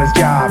griped about his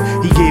job.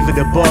 He gave it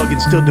a bug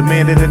and still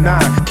demanded a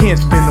 9. Can't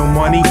spend no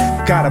money,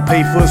 gotta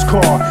pay for his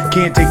car.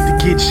 Can't take the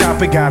kids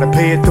shopping, gotta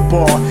pay at the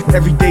bar.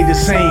 Every day the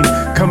same,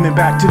 coming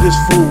back to this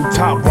food.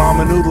 Top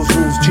ramen noodles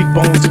rules,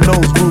 cheekbones and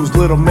nose bruise.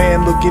 Little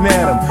man looking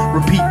at him,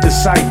 repeat the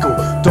cycle.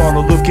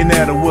 Daughter looking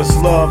at her, what's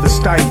love is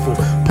stifle.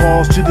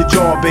 Pause to the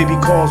jaw, baby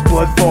calls,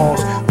 blood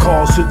falls.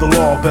 Calls to the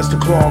law, best to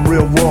claw him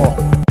real raw.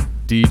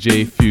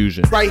 DJ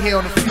Fusion. Right here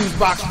on the Fuse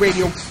Box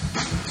Radio.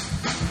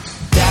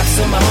 Daps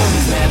to my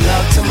homies, man,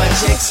 love to my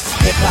chicks.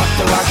 Hip hop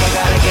the rock, I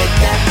gotta get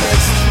that fix.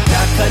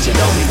 Not cause you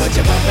know me, but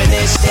you're bumping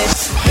this shit.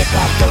 Hip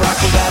hop the rock,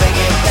 we gotta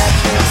get that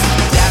fix.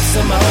 Daps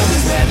to my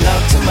homies, man,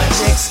 love to my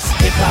chicks.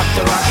 Hip hop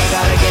the rock, I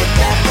gotta get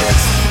that fix.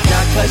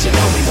 Not cause you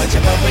know me, but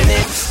you're bumping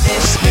it.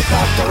 Hip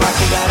hop the rock,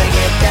 we gotta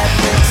get that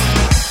fix.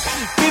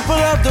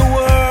 People of the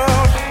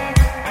world,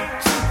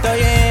 throw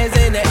your hands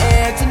in the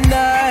air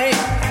tonight.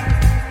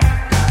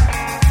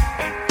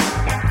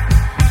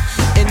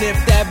 And if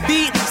that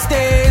beat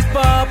stays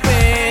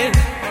bumping,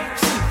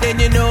 then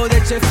you know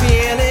that you're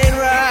feeling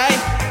right.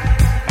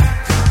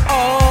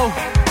 Oh,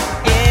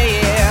 yeah,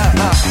 yeah.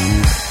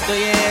 Throw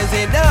your hands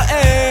in the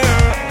air.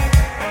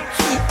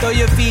 Throw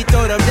your feet,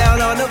 throw them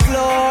down on the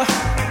floor.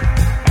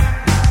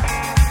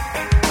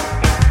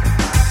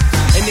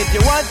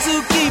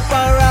 keep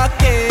on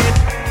rocking,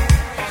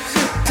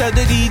 tell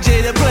the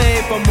DJ to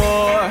play for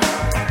more.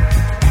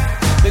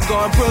 Been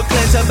going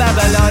Brooklyn to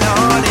Babylon,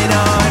 on and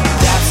on.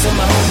 Daps to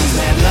my homies,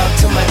 man, love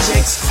to my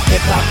chicks. Hip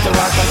hop the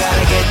rock, I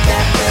gotta get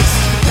that fix.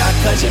 Not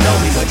cause you know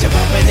me, but you're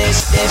bumping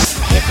this.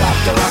 Hip hop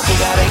the rock, I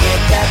gotta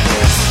get that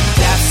fix.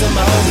 Daps to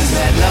my homies,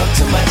 man, love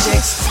to my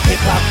chicks.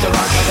 Hip hop the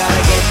rock, I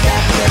gotta get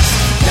that fix.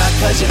 Not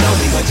cause you know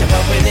me, but you're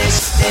bumping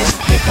this.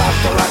 Hip hop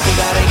the rock, I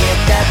gotta get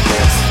that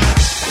fix.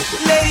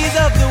 Ladies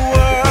of the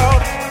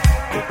world,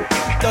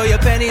 throw your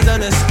pennies on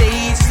the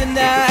stage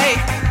tonight.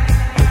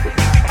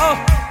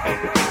 Oh.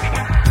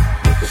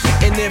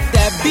 And if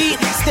that beat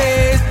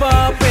stays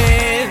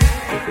bumping,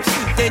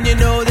 then you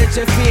know that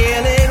you're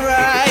feeling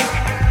right.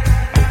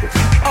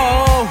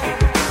 Oh,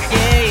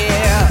 yeah,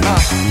 yeah.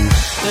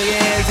 Throw your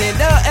hands in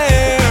the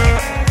air,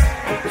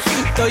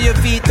 throw your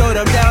feet, throw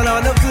them down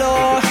on the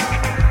floor.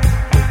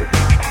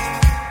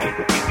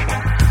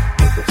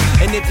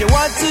 And if you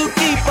want to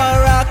keep on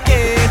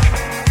rocking,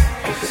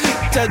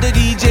 tell the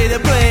DJ to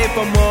play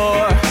for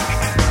more.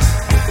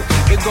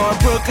 We're going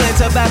Brooklyn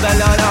to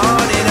Babylon,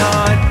 on and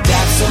on.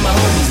 Daps to my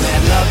homies,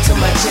 man, love to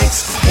my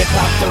chicks. Hip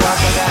hop the rock,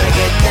 I gotta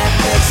get that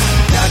fix.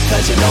 Not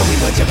cause you know me,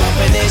 but you're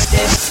bumping this.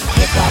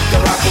 Hip hop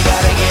the rock, I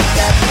gotta get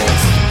that fix.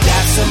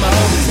 Daps to my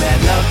homies, man,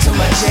 love to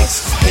my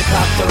chicks. Hip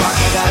hop the rock,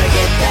 I gotta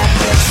get that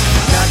fix.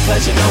 Not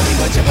cause you know me,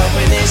 but you're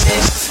bumping this.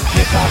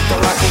 Hip hop the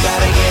rock, I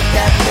gotta get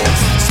that fix.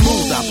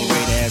 Smooth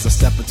operator as I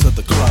step into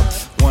the club.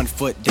 One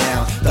foot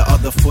down, the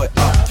other foot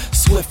up.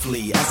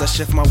 Swiftly as I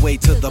shift my way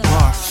to the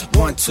bar.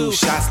 1, 2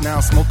 shots now,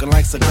 smoking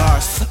like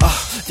cigars.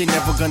 They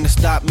never gonna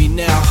stop me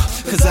now,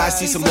 cause I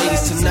see some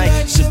ladies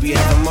tonight. Should be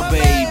having my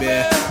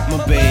baby,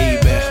 my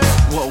baby.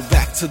 Whoa,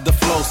 back to the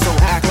flow, so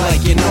act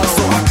like you know.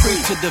 So I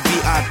creep to the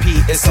VIP,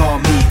 it's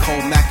on me.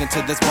 Cold Mac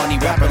into this bunny,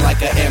 rapping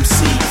like a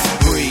MC.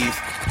 Breathe.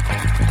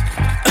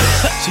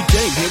 She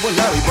came here with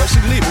Larry, but she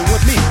leaving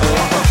with me.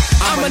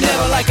 I'm a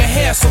never like a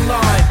hair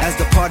salon. As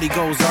the party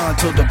goes on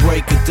till the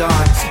break of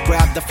dawn,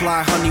 grab the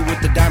fly honey with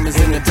the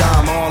diamonds in the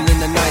dime. All in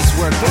the nice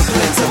work,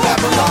 Brooklyn to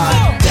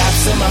Babylon. Daps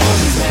to my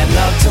homies, man,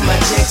 love to my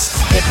chicks.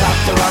 Hip hop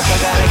the rock, I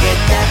gotta get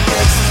that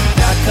fix.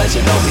 Not cause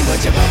you know me, but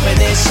you're bumping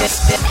this shit.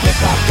 Hip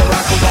hop the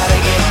rock, I gotta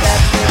get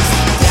that fix.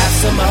 Daps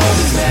to my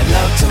homies, man,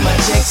 love to my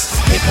chicks.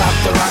 Hip hop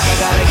the rock, I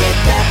gotta get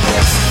that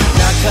fix.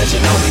 Not cause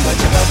you know me, but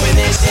you're bumping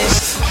this.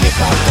 Hip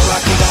hop the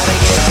rock, I gotta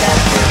get that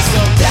fix.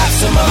 So daps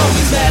to my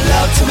homies, man,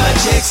 love to my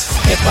chicks.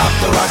 Hip hop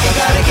the rock, I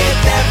gotta get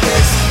that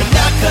fix. And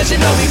not cause you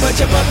know me, but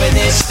you're bumping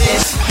this.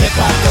 Hip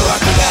hop the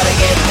rock, I gotta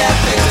get that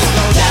fix.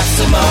 So daps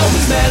to my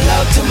homies, man,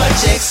 love to my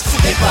chicks.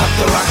 Hip hop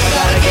the rock, I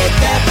gotta get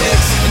that fix.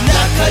 And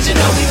not cause you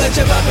know me, but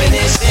you're bumping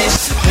this.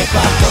 Hip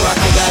hop the rock,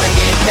 I gotta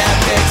get that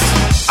fix.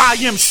 I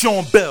am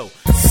Sean Bell.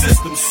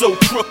 System so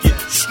crooked,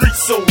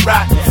 streets so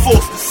rotten,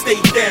 forced to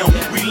stay down.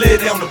 We lay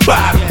down the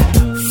bottom.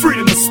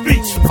 Freedom of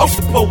speech, off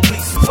the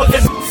police.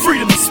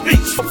 Freedom of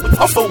speech,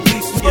 off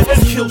police. Yeah, they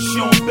killed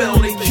Sean Bell,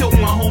 they killed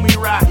my homie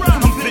Rock.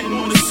 I'm fitting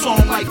on this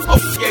song like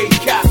okay,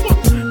 cop.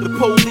 The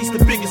police,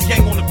 the biggest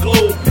gang on the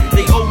globe.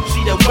 They OG,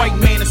 that white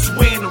man is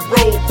swearing the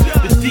road.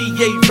 The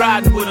DA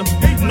riding with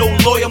him, no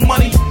lawyer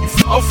money.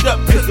 Offed up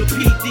cause the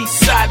PD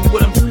siding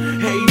with him.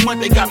 Hey,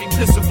 Monday got me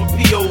pissing for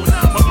POs.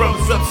 My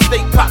brothers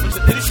upstate poppin' to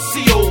the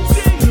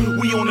COs.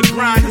 We on the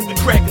grind cause the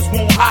crackers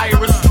won't hire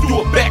us.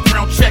 Do a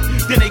background check,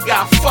 then they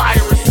gotta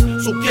fire us.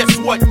 So guess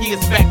what? Yeah,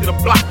 it's back to the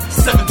block.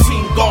 17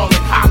 garlic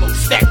hollow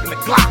stacked in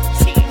the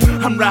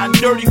Glock. I'm riding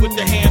dirty with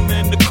the hammer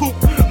and the coupe.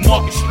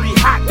 Market Street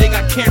hot, they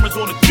got cameras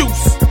on the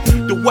deuce.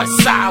 The west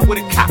side where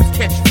the cops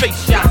catch face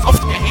shots. Off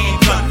the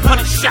handgun,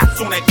 100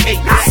 shots on that cake.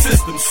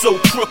 System so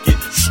crooked,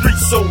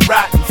 streets so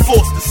rotten,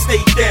 forced to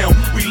stay down.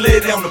 We lay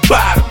down the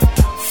bottom.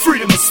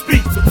 Freedom of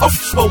speech, off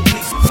the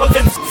police.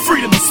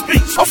 Freedom of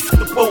speech, off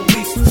the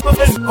police.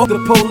 The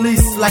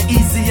police like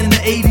easy in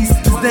the 80s,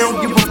 cause they don't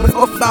give a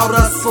fuck about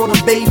us or the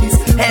babies.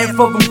 Half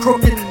of them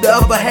crooked, the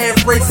other half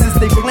racist.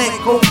 They plant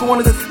cold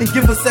corners and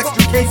give us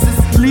extra cases.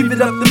 Leave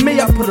it up to me,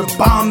 I put a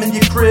bomb in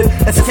your crib.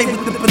 Escape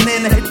with the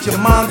banana, hit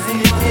your moms and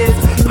your kids.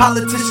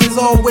 Politicians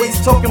always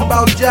talking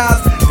about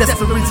jobs. That's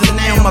the reason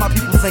now my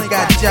people ain't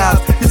got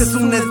jobs. As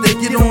soon as they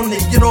get on,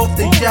 they get off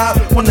their job.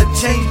 When the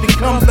change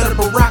become better,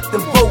 Barack the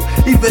vote.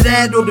 Either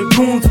that or the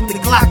goons with the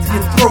Glock to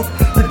your throat.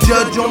 The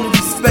judge only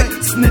respect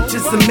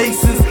snitches and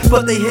masons,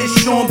 but they hit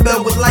Sean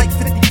Bell with like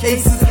 50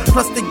 cases.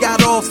 Plus they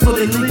got off so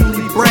they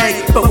legally brag.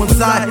 But when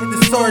I hit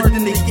the sergeant,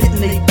 then they get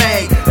in their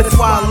bag. That's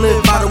why I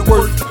live by the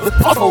words of the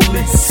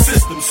police.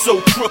 System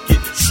so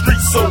crooked,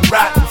 streets so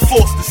rotten,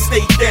 forced to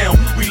stay down.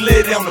 We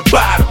lay down the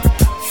bottom.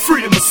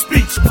 Freedom of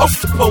speech, off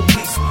the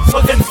police.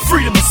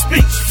 Freedom of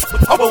speech,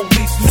 off the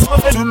police.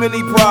 Too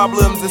many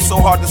problems, it's so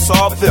hard to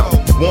solve them.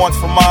 Warrants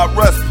for my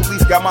arrest, police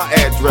she's got my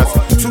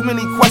address. Too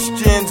many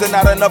questions and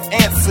not enough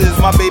answers.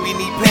 My baby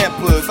need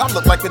Pampers, I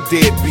look like a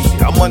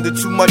deadbeat. I'm under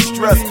too much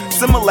stress,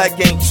 Similac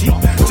ain't cheap.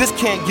 Just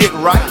can't get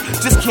right,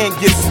 just can't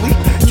get sleep.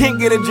 Can't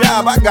get a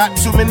job, I got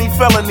too many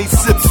felonies.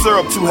 Sip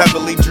syrup too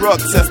heavily, drug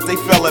test, they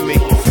fell me.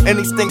 And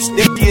these things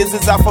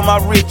is out for my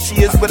rich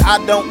years, but I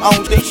don't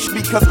own this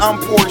because I'm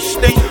poor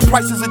state.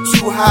 Prices are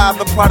too high,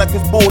 the product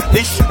is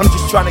bullish. I'm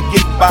just trying to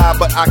get by,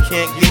 but I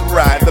can't get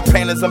right. The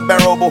pain is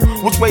unbearable,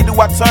 which way do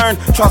I turn?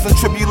 Trials and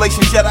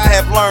tribulations, yet I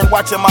have learned.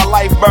 Watching my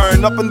life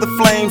burn up in the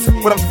flames.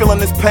 What I'm feeling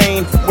is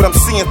pain, what I'm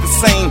seeing is the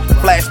same.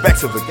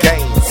 Flashbacks of the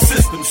game.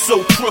 System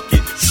so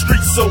crooked,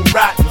 streets so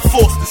rotten,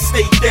 forced to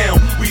stay down,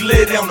 we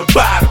lay down the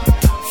bottom.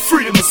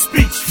 Freedom of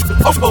speech,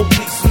 of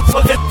police.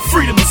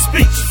 Freedom of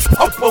speech,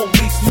 of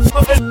police.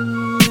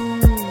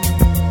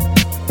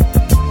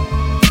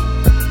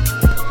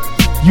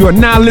 You are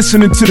now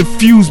listening to the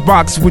Fuse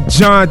Box with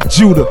John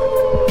Judah.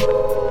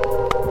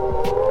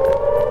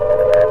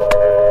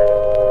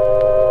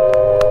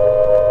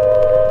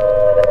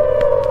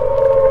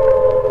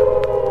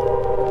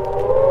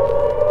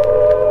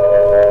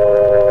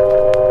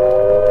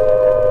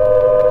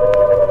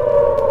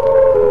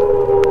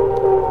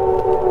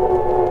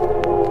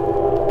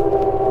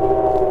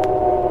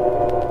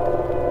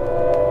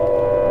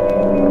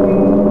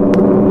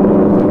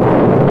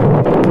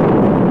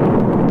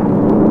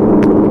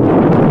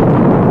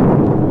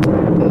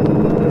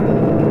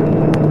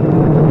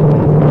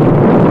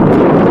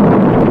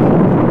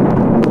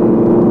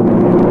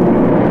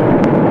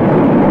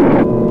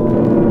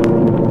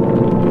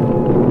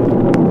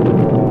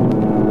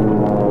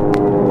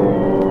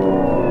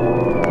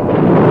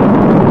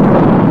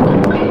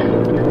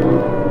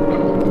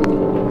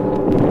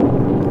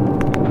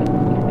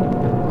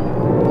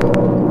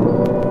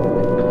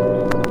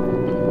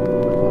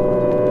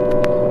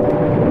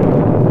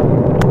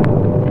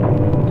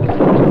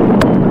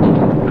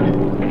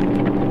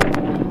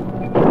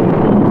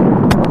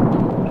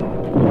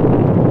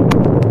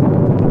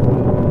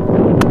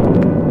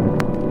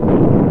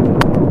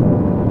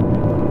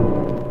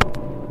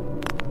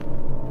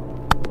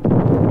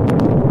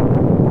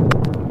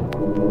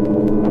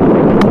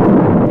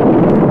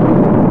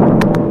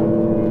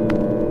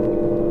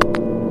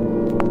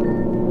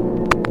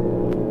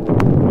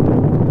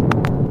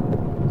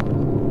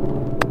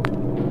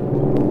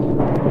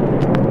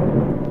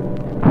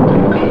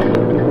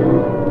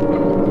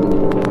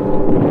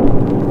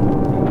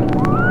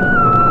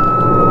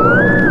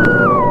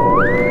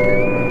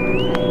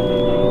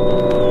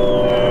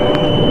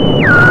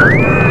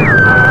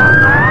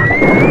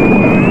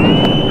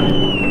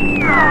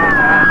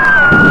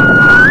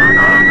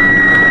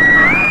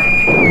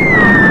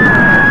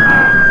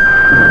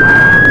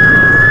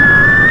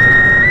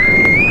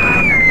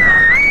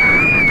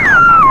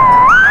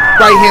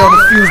 Right here on the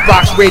Fuse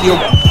Box Radio.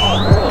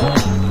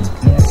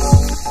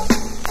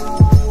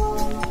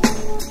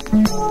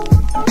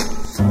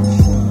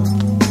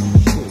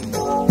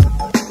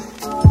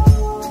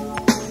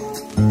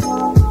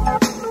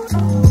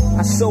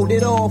 I sold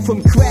it all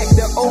from crack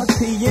to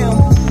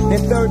OPM.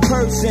 In third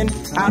person,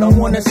 I don't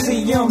wanna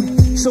see him.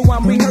 So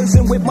I'm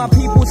rehearsing with my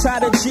peoples how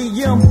to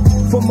GM.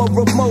 From a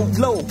remote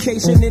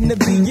location in the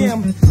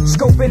BM.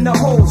 Scoping the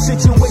whole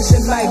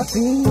situation like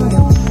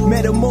damn.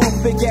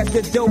 Metamorphic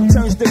after dope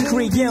turns to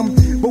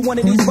cream. But one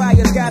of these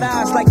buyers got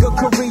eyes like a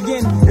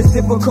Korean. It's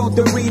difficult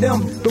to read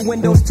them. The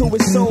windows to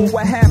his soul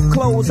were half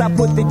closed. I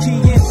put the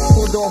key in,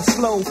 pulled off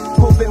slow,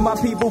 hoping my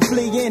people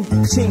fleeing.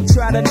 Chink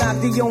try to knock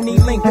the only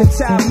link that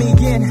tie me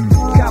in.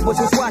 Coppers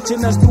was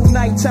watching us through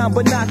nighttime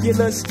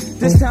binoculars.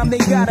 This time they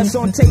got us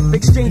on tape,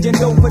 exchanging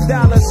dope for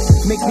dollars.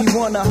 Make me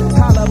wanna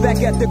holler back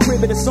at the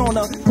crib of the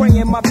sauna.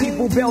 Praying my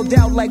people bailed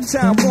out like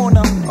Time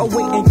Warner.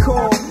 Awaiting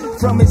call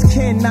from his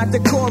kin, not the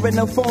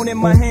coroner. Phone in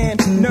my hand,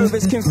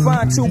 nervous,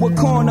 confined to a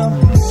corner.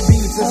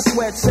 Beads of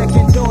sweat,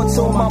 second thoughts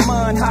on my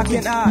mind. How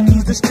can I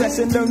ease the stress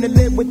and learn to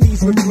live with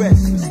these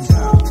regrets?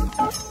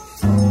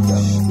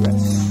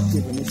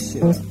 Giving this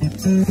shit up.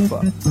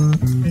 Fuck.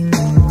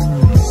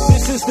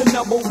 This is the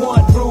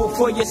 #1 rule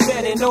for your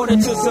set. In order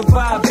to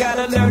survive,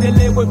 gotta learn to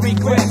live with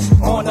regrets.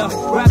 On the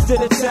rise to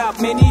the top,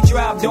 many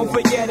drop. Don't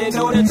forget, in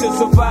order to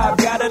survive,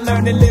 gotta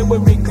learn to live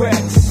with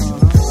regrets.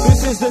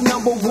 This is the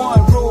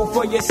 #1 rule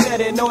for your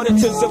set. In order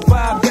to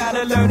survive,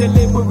 gotta learn to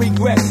live with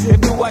regrets.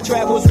 If through our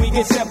travels we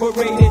get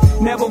separated,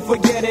 never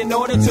forget, in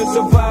order to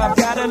survive,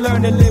 gotta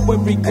learn to live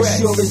with regrets. As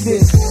sure as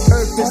this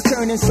earth is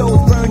turning,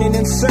 souls burning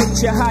in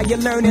search of how you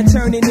learning,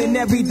 turning in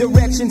every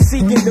direction,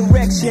 seeking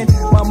direction.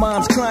 My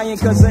mom's crying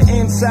cause her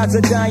insides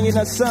are dying.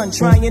 Her son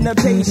trying her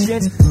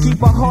patience, keep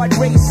her heart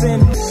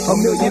racing. A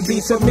million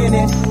beats a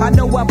minute. I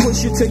know I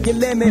push you to your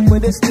limit,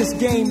 but it's this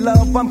game,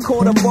 love, I'm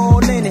caught up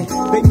all in it.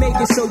 They make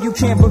it so you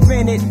can't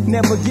prevent it,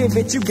 never give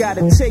it, you you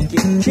gotta take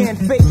it. Can't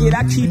fake it,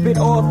 I keep it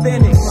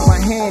authentic. My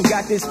hand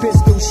got this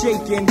pistol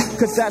shaking,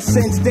 cause I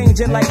sense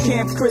danger like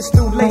Camp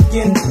Crystal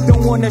Lakin.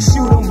 Don't wanna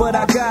shoot him, but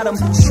I got him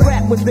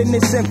trapped within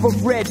this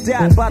infrared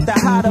dot. About to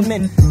hide him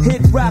and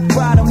hit rock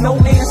bottom. No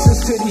answers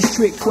to these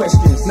trick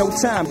questions. No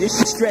time, this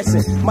shit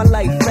stressing. My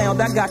life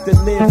found, I got to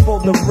live for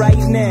the right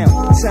now.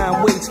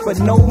 Time waits for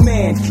no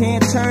man.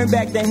 Can't turn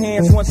back the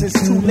hands once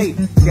it's too late.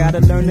 Gotta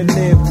learn to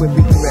live with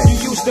regret.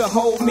 You used to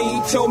hold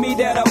me, told me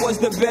that I was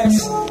the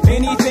best.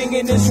 Anything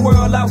in this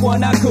world I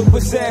want, I could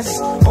possess.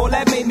 All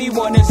that made me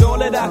want is all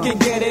that I can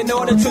get in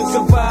order to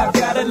survive.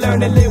 Gotta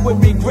learn to live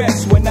with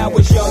regrets. When I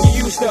was young,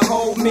 you used to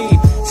hold me,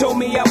 told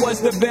me I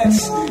was the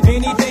best.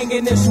 Anything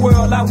in this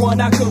world I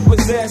want, I could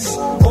possess.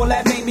 All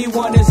that made me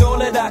want is all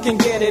that I can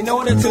get in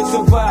order to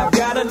survive.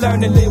 Gotta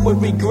learn to live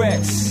with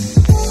regrets.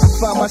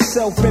 Found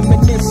myself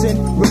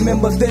reminiscing.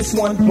 Remember this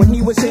one, when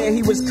he was here,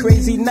 he was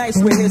crazy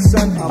nice with his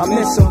son. I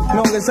miss him.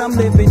 Long as I'm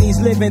living, he's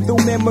living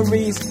through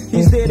memories.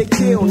 He's there to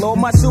kill all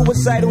my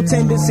suicidal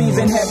tendencies.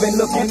 In heaven,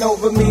 looking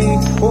over me,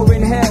 or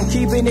in hell,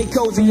 keeping it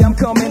cozy. I'm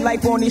coming.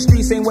 Life on these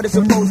streets ain't what it's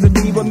supposed to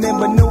be.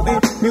 Remember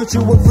Newton,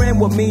 mutual friend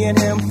with me and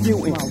him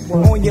feuding.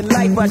 On your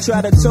life, I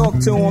try to talk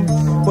to him,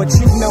 but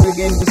you know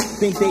again, just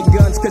think they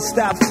guns could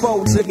stop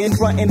foes again,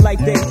 fronting like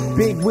they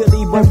Big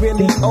Willie, but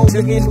really old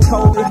again,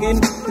 cold again.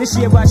 This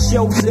year I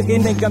shows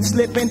again, think I'm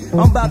slipping.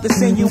 I'm about to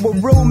send you a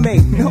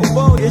roommate. No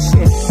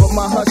bullshit, but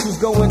my hustle's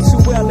going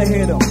too well to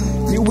hit 'em.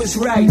 You was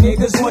right,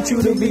 niggas want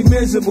you to be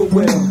miserable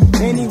with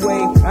 'em.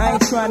 Anyway, I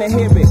ain't trying to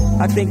hear it.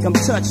 I think I'm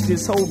touched.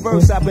 This whole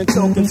verse I've been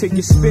talking to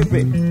your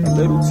spirit a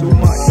little too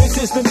much.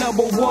 This is the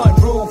number one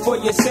rule for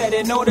your set.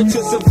 In order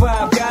to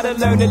survive, gotta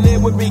learn to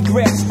live with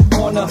regrets.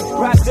 On the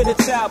rise to the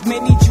top,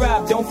 many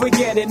drop. Don't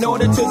forget, in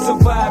order to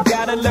survive,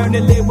 gotta learn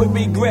to live with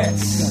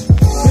regrets.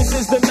 This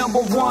is the number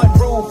one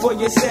rule for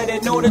your set.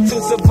 In order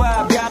to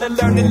survive, gotta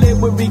learn to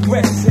live with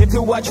regrets. And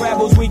through our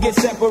travels, we get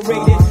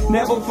separated.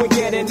 Never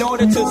forget, in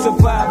order to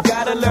survive,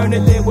 gotta learn to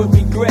live with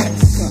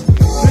regrets.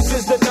 This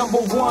is the number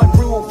one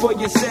rule for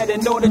your set.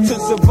 In order to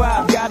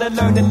survive, gotta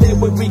learn to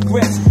live with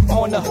regrets.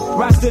 On the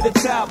rise to the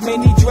top,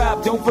 many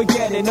drop. Don't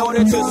forget, in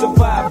order to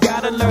survive,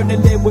 gotta learn to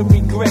live with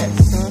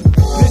regrets.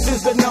 This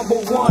is the number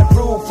one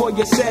rule for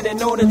your set.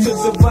 In order to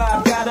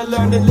survive, gotta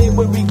learn to live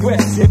with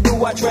regrets. And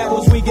through our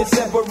travels, we get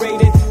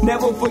separated.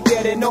 Never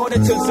forget, in order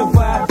to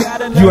survive,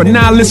 gotta learn. You are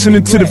now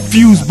listening to the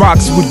Fuse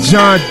Box with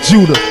John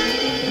Judah.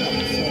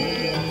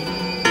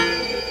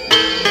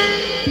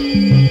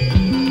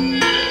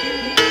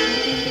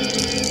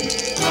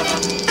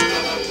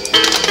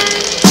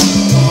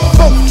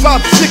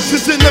 5, 6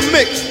 is in the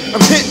mix.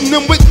 I'm hitting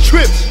them with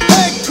trips.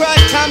 Hey, crack,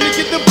 time to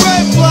get the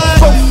bread blood.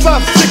 4,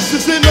 5, 6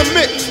 is in the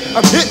mix.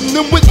 I'm hitting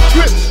them with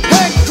trips.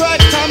 Hey,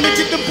 crack, time to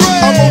get the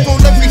bread. I'm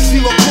on every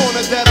CeeLo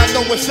corner that I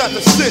know inside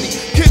the city.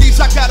 Kiddies,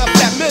 I got a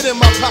fat mid in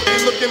my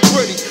pocket looking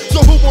pretty.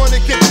 So who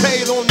wanna get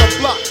paid on the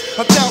block?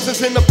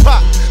 1,000's in the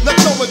pot. Now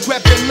go and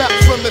grab your knots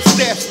from the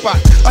stash spot.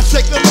 I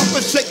shake them up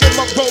and shake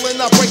them up, rolling.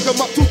 I break them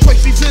up. 2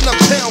 Tracy's in a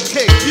pound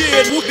cake.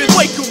 Yeah, who can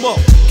wake them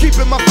up?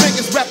 Keeping my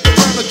fingers wrapped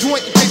around the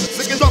joint in case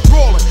the niggas up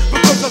rolling.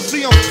 Because I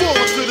see them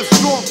falling to the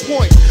strong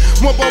point.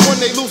 One by one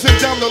they losing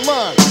down the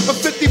line. A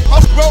 50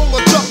 up roll, a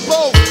duck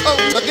bowl. Oh,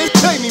 against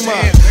pay me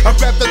mine. I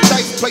grab the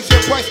dice, place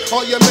your price.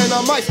 All your men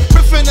are mice.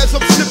 Riffing as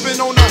I'm sipping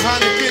on the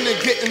Heineken and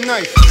getting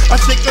nice. I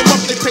shake them up,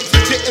 they take to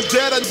getting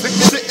better.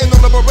 Sitting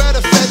on the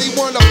Beretta, said he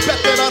wanna bet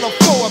that I don't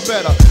flow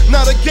better.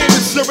 Now the game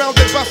is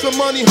surrounded by some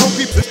money,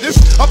 hungry business.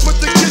 I put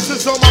the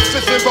kisses on my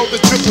fist and roll the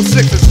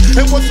 666.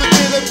 And once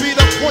again it be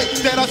the point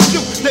that I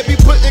shoot. They be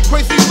putting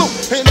crazy loot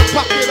in the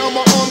pocket of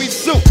my army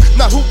suit.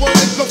 Now who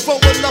wanna go for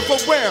another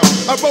round?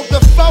 I wrote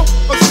the 4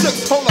 or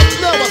 6, hold up,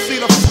 now I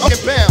see the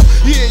fucking bound.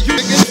 Yeah, you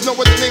niggas know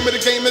what the name of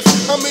the game is.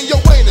 I'm in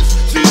your anus.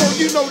 See, oh,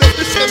 you know that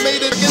this shit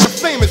made it again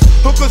famous.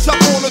 Hookers up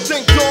on a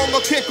ding dong,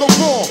 I can't go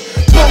wrong.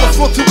 Rolling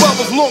for 2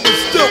 hours long and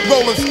still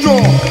rolling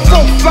strong.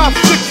 4, 5,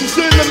 6 is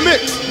in the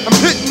mix. I'm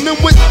hitting them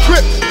with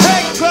trips.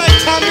 Hey, crack,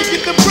 time to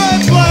get the bread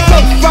blood.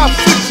 4, 5,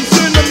 6 is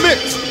in the mix.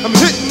 I'm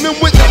hitting them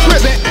with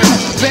trips.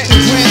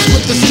 Betting grants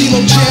with the CeeLo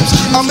champs.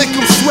 I make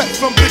them sweat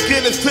from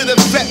beginners to the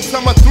vets.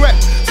 I'm a threat.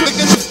 So they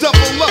can just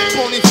double up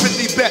on these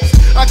 50 bets.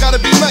 I gotta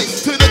be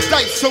nice to the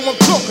dice, so I'm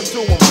talking to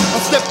them. I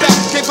step back,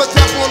 gave a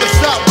tap on the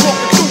side,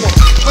 walking to them.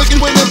 Looking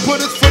when they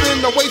put his foot in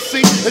the waist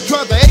seat and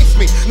tried to ace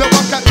me. Now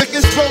I got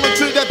niggas rolling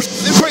to that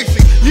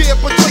embracing. Yeah,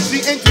 but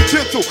Tracy ain't too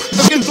gentle.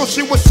 Looking though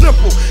she was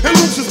simple. And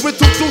loses with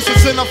 2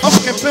 deuces and a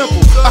fucking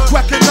pimple. I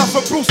crack enough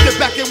for Bruce, get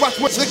back and watch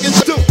what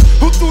niggas do.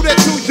 Who threw that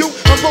to you?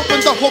 I'm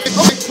roping the whole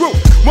crew.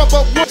 One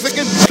by one,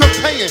 niggas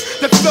paying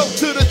that fell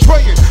to the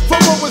train. From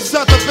over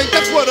inside the bank,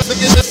 that's what a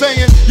nigga is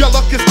saying. Your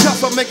luck is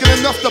tough, I'm making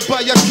enough to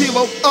buy a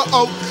kilo.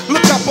 Uh-oh,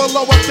 look out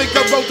below, I think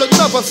I wrote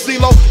another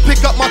CeeLo.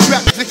 Pick up my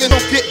trap, and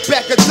don't get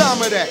back a dime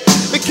of that.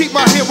 And keep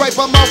my hair right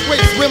by my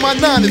waist, where my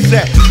 9 is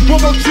at.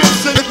 One more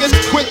trips and against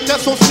quick,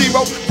 that's on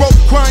 0. Broke,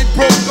 crying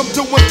broke, I'm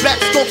doing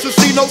black storms,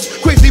 casinos.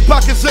 Crazy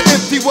pockets are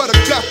empty, what a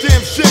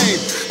goddamn shame.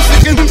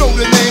 Niggas know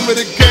the name of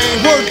the game,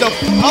 word the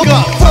fuck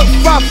up.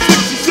 4, 5,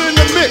 6, 6s in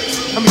the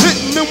mix. I'm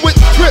hitting them with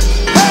trips.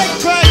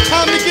 Head crack,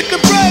 time to get the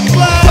bread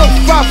fly. 4,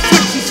 5,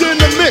 6s in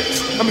the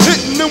mix. I'm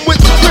hitting them with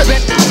trips. 4,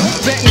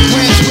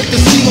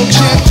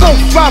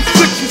 5,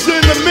 6s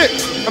in the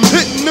mix. I'm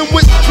hitting them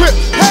with trips.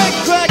 Head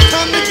crack,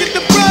 time to get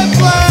the bread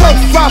fly.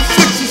 4, 5,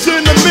 6s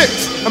in the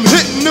mix. I'm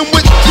hitting them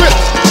with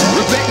trips.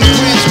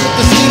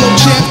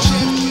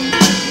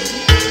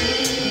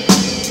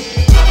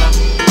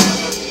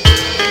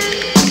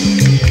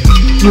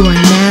 You are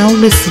now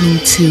listening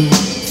to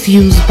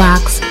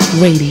Fusebox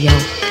Radio,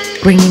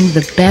 bringing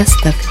the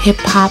best of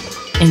hip-hop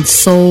and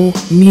soul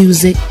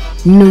music,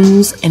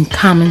 news, and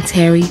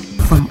commentary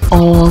from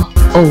all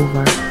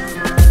over.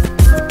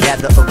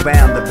 Gather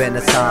around the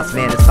Renaissance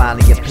man has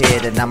finally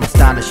appeared, and I'm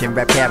astonishing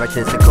rap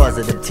characters the cause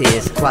of the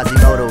tears.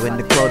 Quasimodo and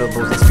the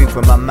quotables that speak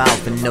from my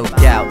mouth, and no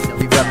doubt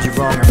we rubbed you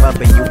wrong and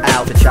rubbing you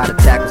out. To try to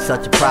tackle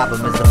such a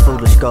problem is a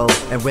foolish goal,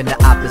 and when the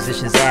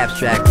opposition's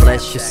abstract,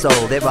 bless your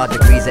soul. There are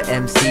degrees of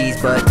MCs,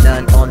 but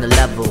none on the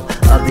level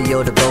of the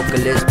older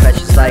vocalist,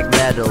 precious like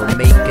metal.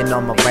 Making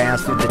all my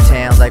rounds through the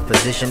towns like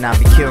physician, I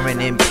be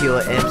curing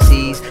impure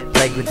MCs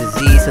plagued with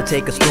disease. So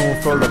take a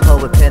spoonful of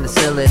poet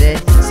penicillin in,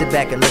 sit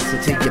back and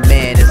listen to your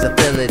man as I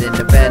feel it in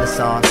the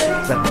Renaissance.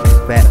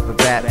 Rap,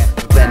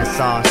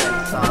 Renaissance.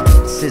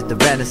 This is the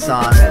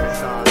Renaissance.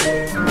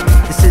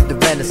 This is the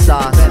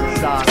Renaissance.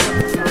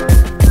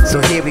 So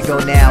here we go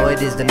now,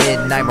 it is the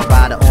midnight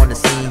marauder on the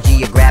scene,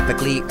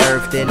 geographically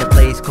earthed in a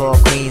place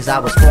called Queens. I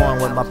was foreign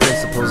with my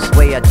principles, the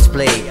way I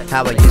displayed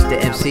how I used to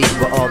MC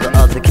where all the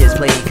other kids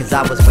played. Cause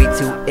I was way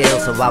too ill,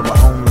 so I would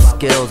hone my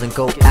skills and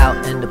go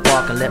out in the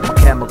park and let my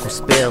chemical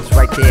spills.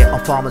 Right there on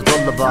Farmers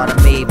Boulevard I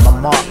made my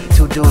mark.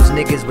 Two dudes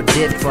niggas would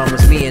dip from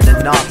was me and the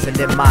Knox, and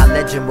then my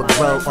legend would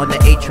grow on the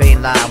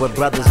A-train line where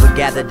brothers would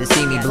gather to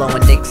see me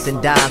blowing nicks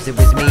and dimes. It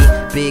was me,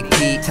 Big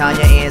P,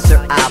 Tanya, and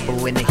Sir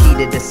Abu in the heat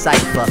of the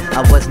cypher.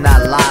 I was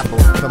not liable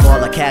from all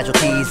the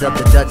casualties of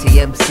the dirty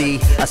MC.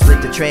 I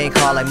split the train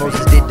car like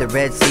Moses did the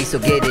Red Sea. So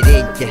get it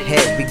in your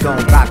head, we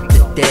gon' rock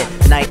the dead.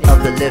 Night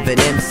of the living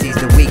MCs,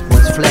 the weak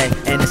ones fled,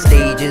 and the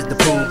stage is the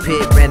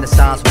pulpit.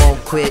 Renaissance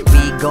won't quit,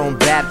 we gon'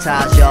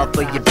 baptize y'all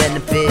for your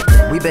benefit.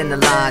 We been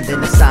aligned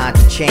and assigned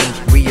to change,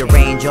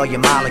 rearrange all your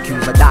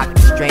molecules like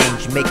Doctor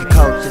Strange. Make your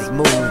cultures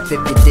move, if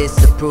you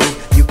disapprove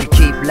you can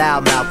keep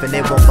loudmouth and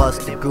it won't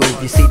bust the groove.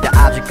 You see the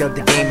object of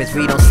the game is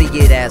we don't see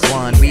it as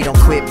one. We don't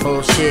quit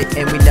bullshit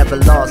and we never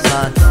lost,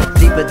 son.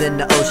 Deeper than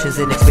the oceans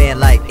and expand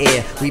like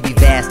air. We be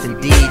vast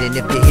indeed, and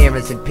if your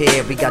hearing's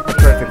impaired, we got the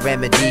perfect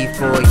remedy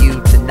for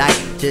you tonight.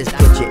 Just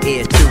put your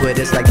ear to it,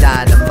 it's like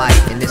dynamite,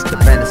 and it's the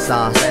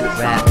Renaissance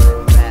rap.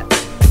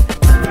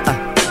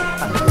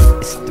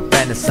 It's the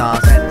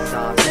Renaissance.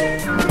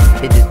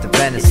 It is the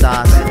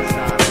Renaissance.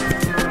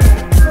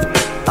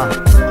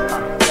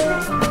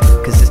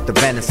 Cause it's the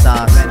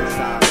Renaissance.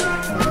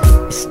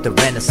 It's the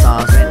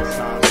Renaissance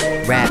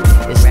rap.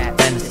 It's the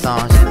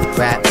Renaissance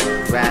rap.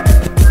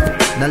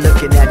 Now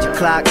looking at your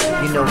clock,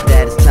 you know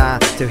that it's time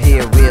to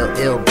hear a real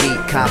ill beat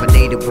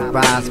combinated with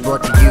rhymes,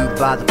 brought to you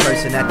by the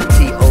person at the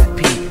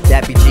T.O.P.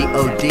 That be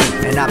G.O.D.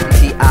 and I be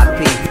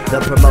T.I.P. The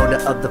promoter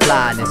of the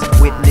flyness.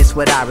 Witness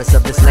what Iris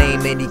of this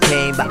lame and he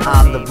came, but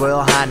I'm the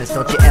Royal Highness.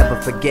 Don't you ever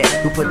forget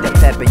who put that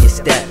pep in your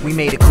step. We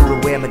made it cool to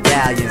wear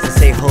medallions and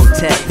say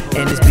Hotep.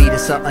 And this beat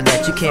is something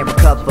that you can't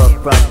recover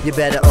from. You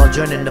better all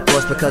join in the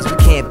force because we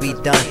can't be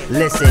done.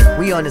 Listen,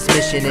 we on this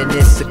mission and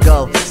it's a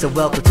go. So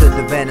welcome to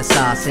the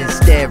Renaissance in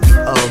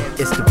stereo.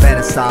 It's the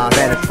Renaissance.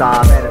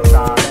 Renaissance.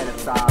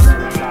 Renaissance. Renaissance.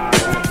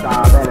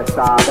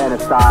 Renaissance.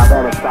 Renaissance.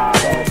 Renaissance.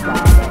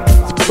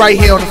 Right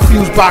here on the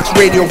Fusebox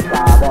Radio.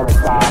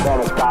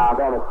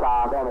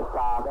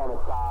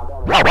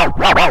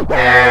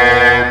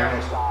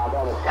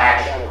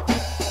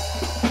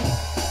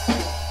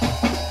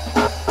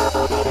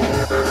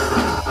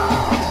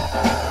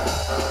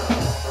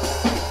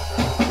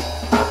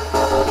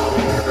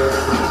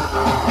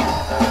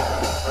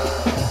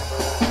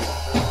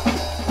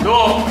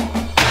 No.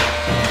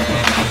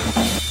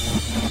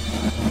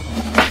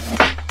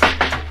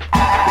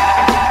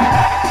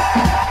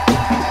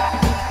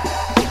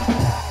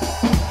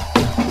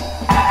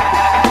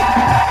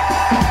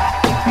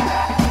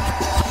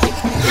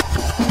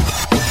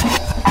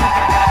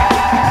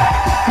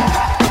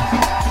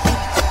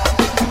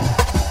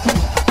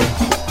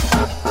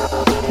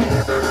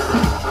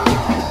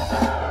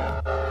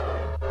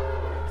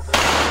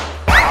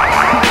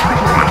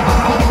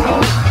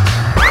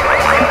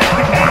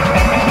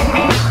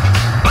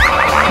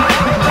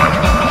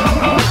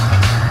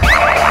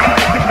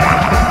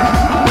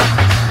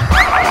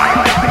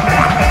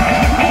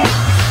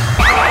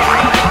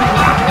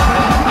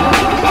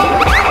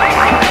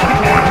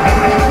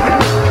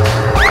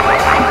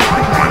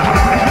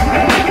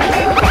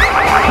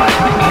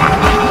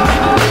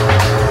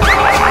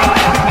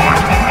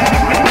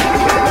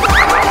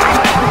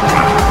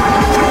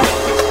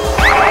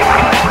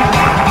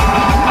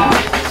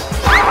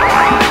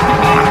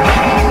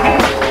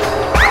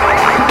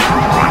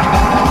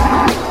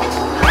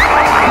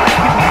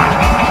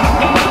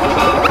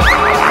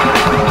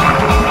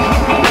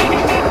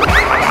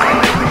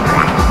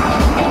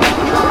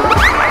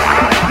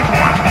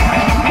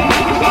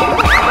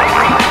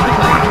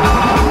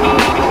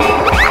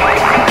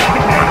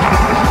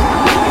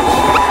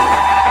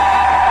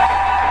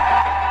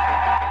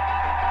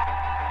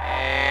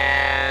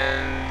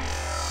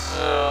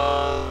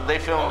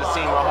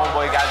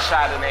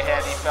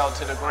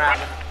 the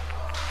ground.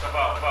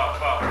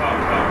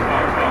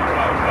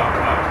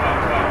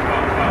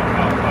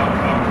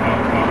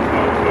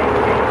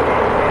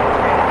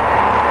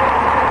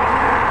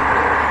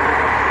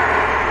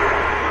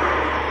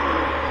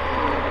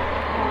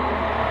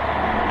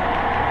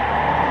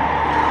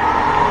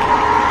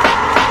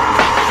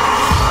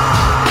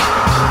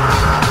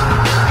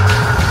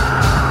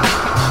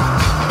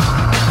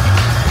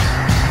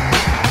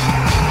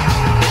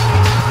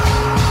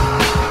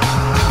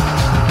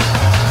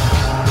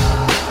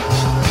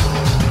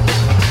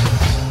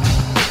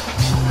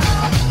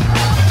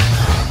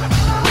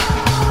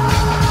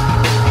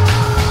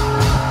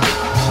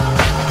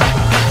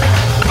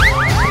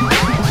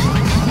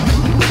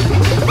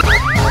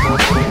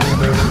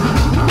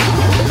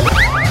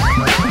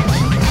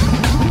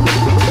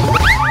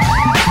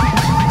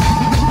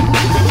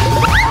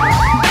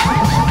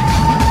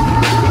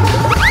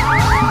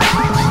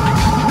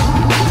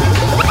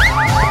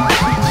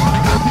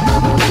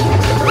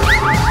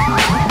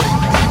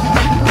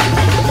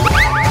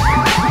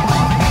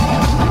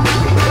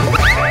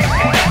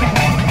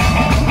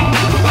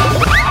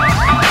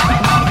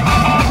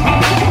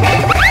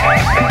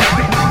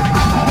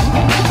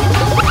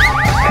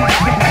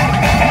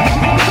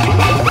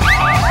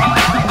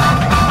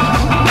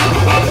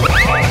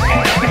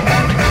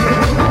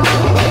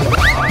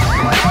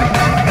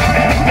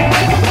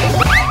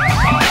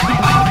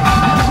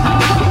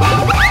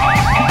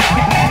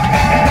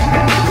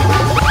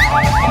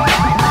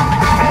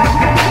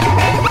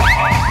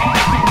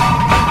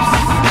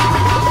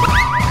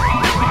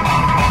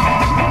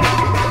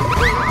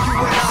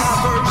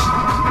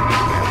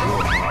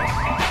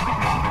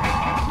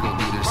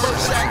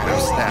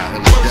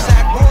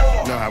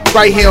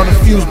 Right here on the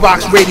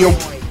Fusebox Radio.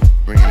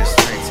 Bringing it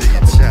straight to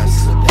your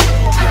chest.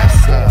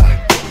 Yes, ha.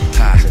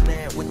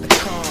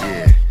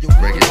 Yeah,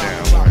 break it down.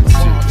 1, 2.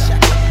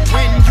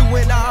 When you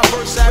and I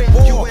verse at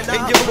war,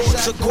 and your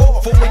votes are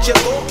caught for what you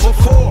thought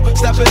before.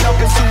 Stepping up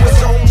into a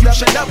zone you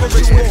should never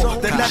explore.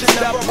 The next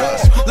step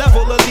was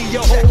level of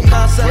your whole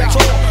concept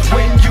tour.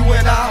 When you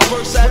and I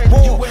verse at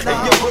war, and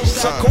your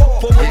votes are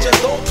caught for what you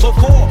thought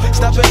before.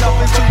 Stepping up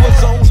into a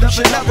zone you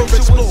should never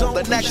explore.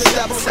 The next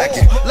step was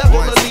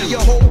level of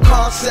your whole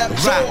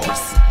concept tour.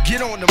 Rappers,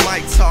 get on the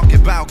mic talking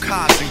about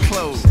cars and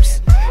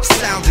clothes.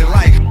 Sounding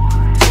like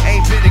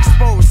ain't been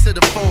exposed to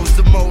the foes,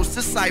 the most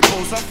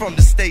disciples. I'm from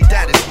the state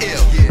that is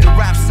ill. The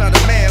rap son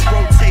of man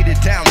rotated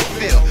down the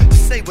field to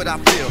say what I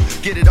feel.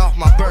 Get it off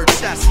my bird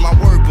chest. My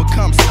word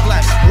becomes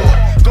flesh. War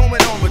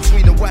going on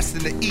between the west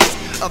and the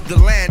east of the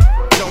land.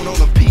 Don't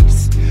own a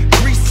piece.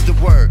 Grease is the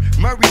word.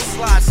 Murray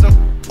slides some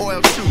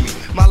oil to me.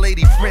 My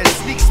lady friend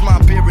sneaks my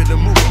beer in the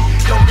movie.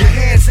 Throw your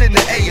hands in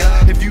the air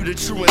if you the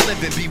true and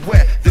living.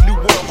 Beware the new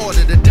world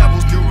order, the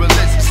devil's new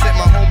religion. Sent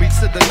my homie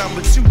to the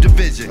number 2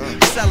 division.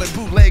 Selling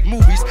bootleg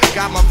movies.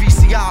 Got my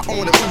VCR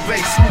on the Uve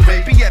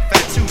Smooth BF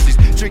at Tuesdays.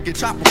 Drinking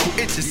tropical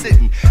inches,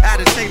 sitting at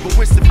a table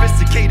with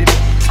sophisticated.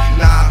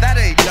 Nah, that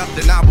ain't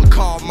nothing I would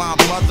call my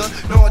mother.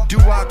 Nor do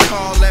I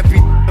call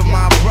every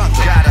my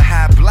brother. Gotta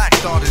have black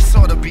thought and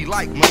sorta be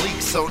like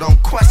Malik. So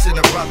don't question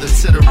a brother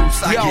to the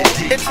roots I get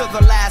deep. Into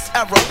the last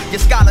era, your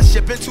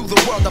scholarship into the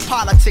world of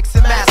politics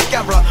and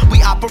mascara.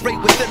 We operate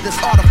within this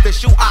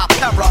artificial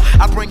opera.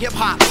 I bring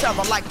hip-hop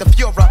terror like the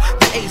Fuhrer,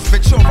 the Ace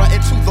Ventura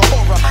into the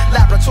horror.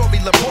 Laboratory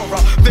labora,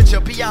 venture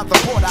beyond the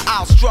border.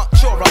 I'll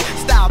structure a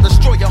style,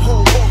 destroy your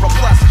whole aura.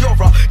 Plus you're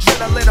a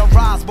adrenaline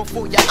arise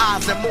before your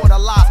eyes,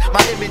 immortalize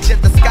my image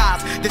in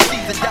disguise.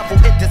 Deceive the devil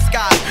in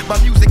disguise. My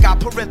music I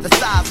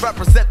parenthesize,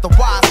 represent the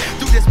wise.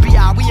 Through this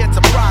BI we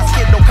enterprise,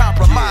 get no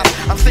compromise.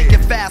 I'm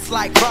thinking fast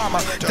like Rama.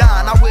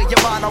 Dying, I wear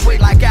your mind away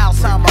like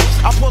Alzheimer.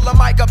 I pull a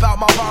mic about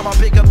my mama,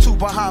 big up to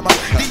Bahama.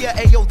 Dear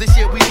Ayo, this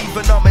year we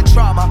leaving them in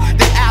trauma.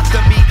 Then after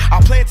me,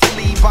 I plan to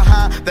leave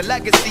behind the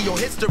legacy or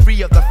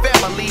history of the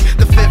family.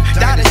 The 5th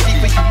dynasty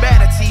for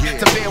humanity.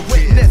 To bear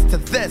witness to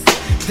this.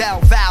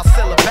 Del Val,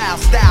 syllable,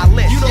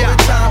 stylist. You know the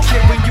time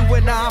came when you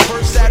and I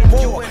verse at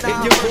war.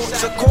 And your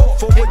votes are caught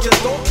for what you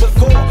thought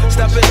before.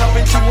 Stepping up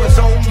into a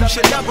zone you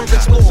should never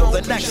explore.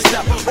 The next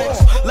step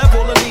off,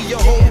 level of your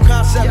whole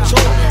concept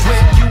tour.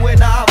 When you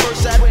and I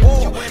verse at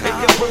war. And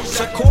your votes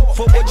are caught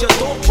for what you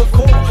thought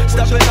before.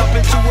 Stepping up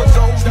into a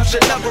zone you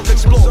should never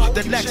explore.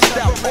 The next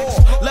step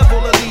off,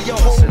 level of your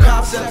whole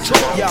concept tour.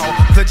 Yo,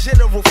 the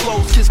general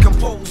flows kids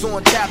compose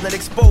on tablet,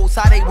 expose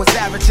how they was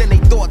averaging they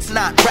thoughts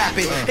not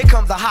rapid. Here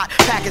comes a hot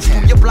package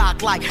through your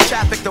block like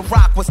traffic. The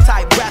rock was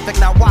type graphic,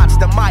 now watch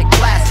the mic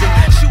blasting.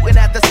 Shooting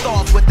at the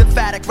stars with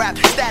emphatic rap.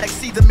 Static,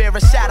 see the mirror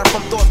shatter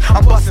from thoughts.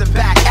 I'm busting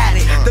back at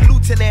it. The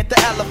lieutenant, the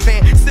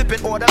elephant,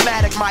 sipping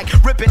automatic mic,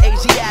 ripping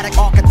Asiatic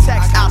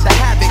architects out the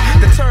havoc.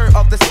 The turn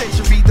of the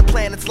century, the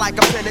planet's like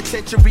a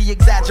penitentiary,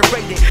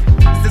 exaggerated.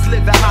 This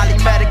living highly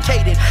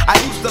medicated. I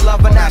used to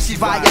love her, now she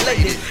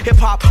violated. Hip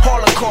hop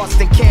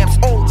holocaust in camps,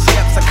 old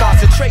champs are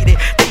concentrated.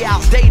 They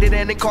outdated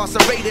and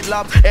incarcerated,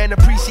 loved and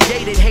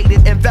appreciated,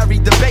 hated and very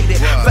debated.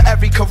 For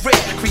every career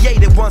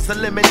created, once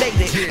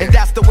eliminated, and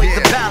that's the way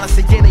the balance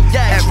of yin and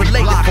yang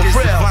related for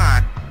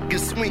real. could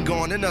swing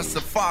on in a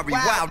safari.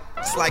 Wild,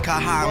 it's like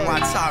high and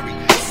Watari.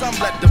 Some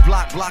let the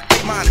block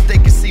their mind if they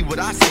can see what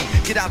I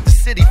see. Get out the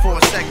city for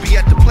a sec, be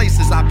at the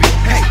places I be.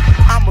 Hey,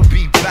 I'ma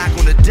be back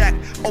on the deck,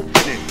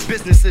 opening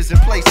businesses and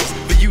places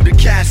for you to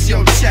cash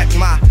your check.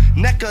 My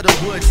neck of the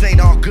woods ain't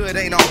all good,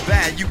 ain't all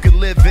bad. You can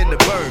live in the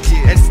burbs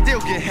and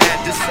still get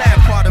had. The sad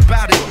part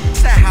about it,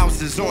 sad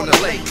houses on the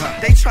lake.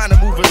 They tryna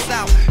move us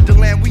out, the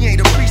land we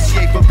ain't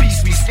appreciate. For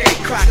peace we skate,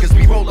 crackers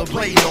we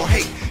rollerblade on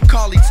hate.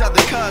 Call each other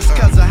cuz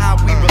of how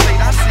we relate.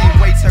 I see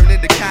way turn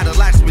into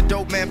Cadillacs with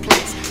dope man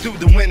plates. Through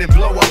the wind and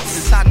blow ups,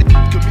 it's how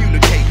niggas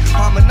communicate.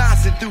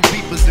 Harmonizing through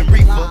beepers and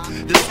reefer.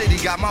 The city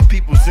got my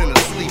peoples in a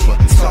sleeper.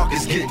 Talk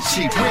is getting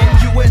cheap. When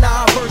you and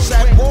I first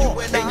at war,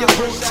 and you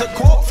brought to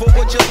court for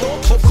what you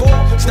thought before.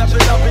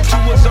 Stepping up into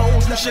a zone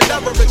you should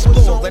never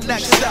explore. The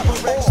next step,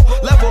 or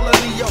level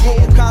of your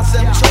whole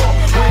concept tour.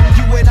 When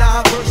you and I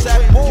first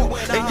at war,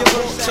 and you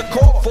brought to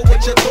court for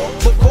what you thought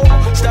before.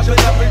 Stepping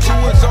up into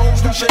a zone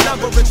you should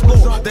never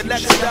explore. The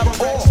next step,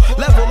 or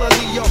level of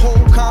your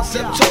whole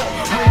concept tour.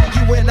 When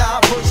you and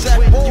I first at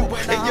war,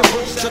 and you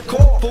brought to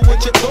court for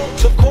what you thought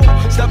before.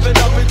 Stepping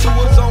up into a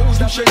zone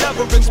you should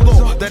never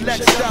explore. The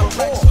next step,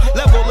 or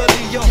level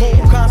of your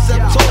whole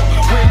concept tour.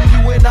 When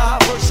you and I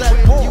first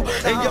at war,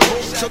 and you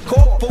brought to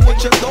court for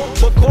what you thought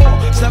before.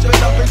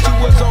 Stepping up into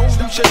a zone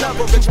you should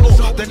never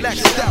explore. The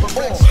next step,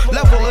 or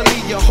level of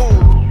your whole.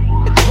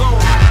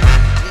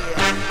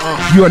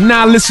 You are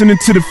now listening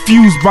to the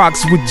Fuse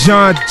Box with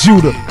John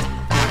Judah.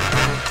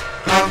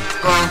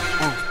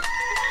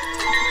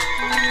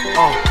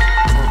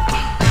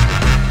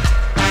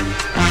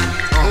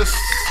 This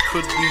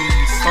could be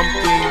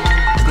something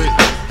big.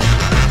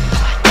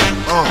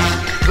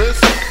 This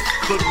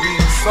could be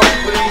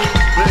something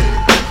big.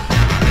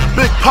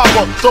 Big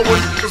power, throwing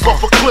niggas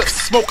off of cliffs,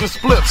 smoking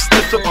spliffs,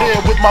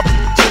 disappear with my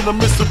bitch in the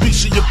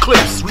Mitsubishi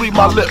Eclipse. Read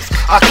my lips,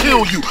 I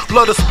kill you,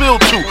 blood is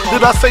spilled too.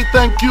 Did I say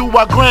thank you?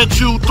 I grant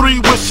you 3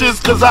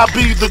 wishes, cause I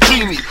be the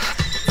genie.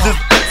 This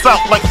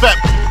out like fat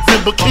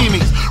in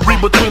bikinis.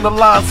 Read between the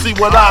lines, see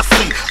what I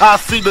see. I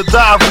see the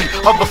diary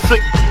of a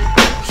sick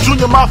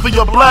Junior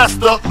Mafia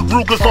blaster,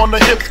 Ruger's on the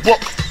hips, walk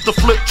the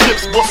flip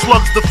chips, what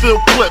slugs to fill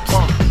clips.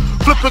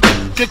 Flipping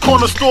get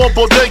corner store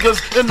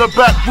bodegas in the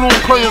back room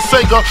playing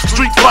Sega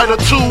Street Fighter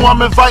 2. I'm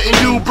inviting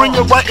you, bring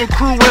your writing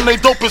crew and they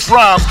dopest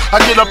rhymes.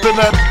 I get up in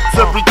that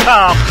every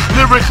time.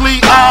 Lyrically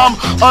I'm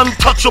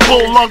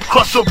untouchable,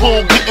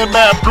 uncrushable, getting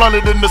mad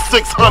blunted in the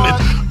 600.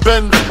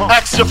 Ben,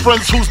 ask your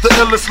friends who's the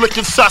illest,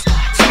 licking shots,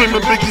 screaming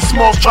Biggie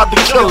Smalls tried to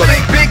kill us.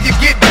 Think big, you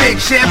get big,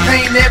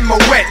 champagne and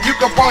Moet. You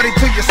can party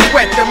till you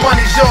sweat, the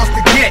money's yours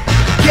to get.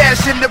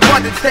 Cash in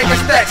abundance, taking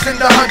stacks in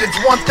the hundreds.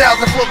 1,000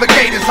 for the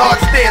gators, hard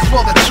stairs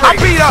for the trade. I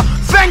be a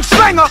fang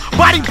slanger,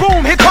 body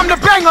boom, here come the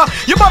banger.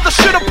 Your mother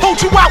should've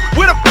pulled you out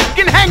with a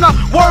fucking hanger.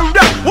 Word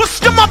up,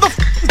 what's your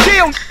motherfucking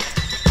deal?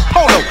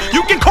 Polo, you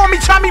can call me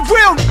Tommy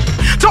Real.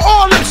 To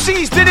all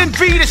MCs that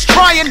envy this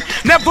trying,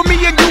 never me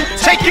and you,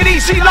 take it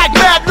easy like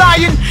Mad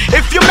Lion.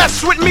 If you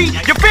mess with me,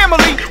 your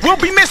family will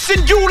be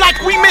missing you like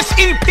we miss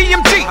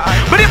EPMD.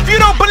 But if you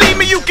don't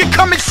believe me, you can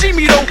come and see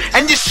me though,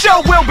 and your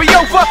show will be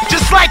over,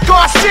 just like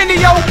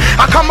Arsenio.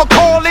 I come a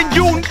calling,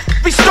 you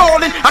be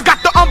stalling. I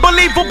got the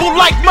unbelievable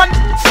like my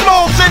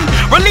Smalls and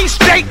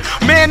release date.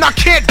 Man, I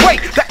can't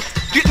wait. That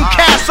getting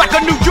cash like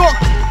a New York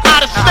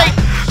out of state.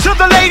 To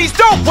the ladies,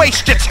 don't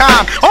waste your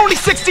time. Only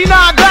 69,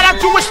 glad I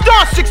do a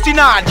star 69.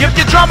 Give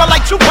your drama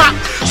like Tupac,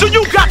 so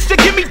you got to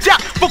give me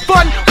that for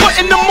fun.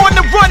 Putting them on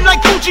the run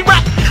like Gucci rap,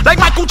 like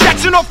Michael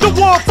Jackson off the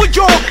wall for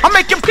y'all. I'm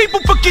making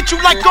people forget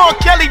you like R.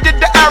 Kelly did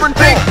the Aaron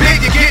Paul. Think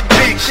big, you get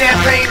big,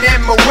 champagne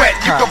and Moet.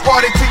 You can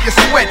party till you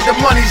sweat, the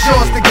money's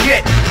yours to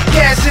get.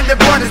 Cash in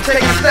abundance,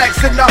 taking stacks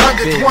in the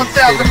hundreds. 1,000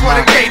 for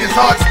the gators,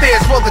 hard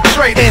stairs for the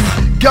traders. In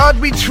God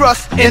we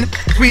trust, and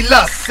we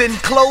lust. In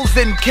clothes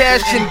and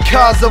cash and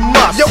cars a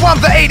must. Yo,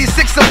 I'm the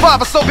 86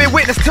 survivor, so bear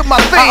witness to my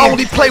theme. I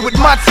only play with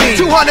my team.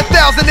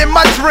 200,000 in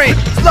my dream.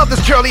 Love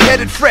this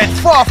curly-headed Fred,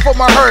 far from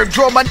my herb.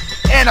 Draw my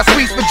and I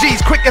squeeze for G's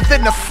quicker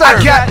than the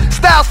serve. I got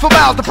styles for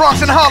miles, the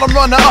Bronx and Harlem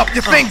runner up.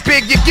 You think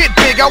big, you get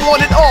big. I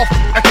want it off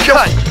a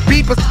cut.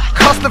 Beepers,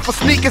 custom for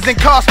sneakers and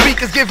car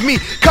speakers. Give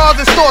me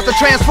cars and stores to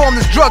transform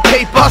this drug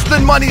paper.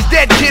 Hustling money's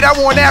dead, kid. I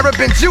want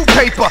Arab and Jew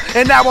paper,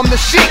 and now I'm the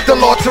sheik, the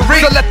Lord to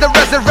read. So let the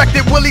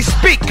resurrected Willie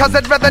speak, cause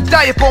I'd rather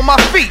die up on my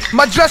feet.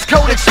 My dress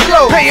code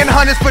explode, paying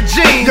hundreds for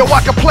jeans. Yo,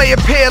 I can play a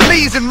pair of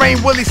Lees and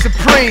reign Willie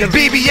supreme.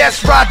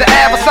 BBS ride the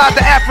Av beside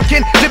the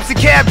African gypsy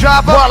cab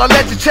driver, while I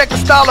let you check the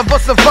style of a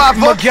survivor.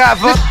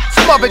 MacGyver,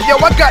 smothered, yo,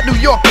 I got New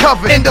York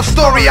covered. End of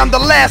story, I'm the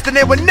last and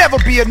there will never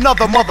be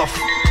another You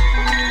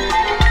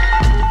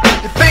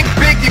think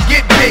big, you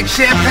get big,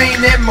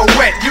 champagne and Moet.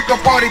 You can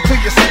party till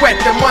you sweat,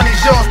 the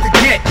money's yours to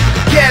get.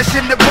 Cash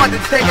in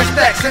abundance, taking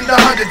stacks in the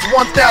hundreds.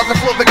 1,000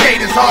 for the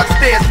gators, hard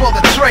stairs for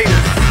the traders.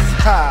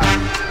 Ha,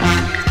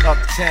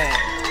 Uptown.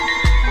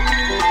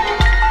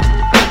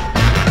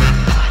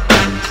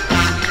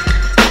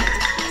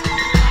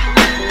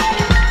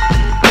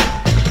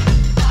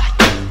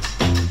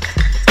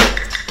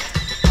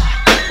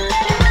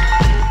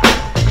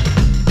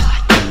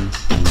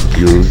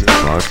 Fuse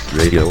Box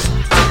Radio.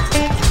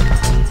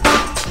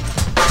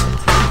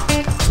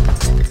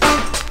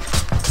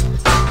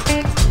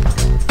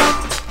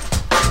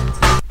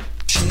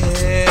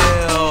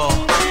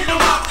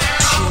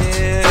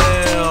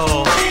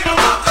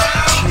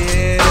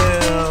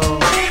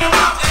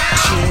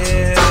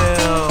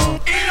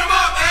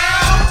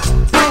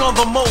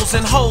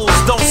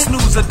 toes. Don't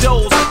snooze a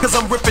doze, cause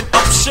I'm ripping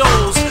up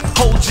shows.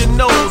 Hold your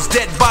nose,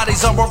 dead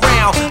bodies are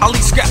around. I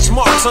leave scratch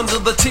marks under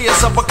the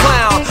tears of a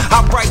clown.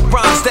 I write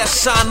rhymes that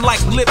shine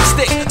like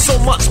lipstick. So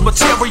much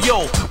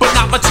material, but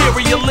not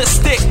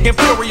materialistic.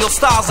 Imperial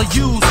styles are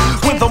used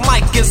when the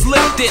mic is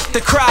lifted.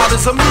 The crowd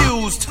is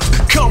amused.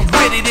 Come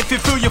with it if you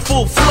feel you're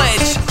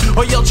full-fledged,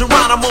 or yell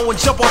Geronimo and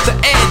jump off the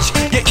edge.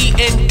 Your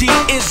END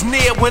is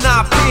near when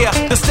I appear.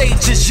 The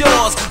stage is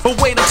yours,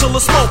 but wait until the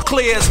smoke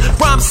clears.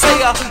 Rhyme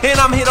sayer, and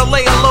I'm here to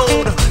lay a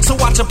load. So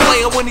watch a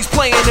player when he's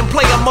playing in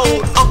player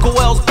mode. Uncle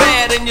L's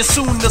bad and you're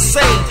soon to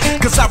say,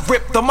 cause I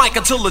rip the mic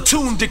until the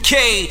tune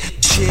decay.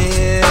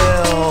 Chill.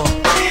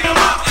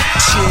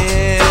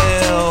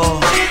 Chill.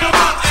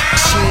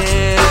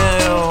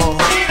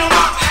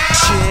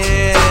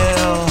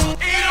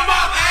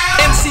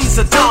 MCs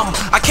are dumb,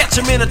 I catch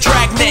them in a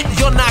dragnet.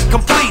 You're not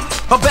complete,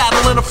 a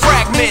battle in a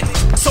fragment.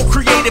 So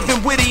creative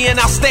and witty and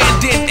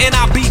outstanding, and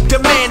I be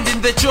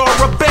demanding that you're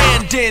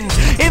abandoned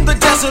in the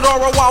desert or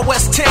a Wild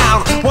West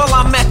town. While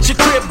I'm at your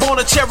crib on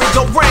a cherry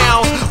go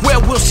round. Where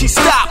will she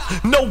stop?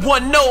 No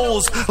one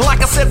knows.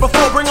 Like I said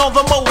before, bring all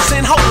the mo's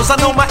and hoes. I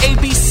know my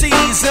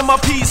ABCs and my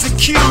P's and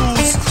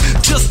Q's.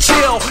 Just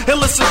chill and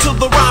listen to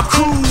the rhyme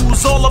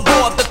cruise. All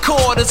aboard the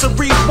chord is a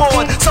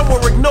reward. Some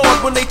were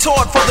ignored when they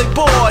toured for they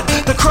bored.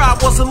 The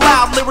crowd wasn't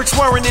loud, lyrics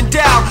weren't in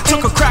doubt.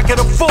 Took a crack at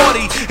a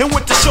 40 and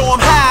went to show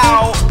them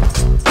how.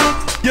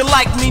 You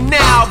like me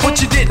now,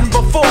 but you didn't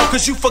before,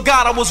 cause you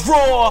forgot I was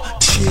raw.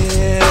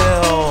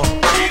 Chill.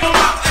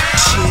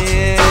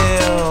 Chill.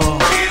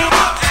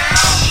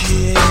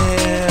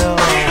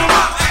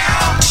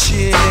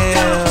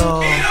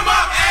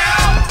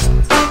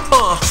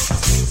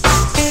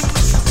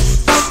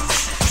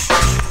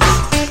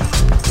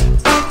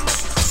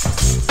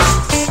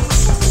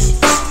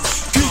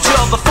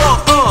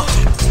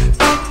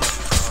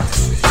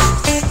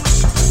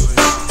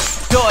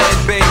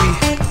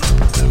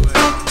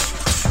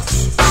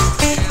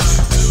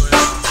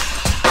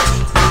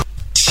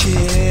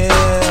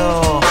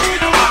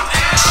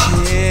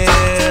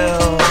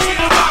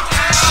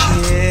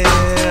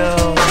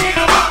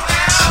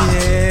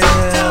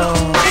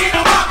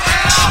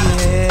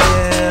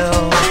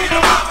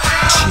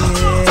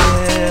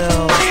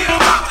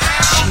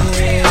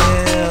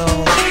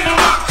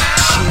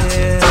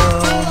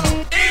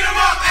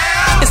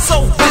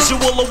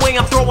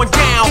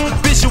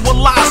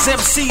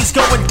 MCs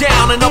going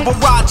down in a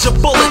barrage of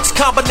bullets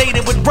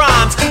combinated with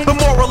rhymes. The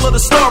moral of the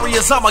story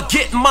is I'ma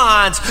get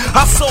mines.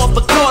 I saw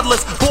the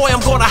cordless, boy I'm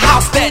gonna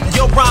house that.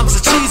 Your rhymes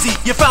are cheesy,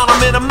 you found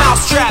them in a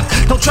mousetrap.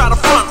 Don't try to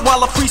front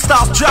while a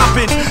freestyle's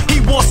dropping. He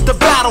wants to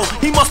battle,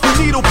 he must be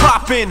needle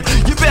popping.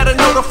 You better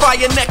notify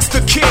your next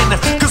of kin,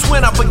 cause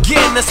when I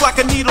begin it's like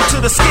a needle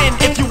to the skin.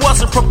 If you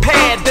wasn't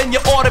prepared then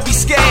you ought to be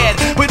scared.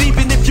 But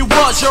even if you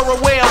was, you're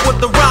aware of what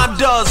the rhyme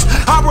does.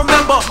 I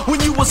remember when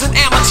you was an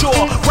amateur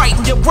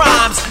writing your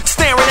rhymes,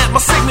 staring at my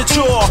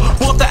signature.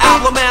 Bought the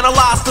album,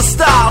 analyzed the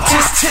style.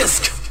 Tisk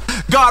tisk,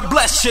 God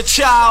bless your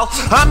child.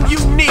 I'm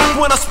unique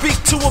when I speak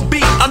to a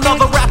beat.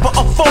 Another rapper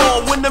a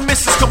fall when the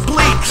miss is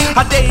complete.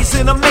 I daze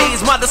in a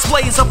maze, my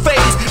displays are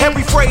phase.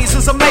 Every phrase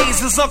is a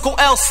maze as Uncle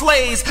L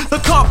slays the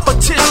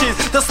competition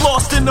that's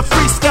lost in the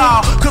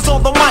freestyle. Cause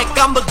on the mic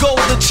I'm the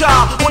golden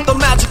child with the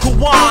magical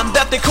wand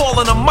that they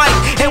callin' a mic.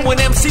 And when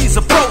MCs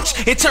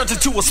approach, it turns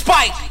into a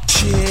spike.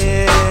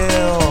 Chill.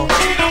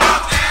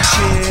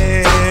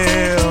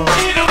 Chill.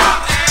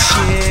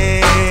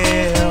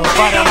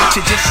 Why don't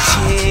you just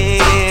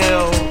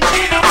chill?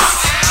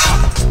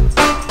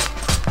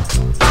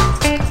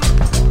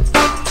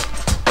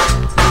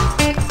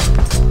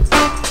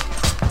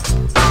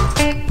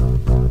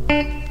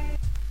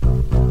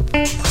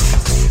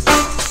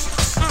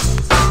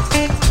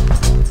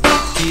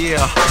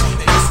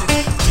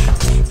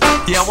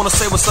 Yeah, I wanna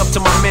say what's up to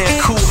my man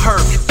Kool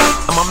Herc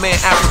and my man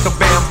Africa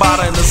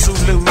Bambaataa and the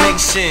Zulu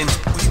Nation.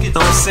 You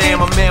know what I'm saying?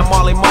 My man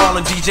Marley Marl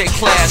and DJ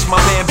Clash, my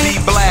man B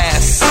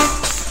Blast.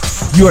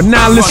 You are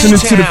now listening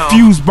to the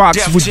Fuse Box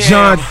Def with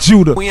Jam. John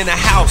Judah. We in the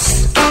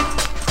house.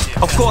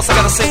 Of course, I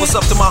gotta say what's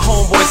up to my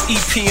homeboys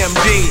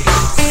EPMD.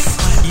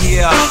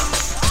 Yeah,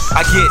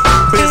 I get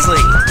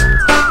busy.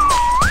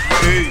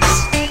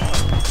 Peace.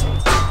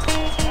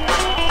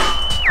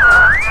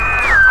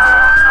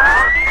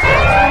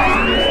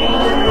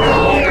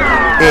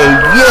 Hey,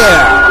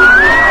 yeah,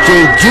 J.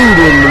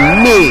 Judah in the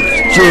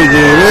mix, check it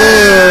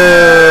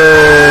out.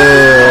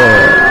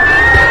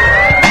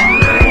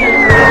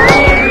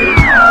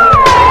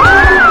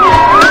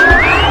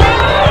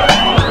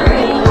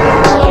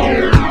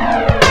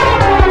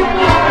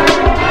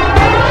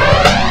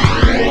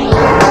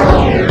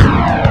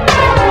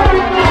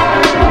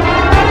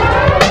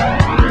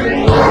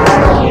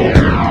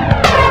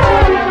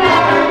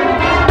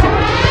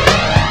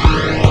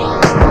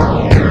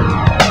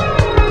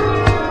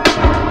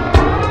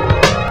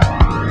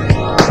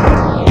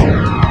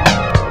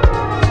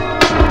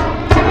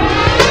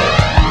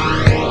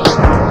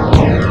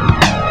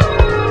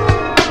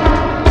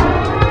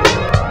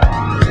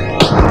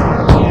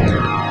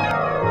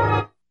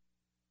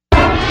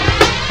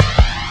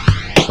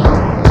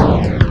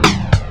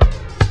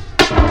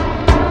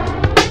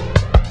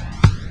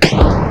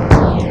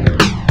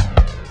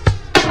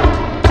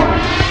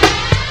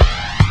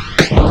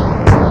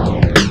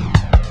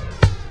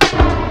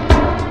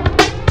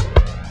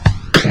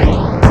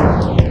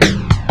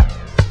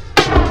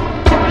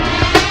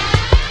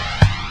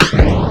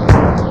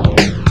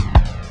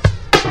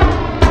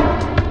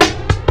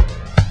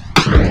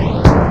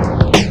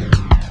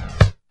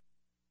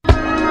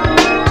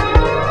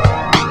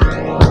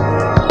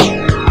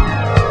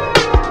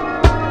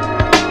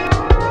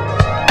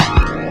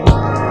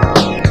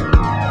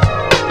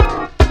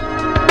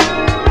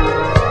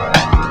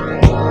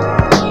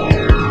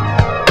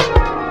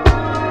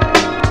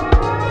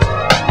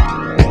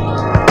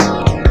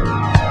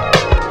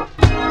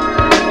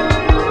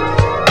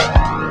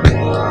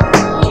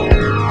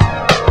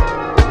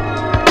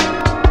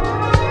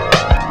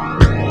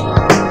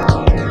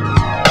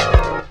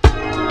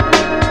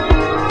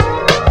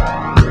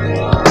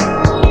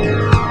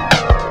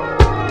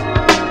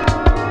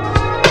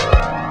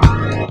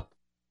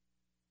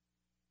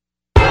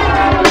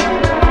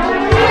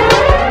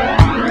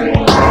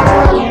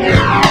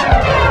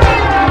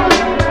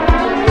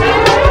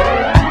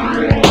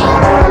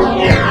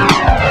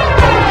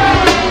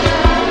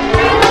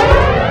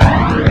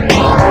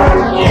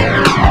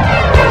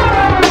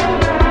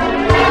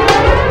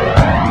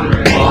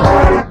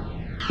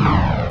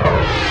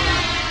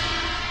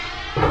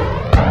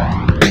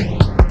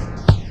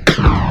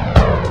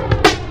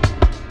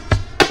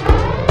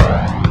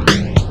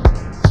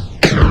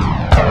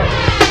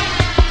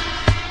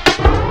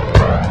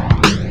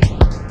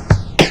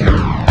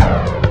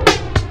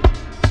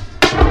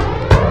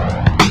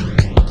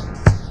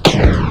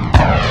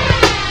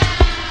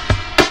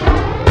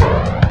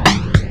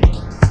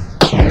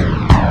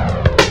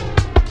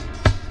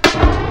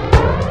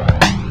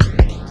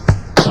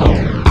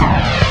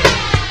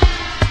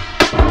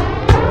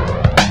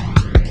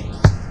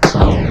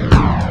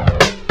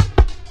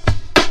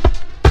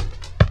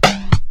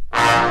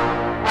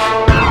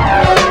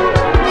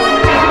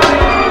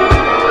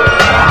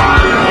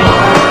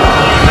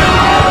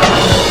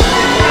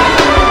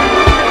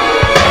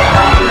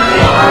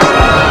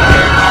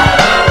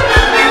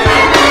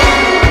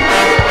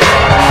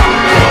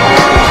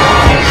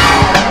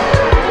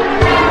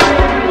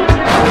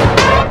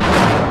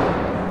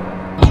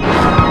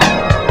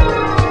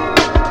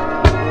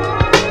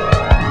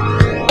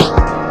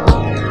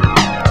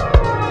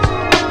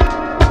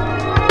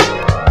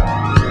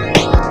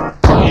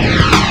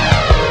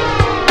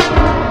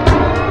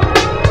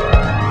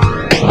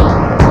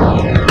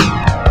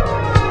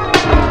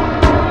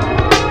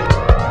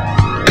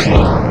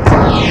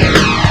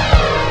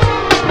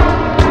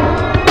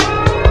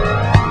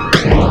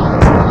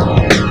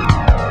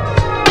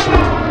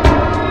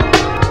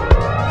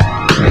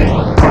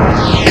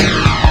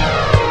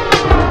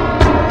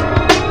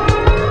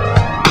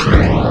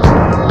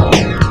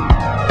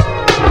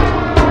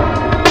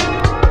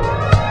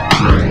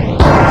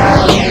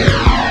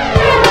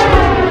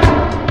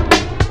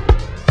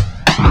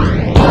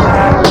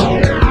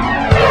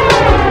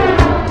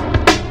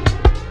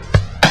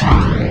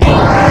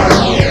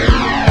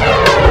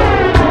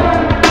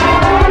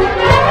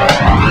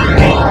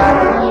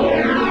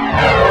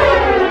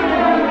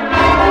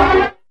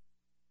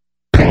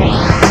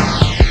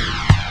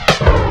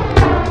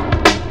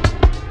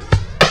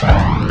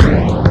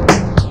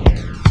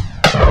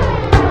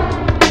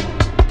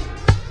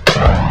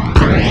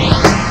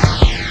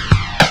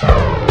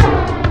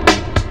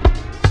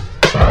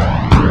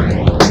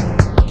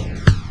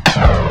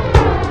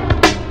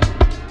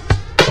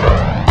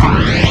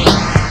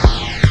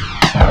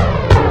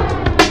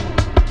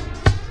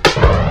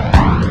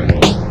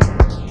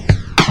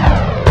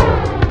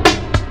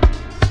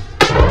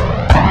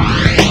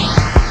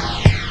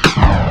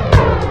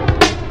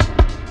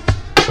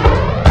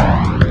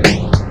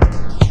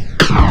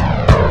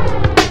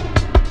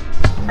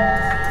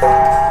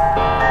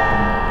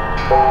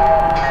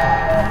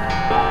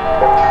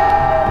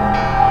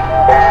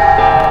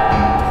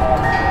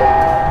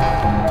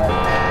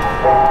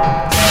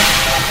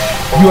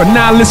 You are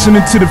now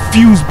listening to the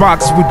Fuse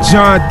Box with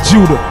John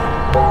Judah.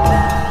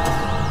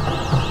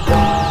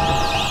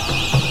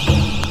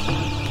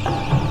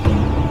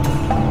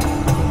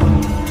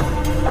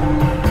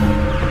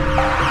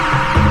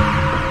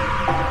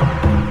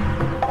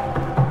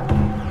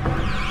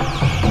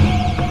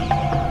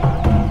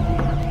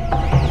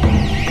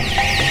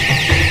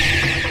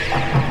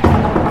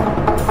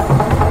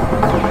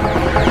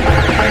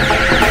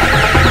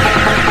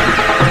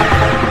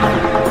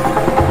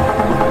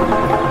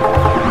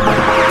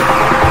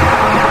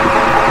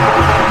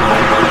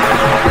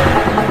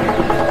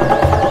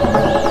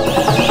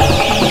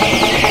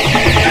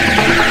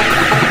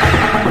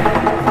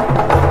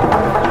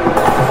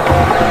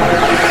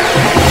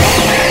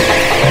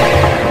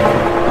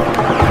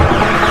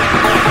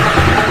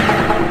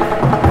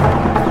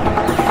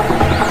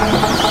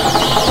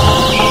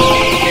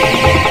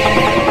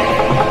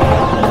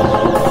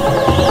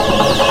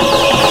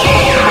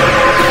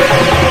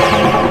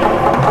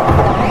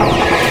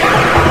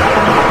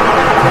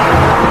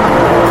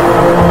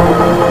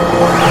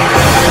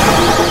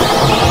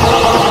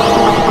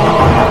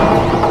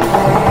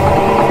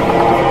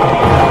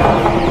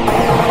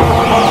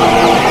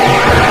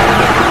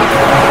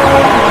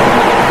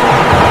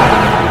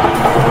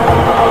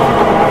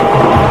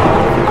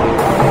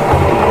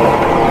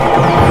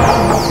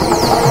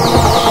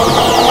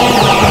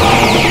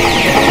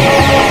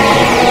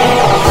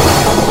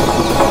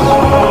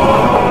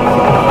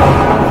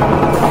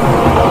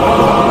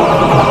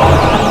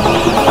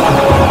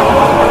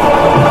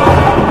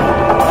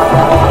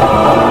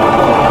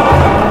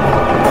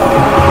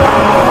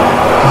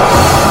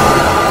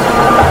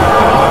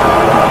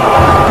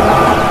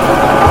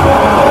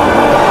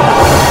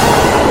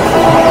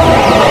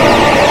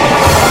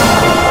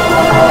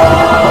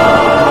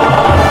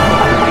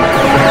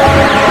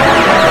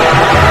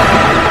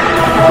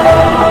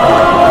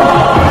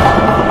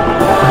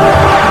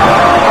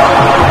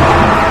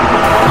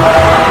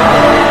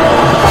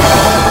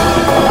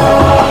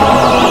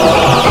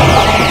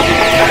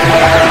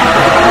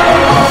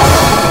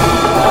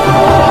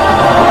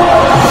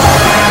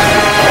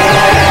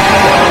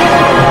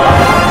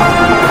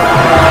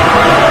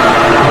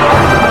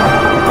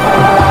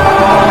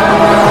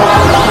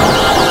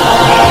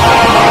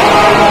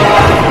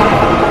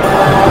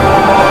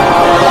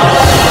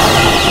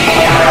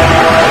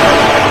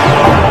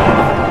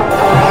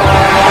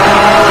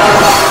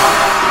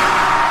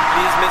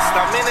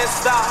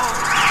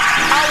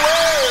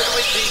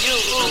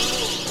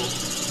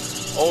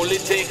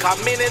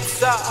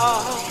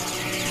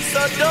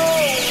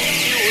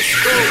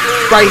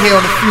 Right here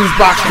on the Fuse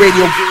Box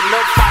Radio.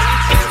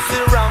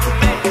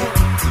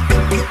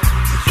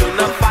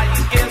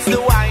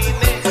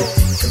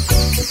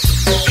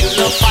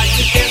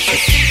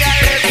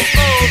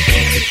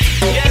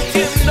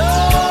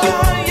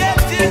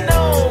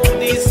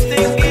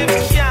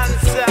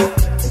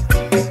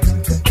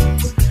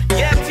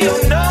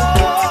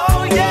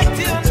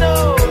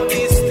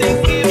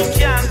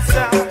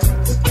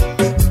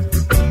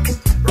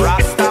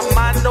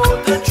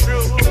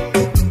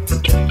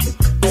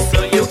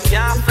 So you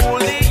can't fool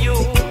the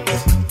youth.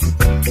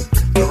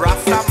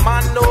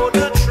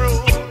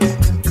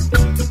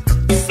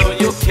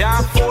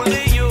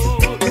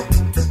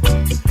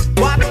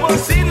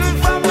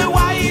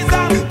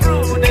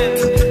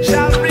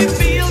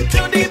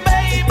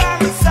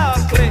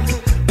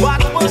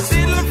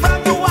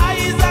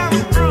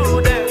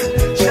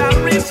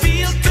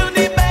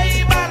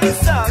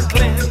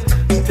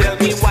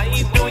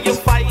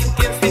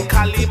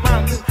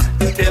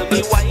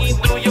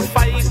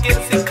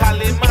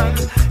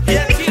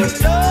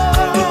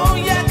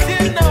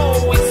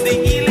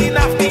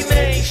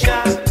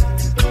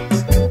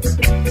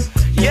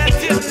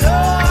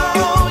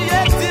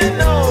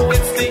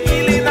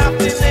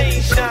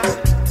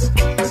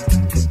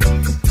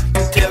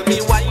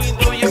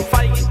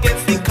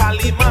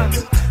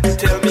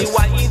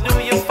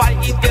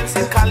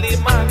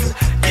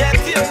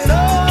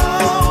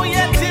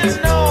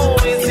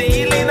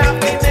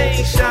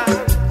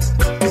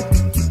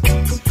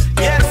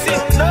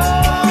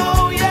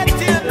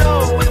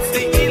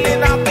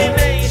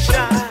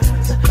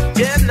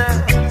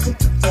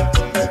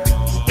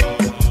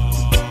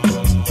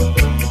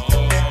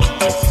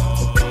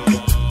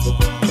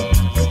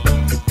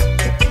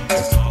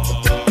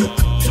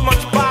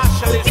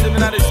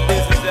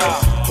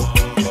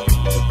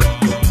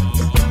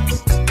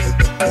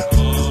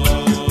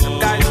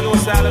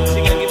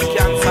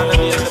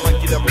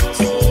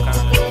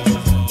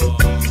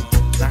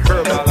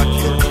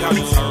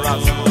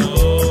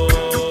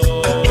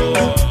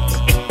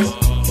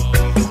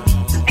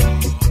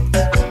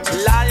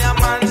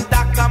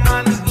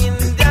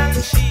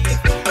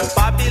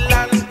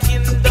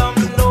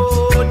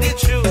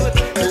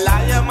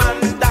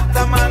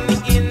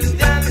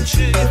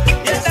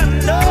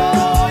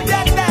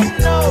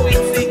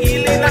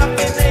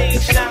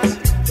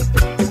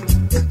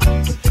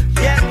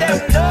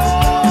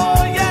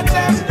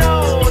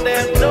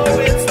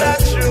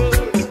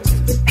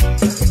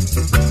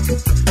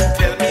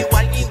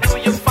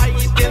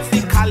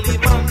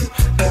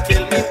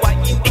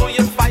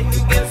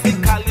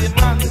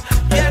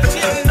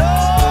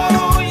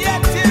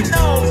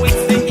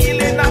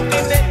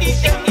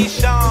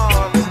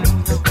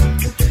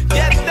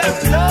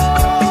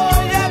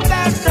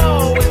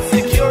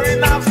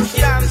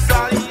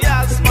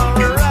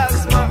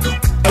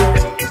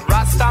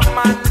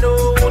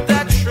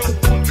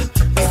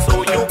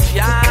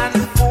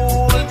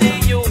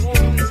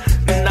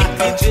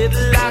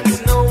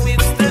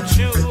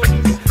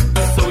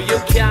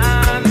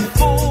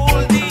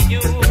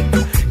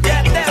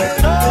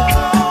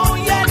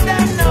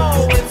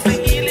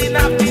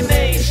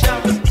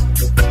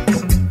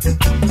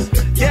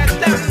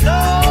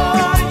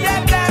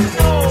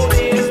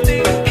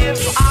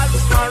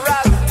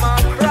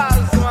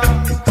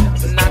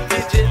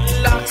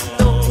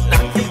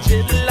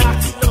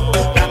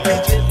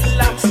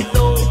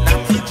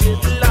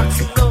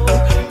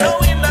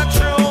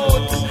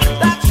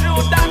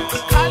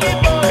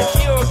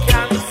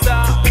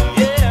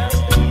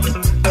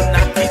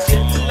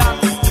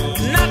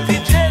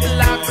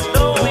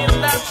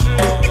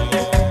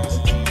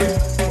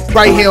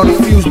 right here on the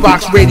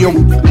Fusebox Radio.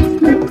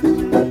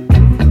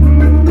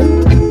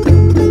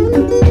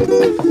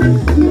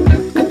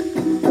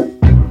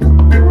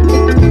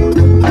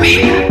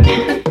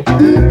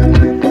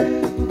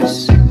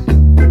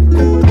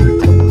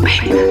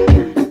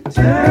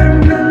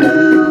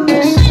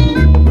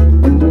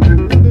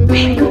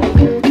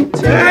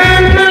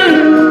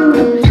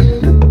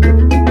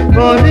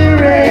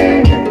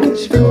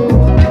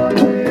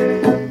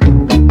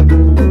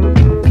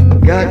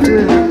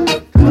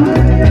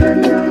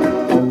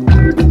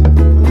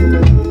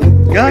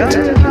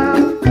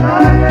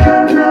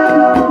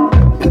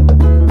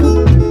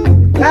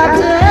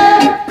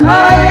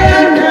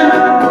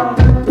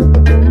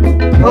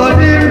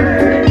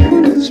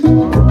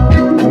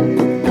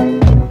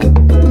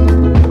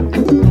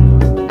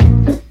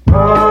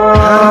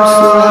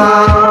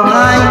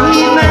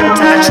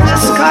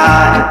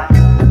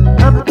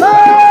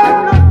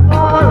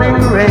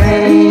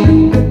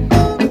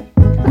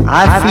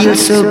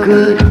 So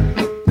good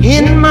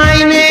in my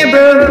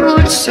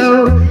neighborhood,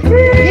 so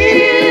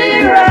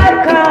here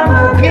I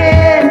come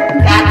again.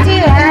 Got to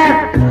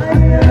have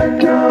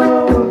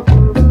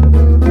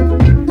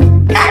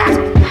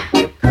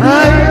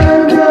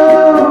higher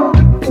now.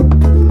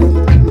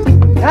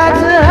 Got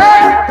to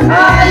have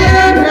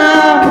higher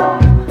now.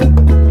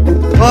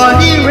 For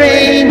the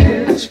rain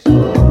is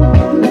falling.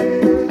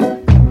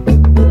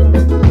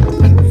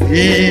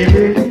 Feel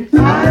it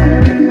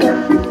higher now.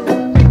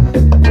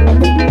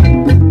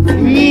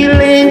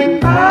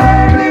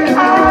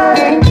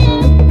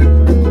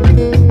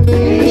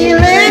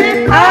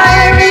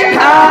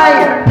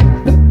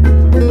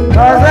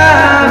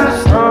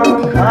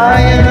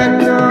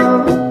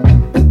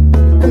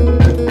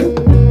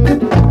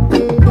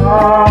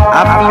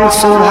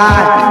 So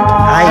high,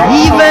 I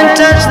even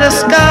touch the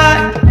sky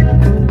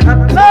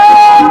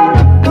above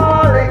the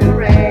falling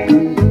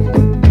rain.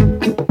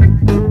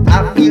 I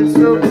feel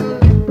so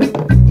good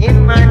in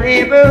my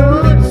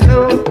neighborhood, so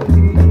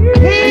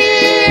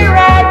here I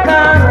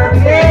come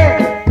again.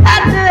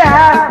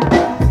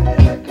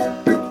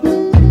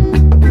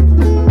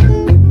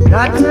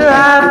 Got to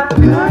have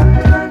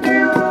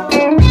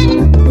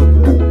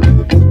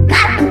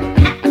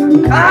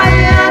I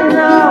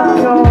know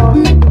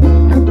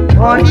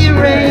for the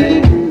rain.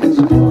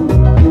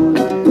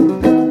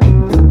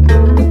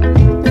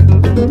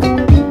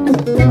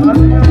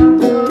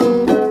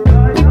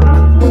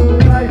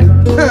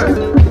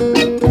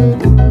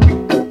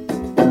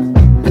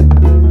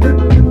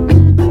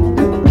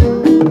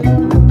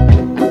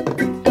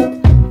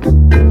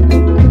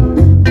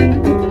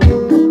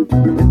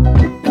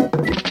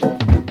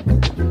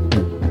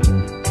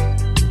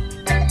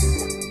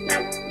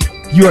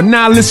 You are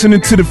now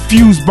listening to the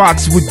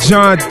Fusebox with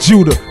John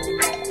Judah.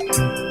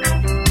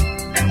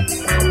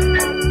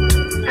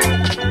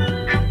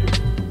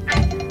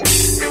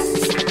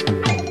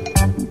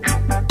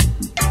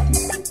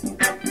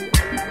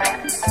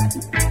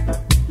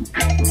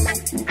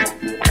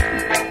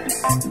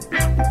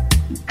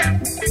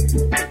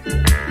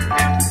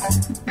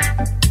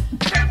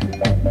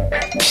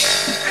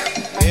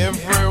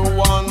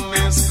 Everyone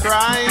is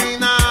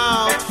crying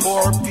out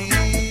for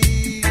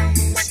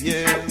peace,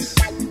 yes.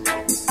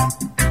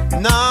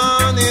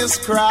 None is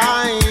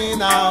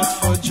crying out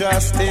for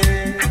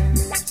justice.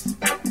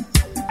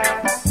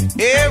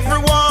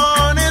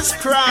 Everyone is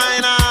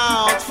crying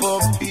out for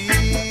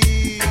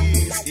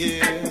peace,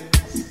 yes.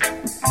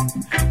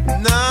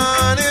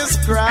 None is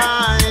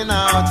crying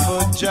out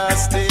for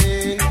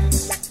justice.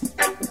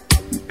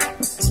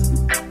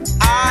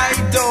 I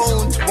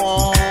don't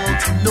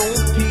want no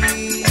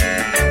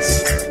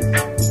peace.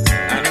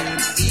 I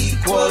need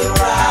equal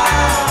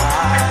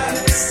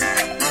rights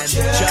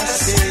and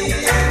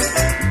justice.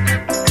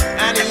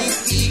 I need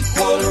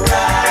equal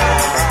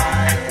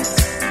rights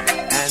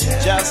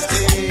and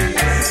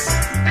justice.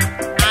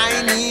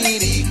 I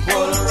need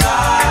equal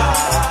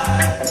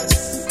rights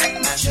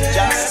and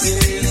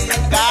justice.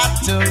 Got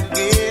to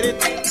get it.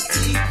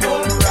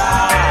 Equal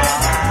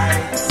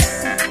rights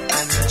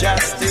and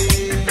justice.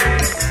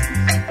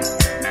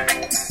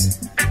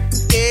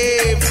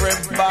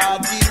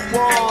 Everybody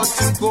wants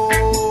to go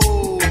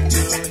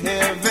to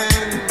heaven,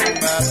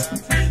 but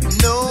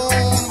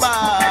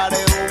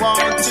nobody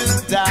wants to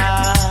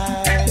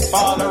die.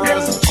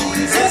 Followers of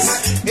Jesus,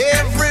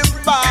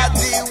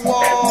 everybody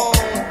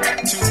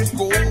wants to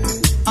go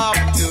up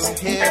to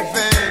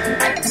heaven,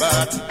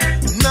 but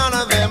none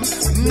of them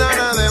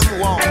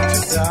want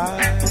to die.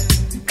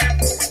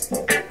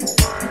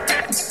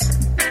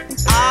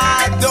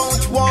 I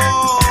don't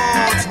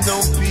want no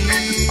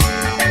peace.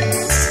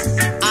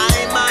 I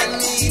might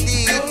need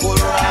equal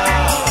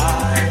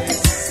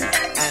rights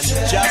and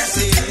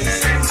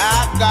justice. I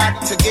got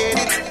to get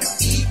it.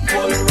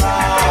 Equal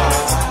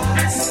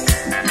rights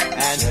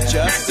and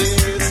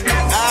justice.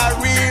 I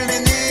really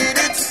need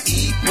it.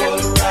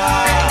 Equal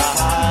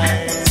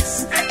rights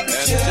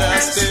and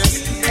justice.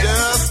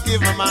 Just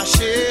give me my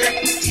share.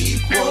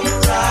 Equal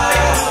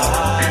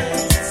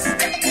rights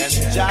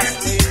and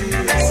justice.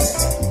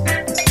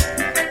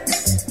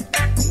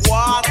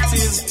 What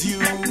is due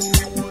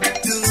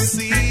to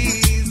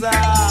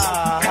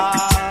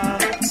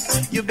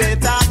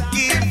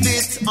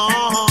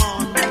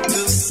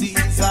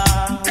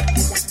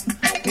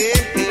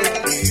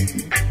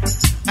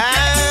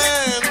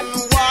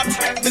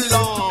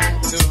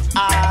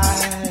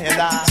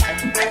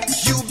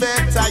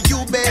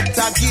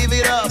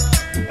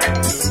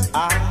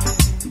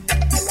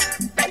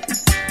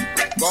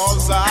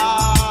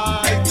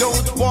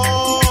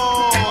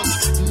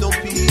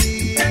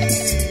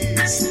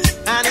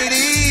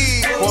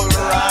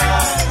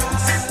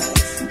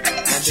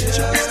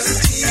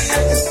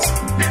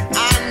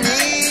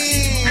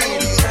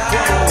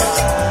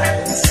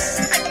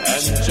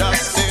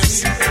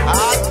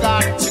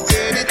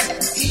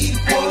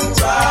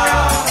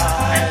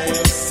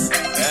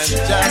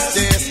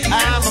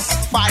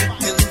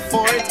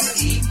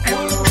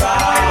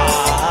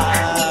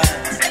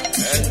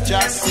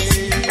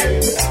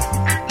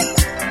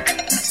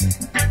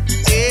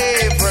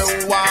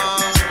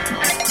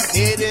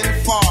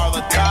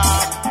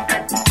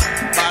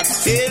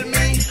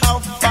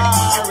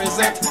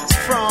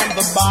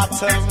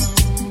bottom.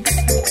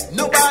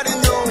 Nobody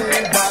knows,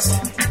 but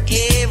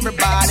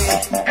everybody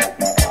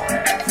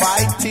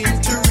fighting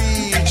to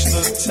reach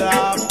the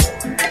top.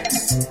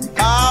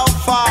 How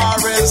far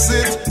is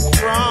it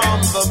from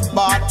the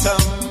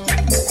bottom?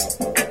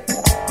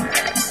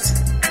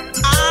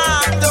 I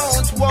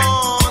don't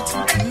want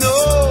no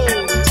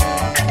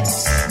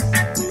peace.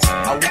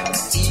 I want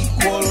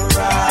equal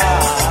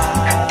rights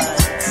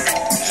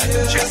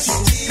and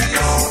justice.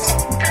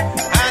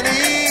 I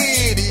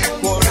need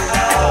equal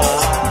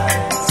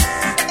rights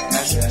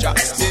and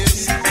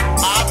justice.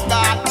 I've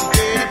got to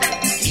get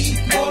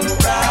equal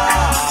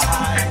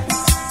rights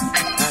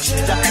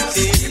and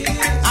justice.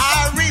 I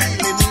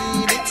really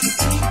need it.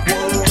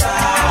 Equal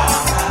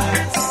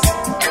rights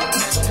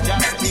and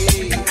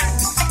justice.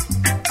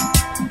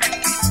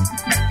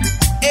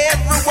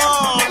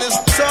 Everyone is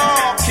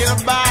talking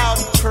about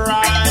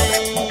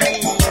crime.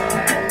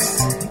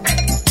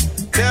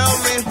 Tell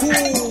me who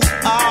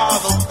are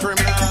the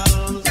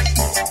criminals?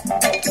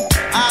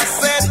 I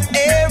said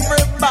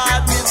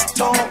everybody's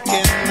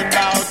talking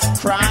about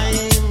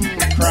crime.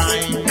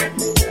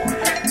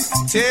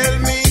 Tell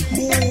me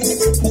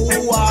who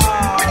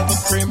are the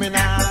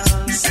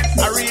criminals?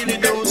 I really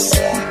don't see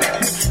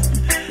them.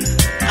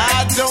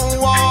 I don't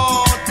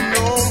want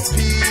no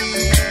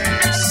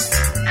peace.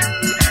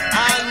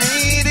 I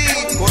need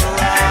equal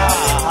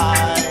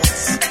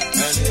rights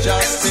and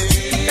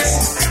justice.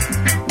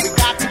 We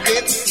got to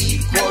get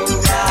equal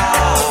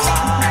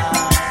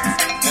rights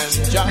and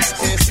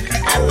justice.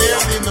 And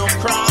there'll be no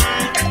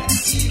crime.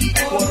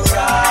 Equal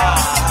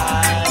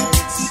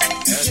rights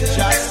and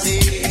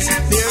justice.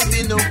 There'll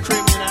be no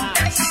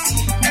criminals.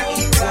 Equal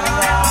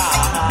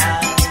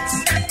rights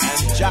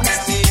and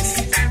justice.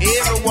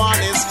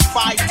 Everyone is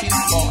fighting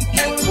for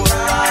equal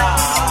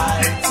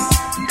rights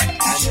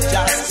and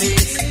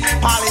justice.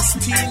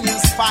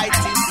 Palestinians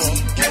fighting for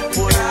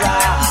equal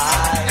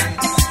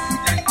rights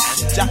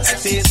and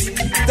justice.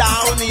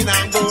 Down in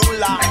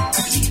Angola,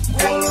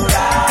 equal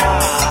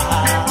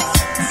rights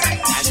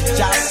and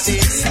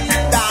justice.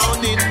 Down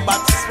in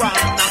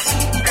Botswana,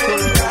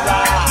 equal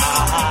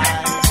rights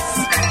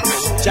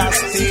and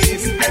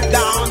justice.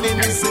 Down in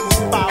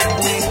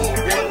Zimbabwe,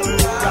 equal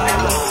rights.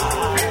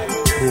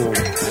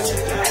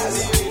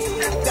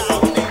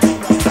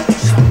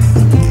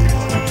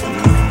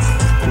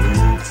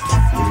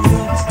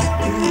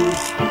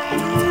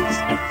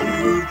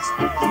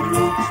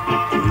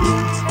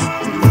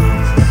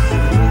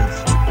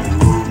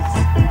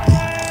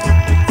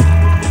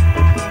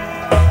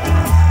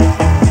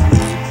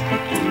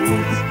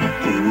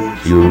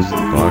 Fuse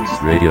Box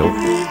Radio.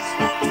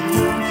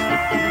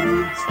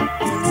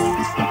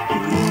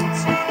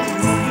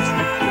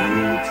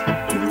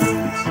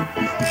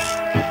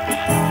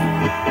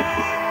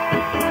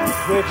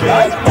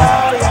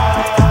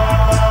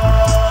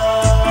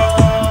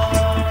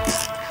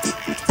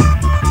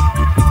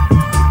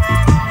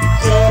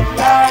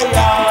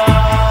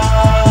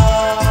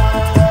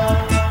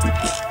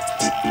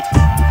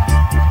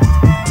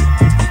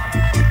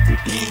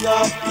 King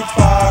of the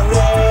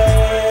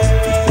forest,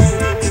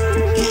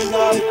 king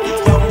of the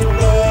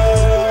jungle,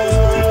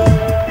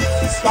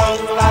 strong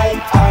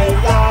like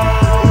iron.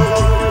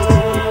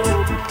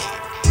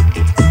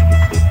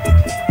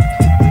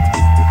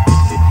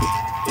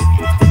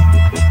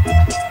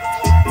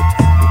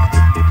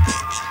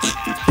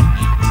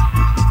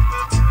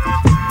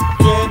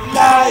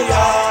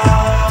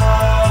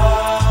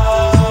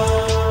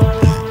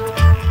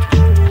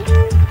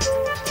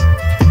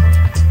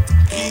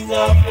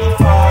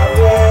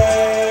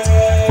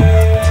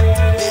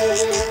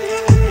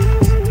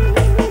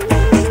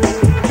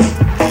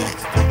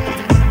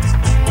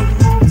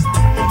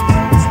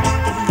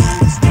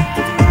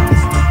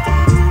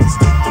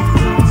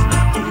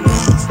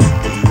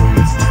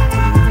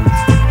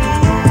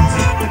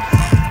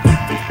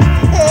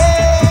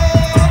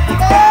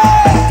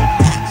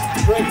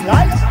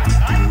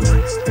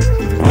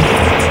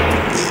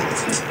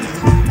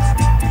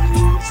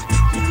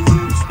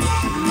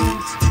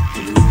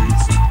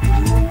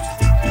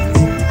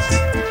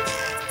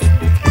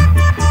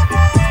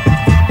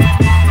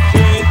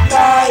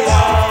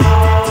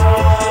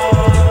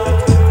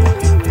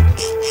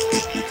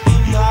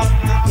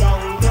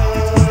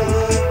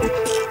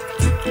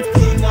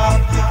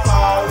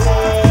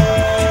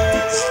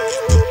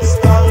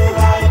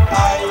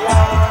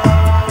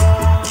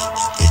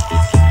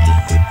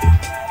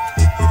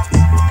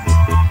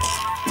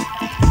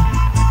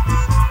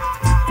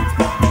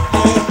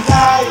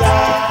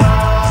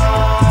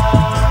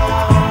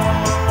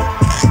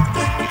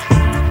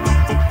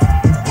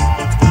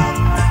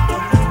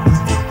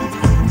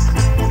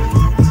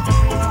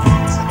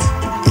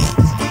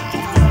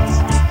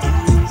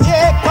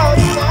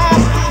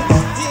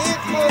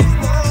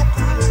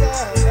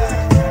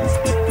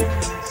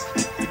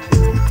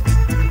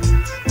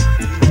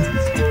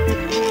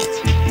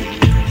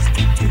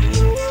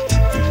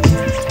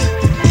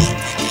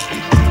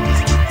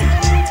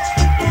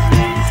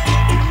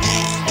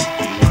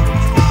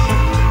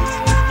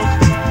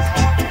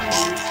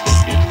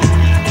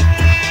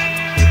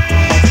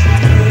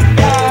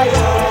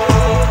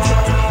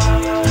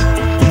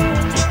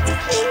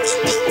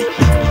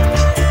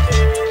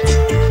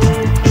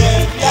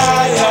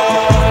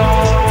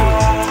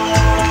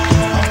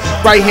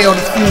 right here on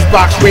the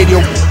Fusebox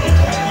Radio.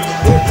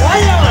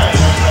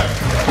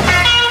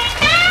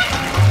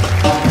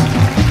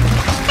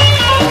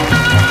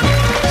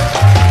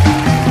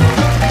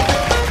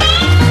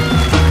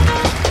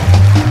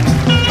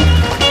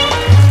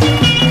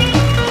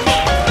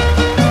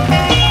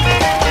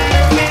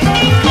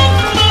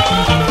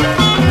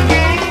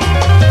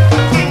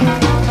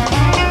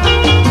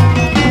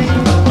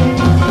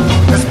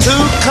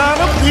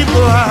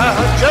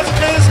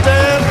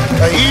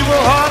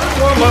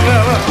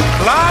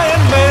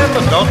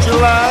 Don't you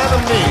lie to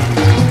me.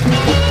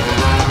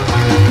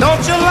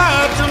 Don't you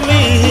lie to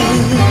me.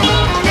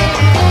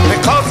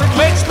 Because it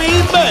makes me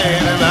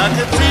bad and I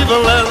can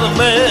feel as a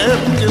man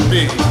can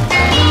be.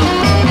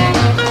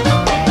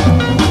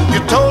 You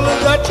told her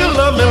that you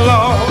loved me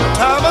long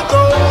time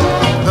ago.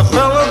 The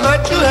fella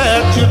that you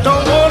had, you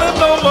don't want it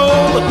no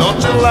more. But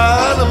don't you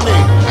lie to me.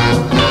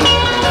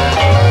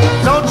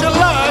 Don't you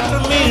lie to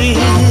me.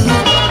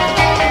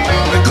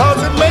 Because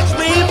it makes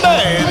me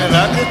bad and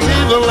I can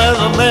feel as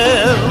a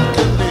man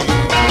can be.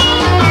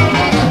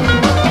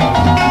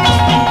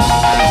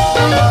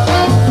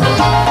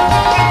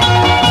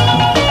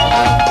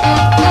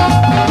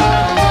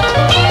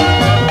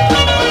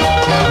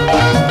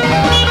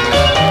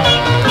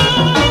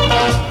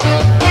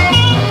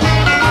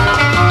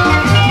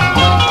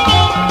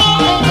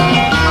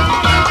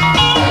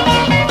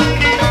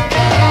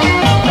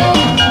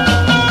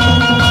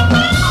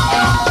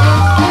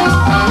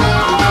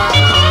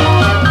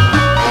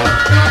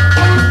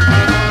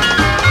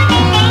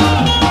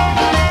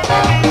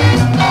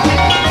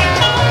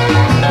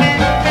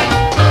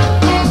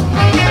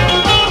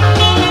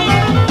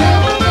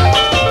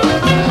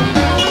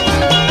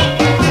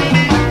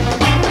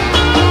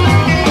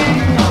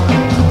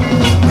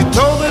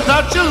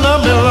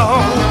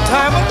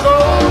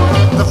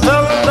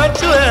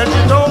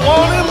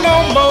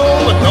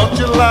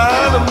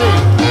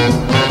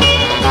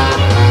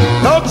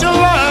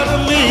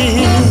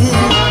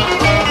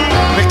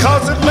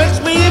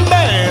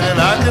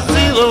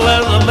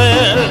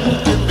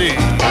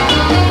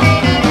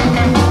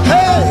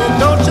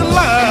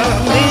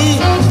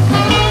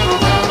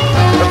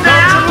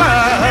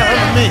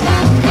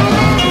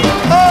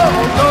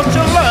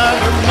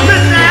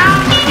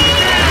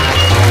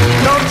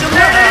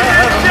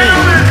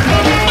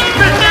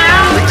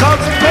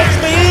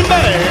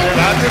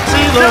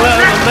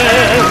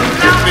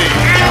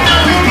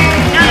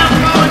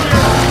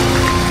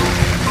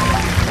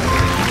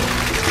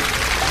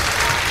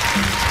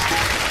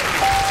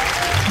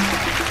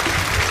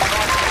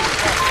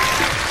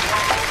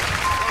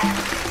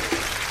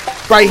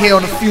 Right here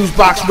on the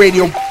Fusebox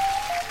Radio.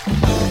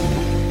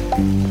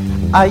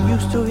 I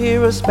used to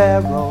hear a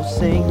sparrow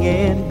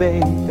singing,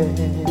 baby.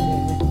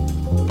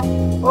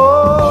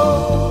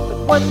 Oh,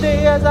 but one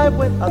day as I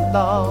went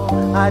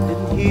along, I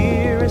didn't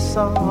hear a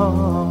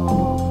song.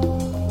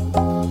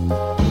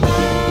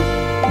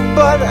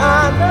 But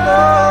I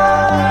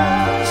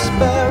know the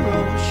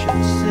sparrow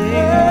should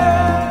sing.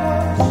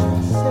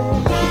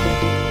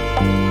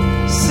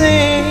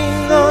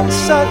 Sing on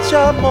such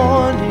a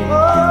morning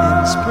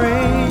in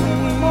spring.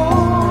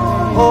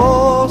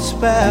 Oh,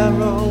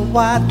 sparrow,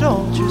 why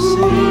don't you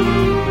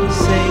sing?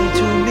 Sing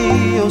to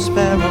me, oh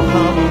sparrow,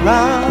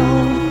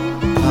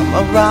 come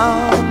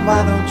around,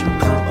 why don't you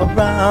come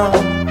around?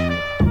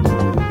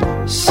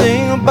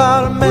 Sing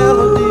about a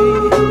melody,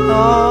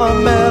 oh, a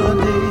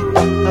melody,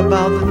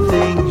 about the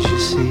things you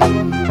see.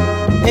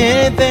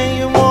 Anything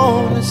you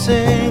want to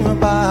sing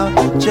about,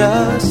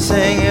 just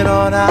sing it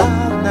on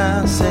out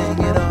now, sing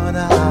it on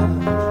out.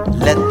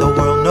 Let the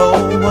world know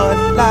what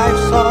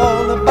life's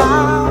all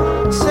about.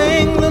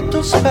 Sing,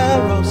 little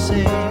sparrow,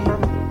 sing.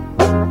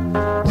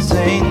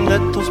 Sing,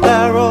 little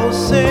sparrow,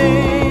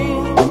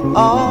 sing.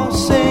 Oh,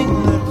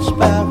 sing, little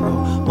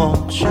sparrow,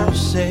 won't you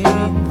sing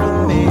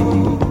for me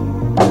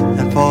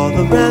and for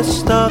the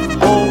rest of the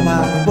whole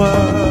wide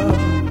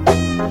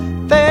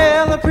world?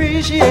 They'll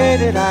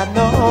appreciate it, I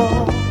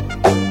know.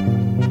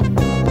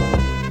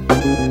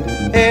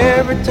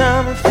 Every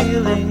time I'm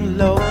feeling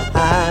low,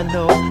 I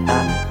know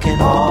I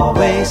can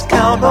always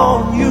count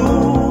on you.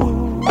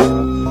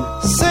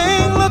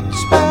 Sing, little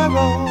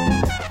sparrow,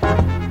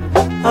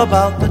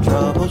 about the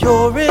trouble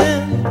you're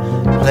in,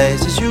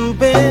 places you've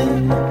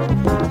been.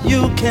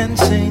 You can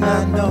sing,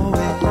 I know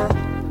it.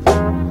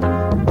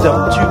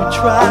 Don't you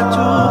try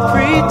to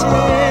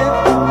pretend,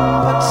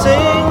 but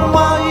sing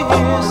while you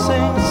hear,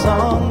 sing a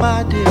song,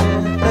 my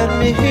dear. Let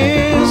me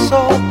hear your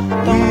soul,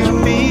 don't you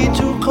be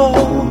too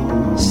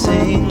cold.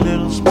 Sing,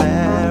 little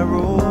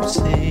sparrow,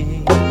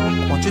 sing. I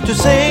want you to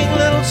sing,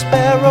 little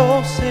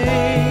sparrow,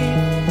 sing.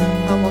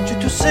 I want you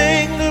to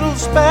sing, little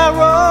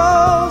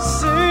sparrow,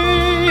 sing.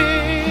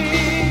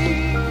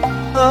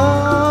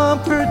 A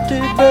pretty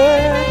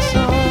bird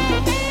song.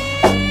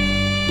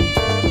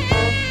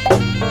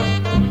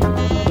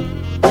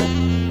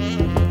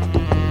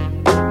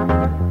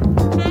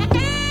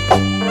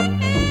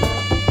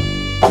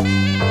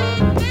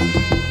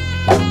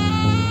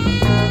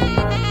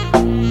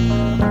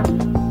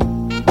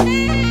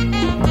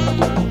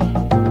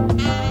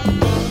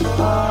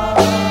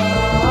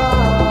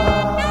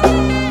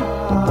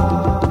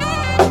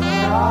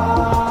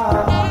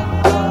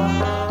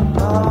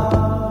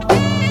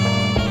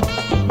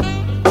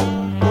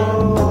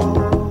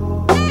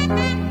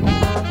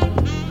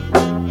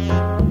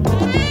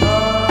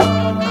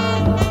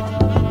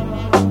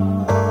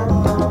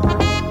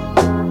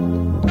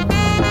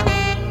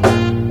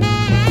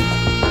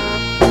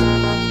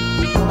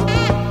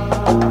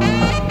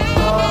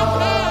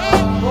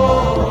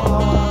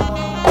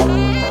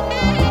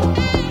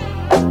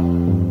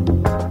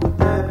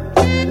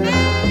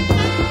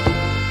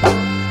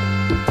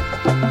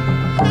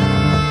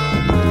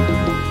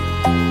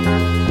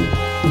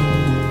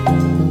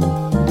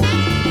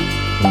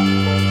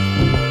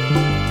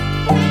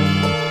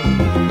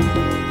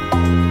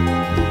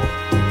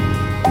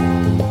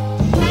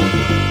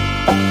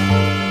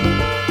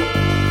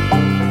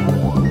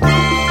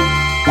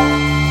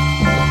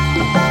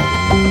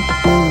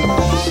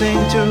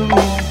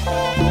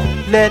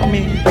 let me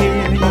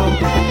hear your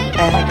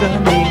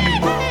agony.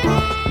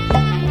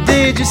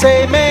 Did you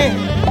say man,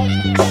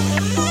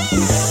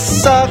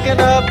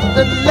 sucking up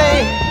the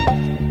lane?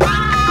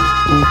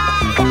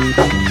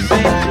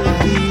 Sing to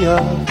me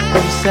of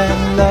peace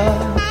and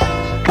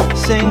love.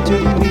 Sing to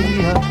me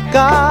of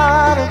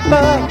God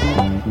above.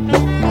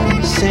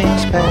 Sing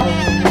sparrow,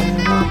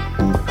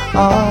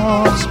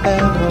 all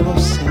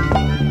sparrows sing.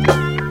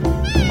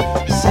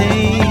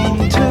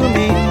 Sing to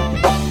me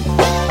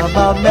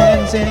about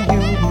man's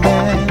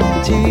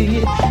inhumanity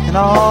and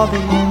all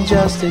the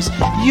injustice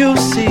you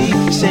see.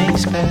 Sing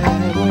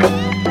sparrow,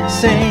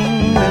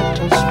 sing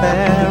little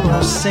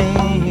sparrow,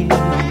 sing.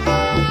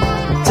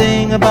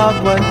 Sing about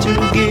what to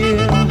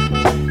give,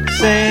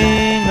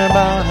 sing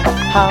about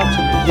how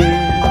to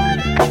live.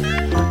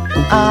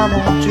 I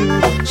want you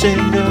to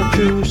sing the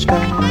true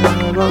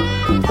sparrow,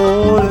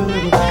 oh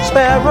little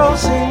sparrow,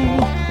 sing.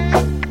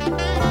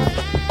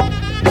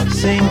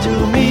 Sing to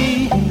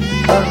me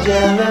of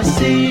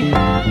jealousy,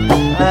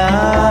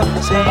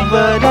 sing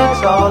what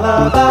it's all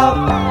about.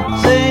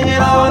 Sing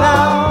it all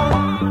out.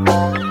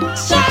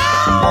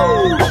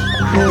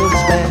 Little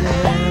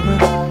sparrow,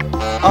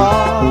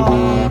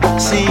 oh,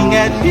 sing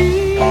at me.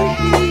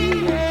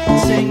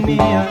 Sing me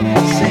a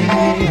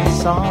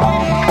song.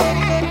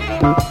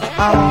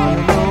 I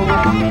wanna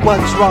know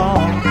what's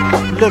wrong.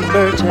 Little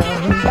bird, tell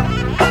me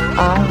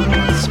I'm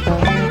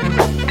sparrow.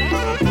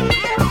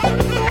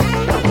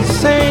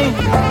 Sing,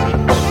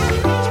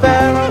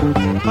 sparrow,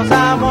 'cause I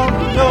want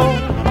to know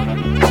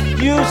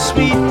you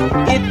sweet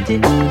itty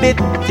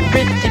bitty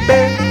pretty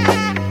bird.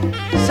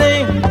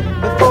 Sing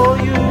before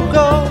you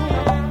go.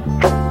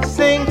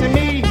 Sing to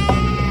me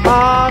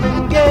hard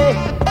and gay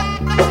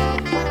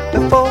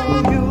before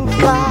you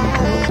fly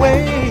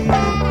away.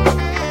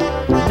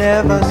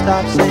 Never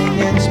stop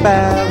singing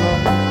sparrow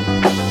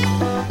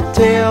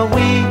till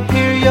we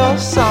hear your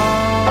song.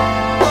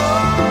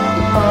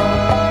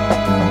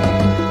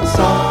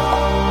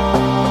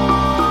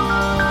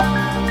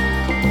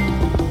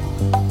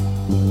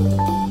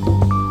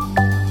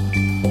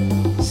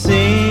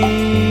 Sing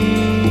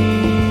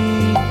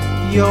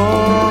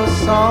your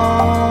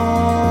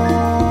song.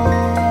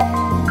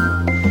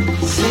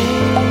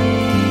 Sing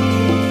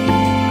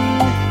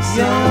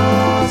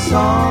your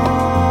song.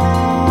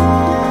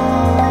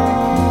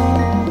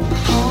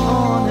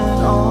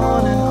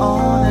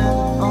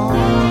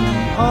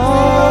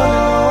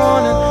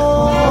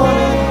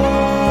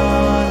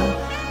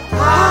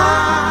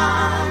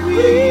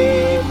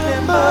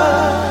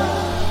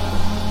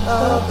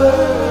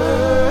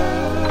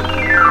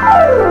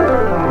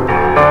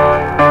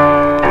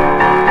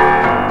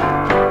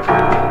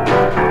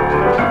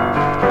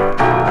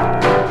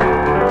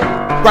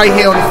 Right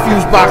here on the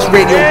Fusebox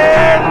Radio.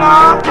 Hey,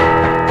 Ma.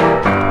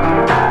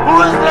 Who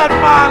is that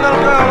fine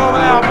little girl over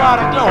there by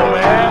the door,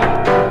 man?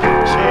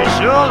 She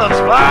sure looks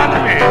fine to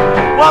me.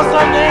 What's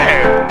her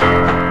name?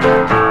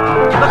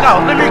 Look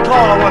out, let me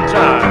call her one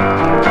time.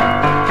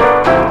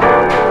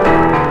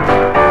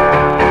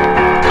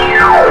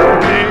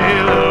 Hey,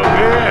 little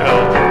girl.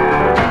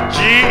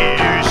 Gee,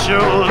 you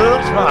sure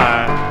looks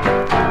fine.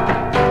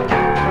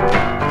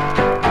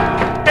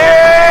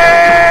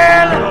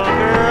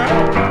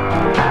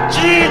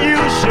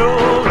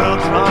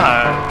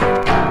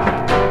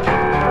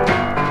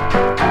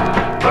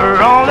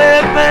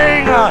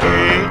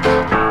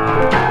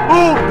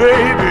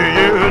 Baby,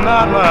 you're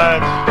not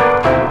right.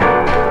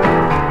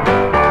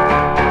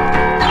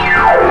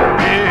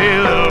 Hey,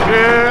 little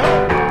girl,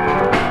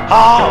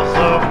 how's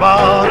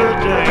about a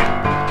day?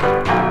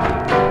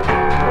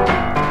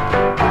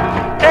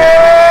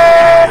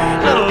 Hey,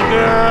 little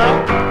girl,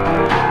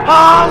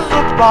 how's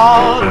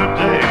about a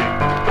day?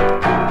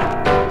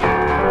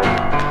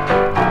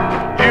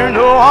 You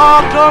know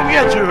I'll come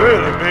get you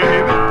early,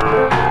 baby.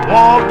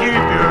 Won't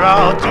keep you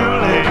out too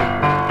late.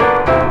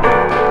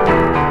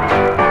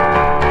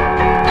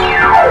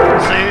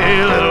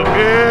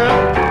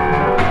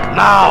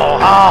 Now,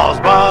 how's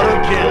about a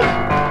kiss?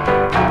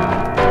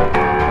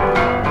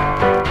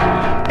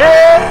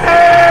 Hey,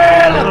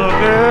 hey, little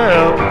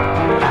girl,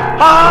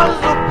 how's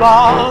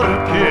about a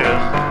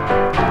kiss?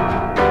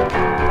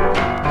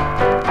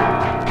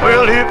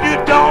 Well, if you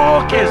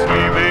don't kiss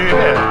me,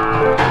 baby,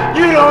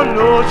 you don't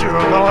know what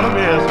you're gonna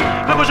miss.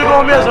 Look what you're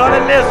gonna miss,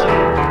 honey, listen.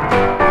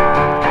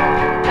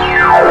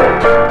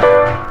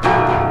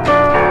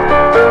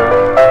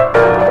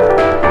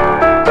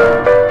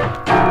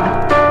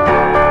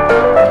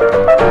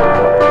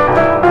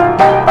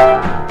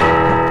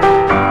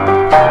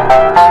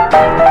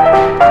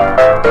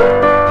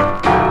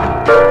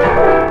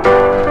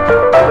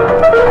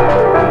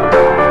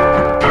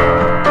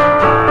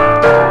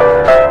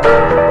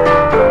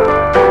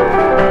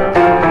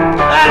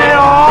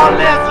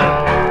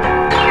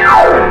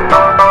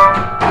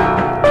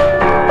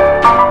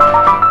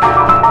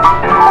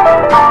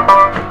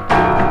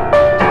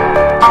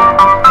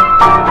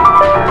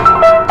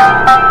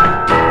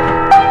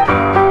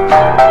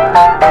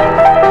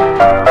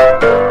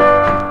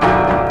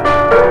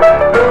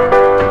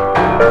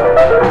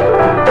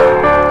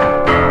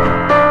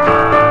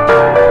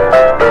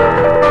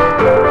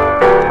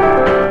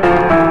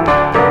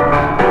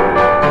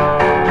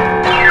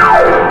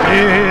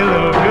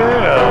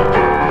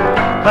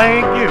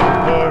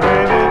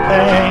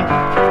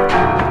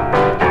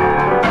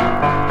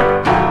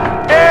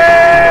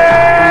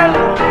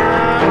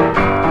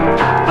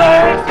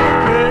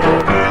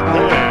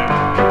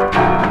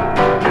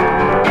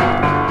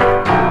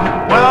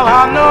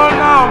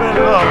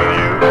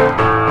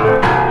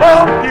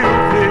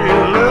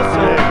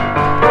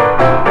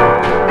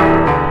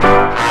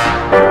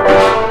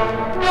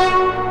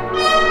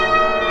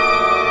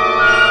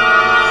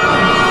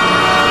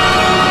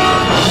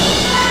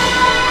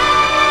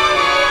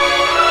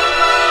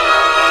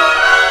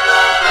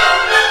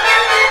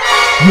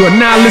 You are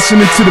now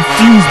listening to the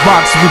Fuse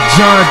Box with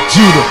John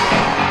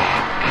Judah.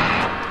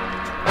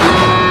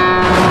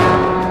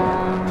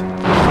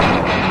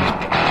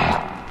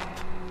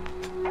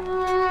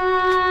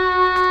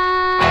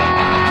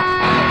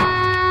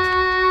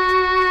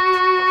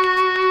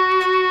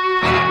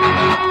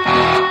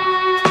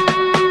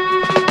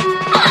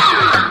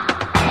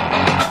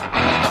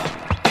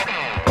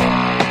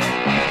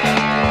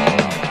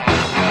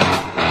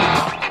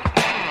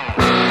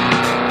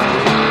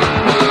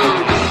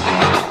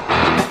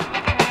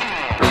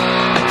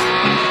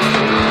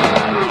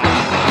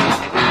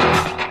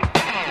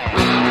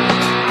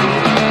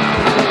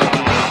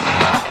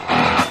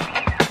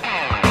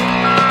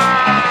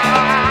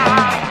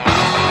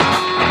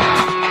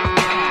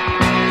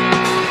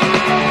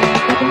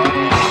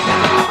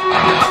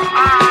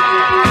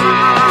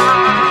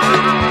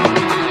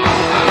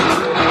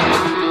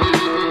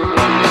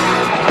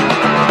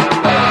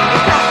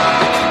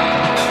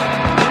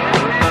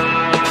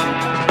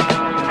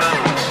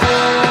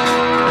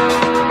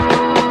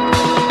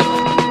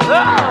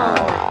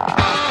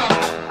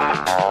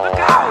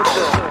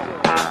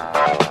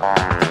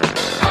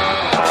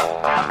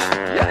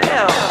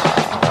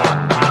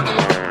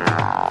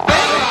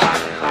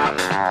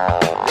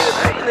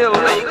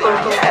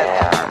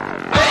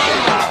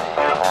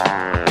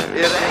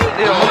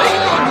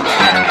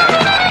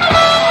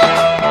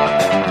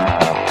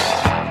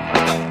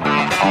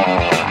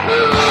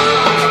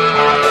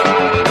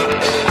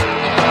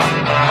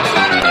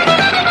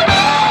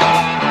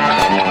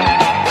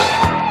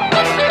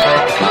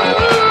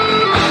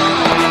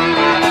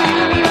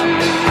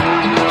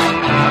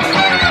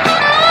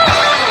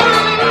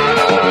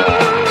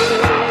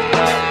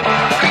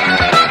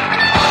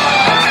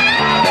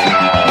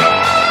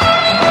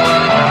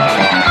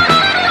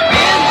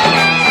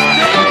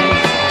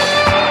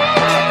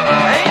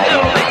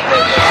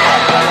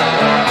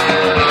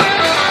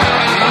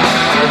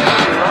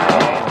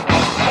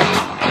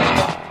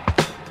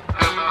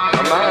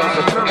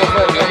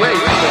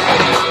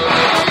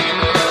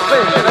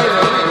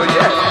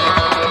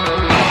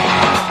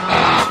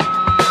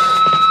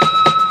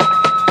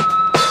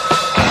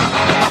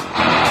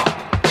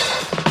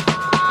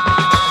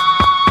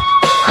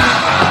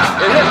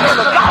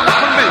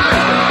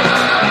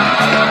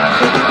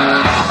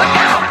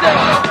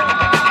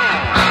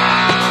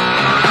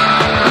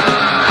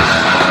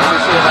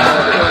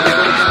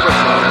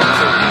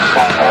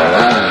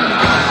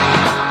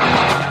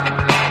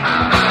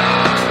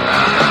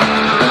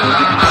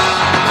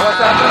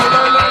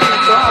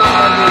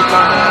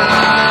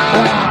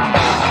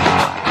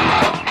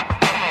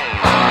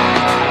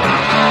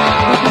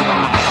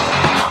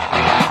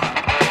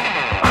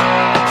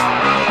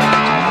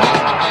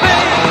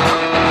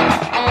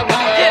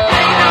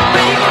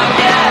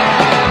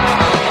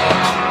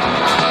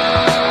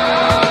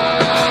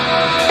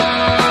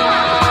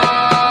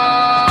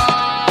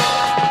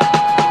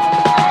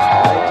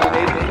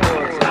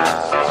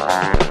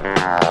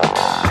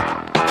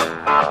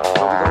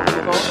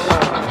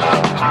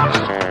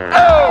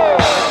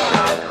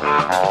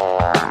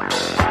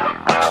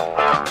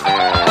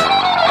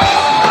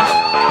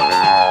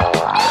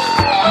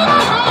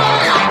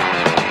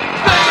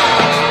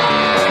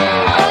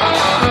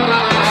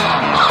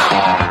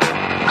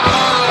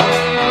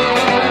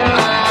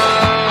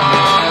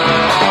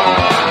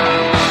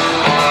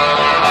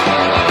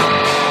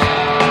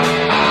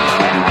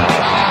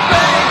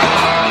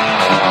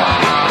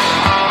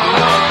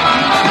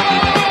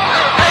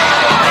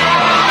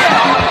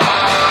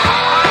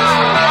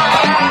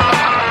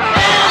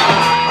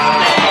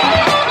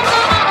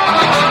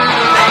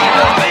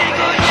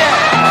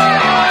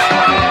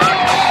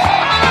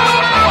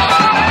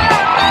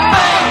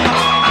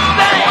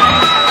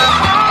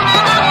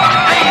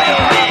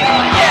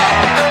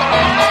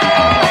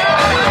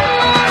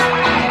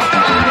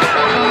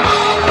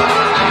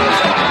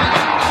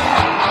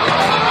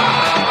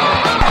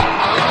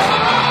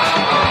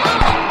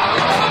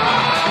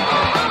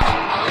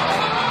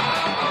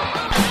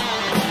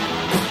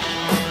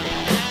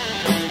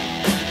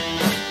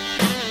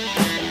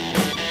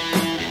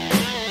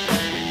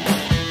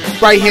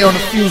 Right here on the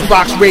Fuse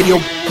Box Radio.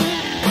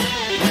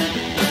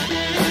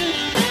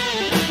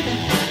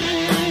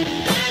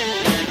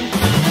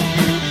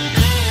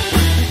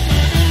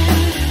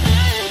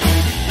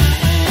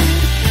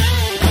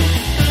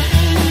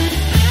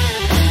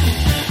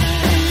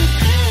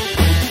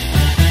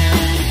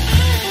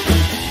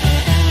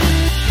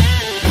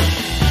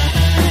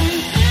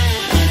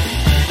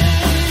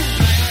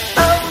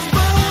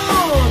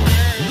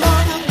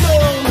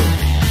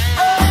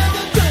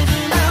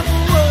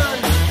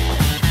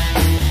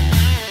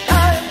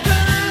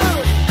 I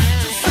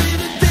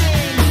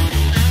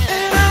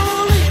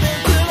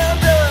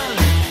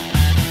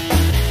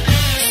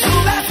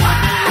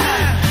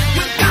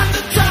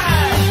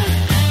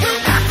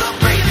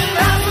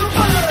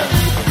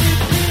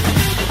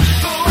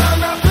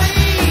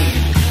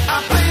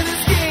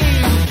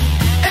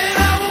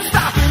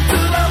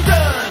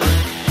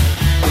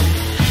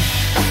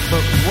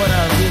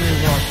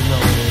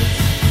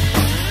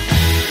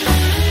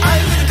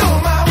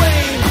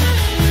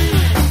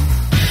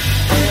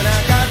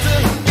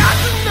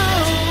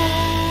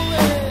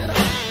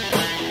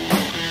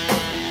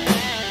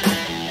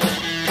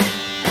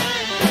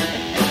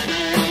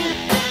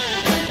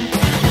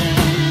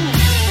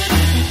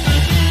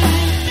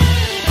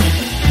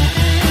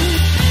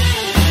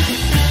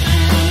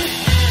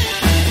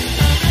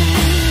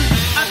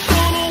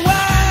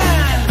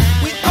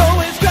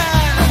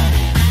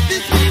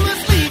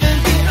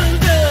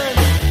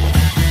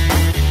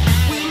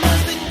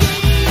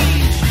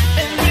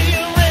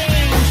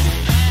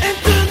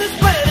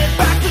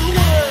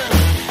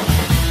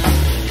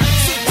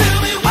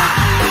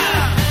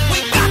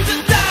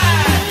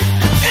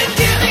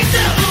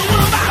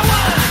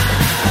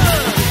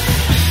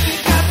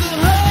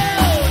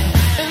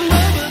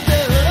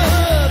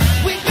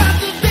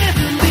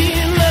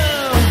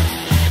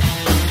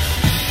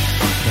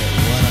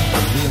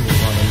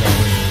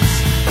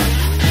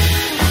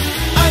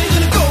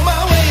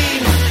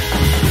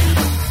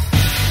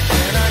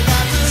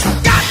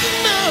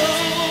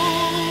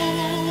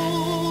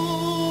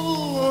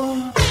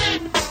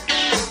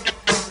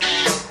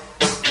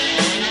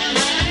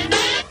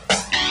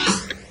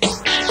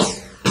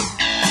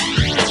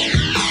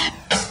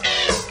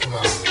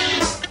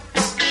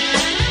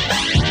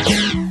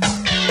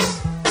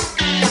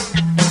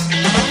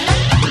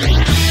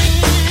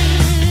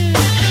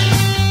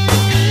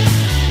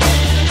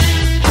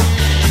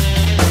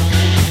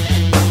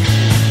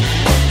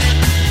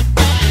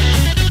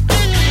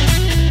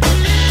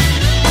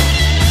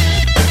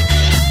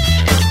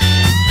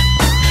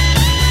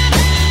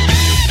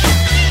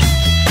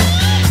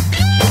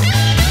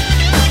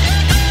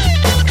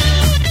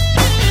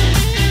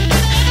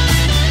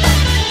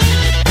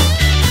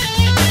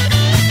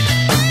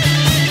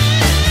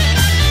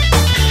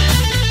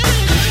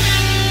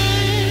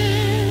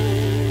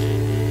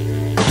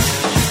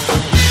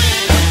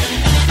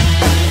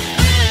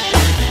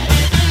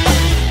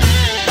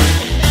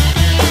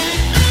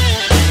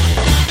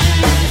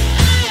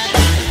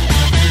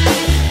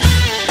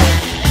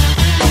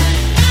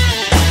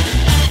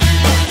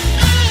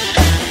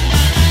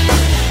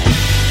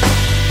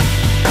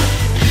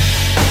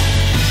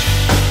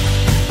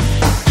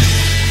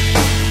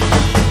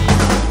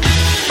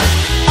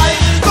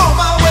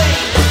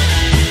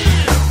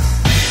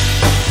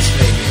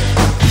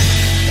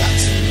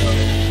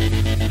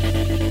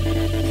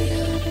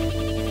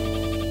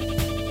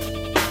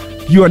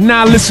You are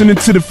now listening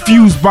to the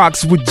Fuse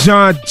Box with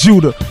John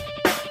Judah.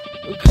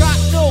 Got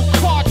no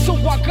card, so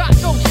I got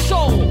no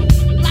soul.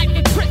 Life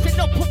in prison,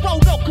 no parole,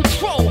 no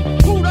control.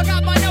 Buddha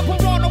got my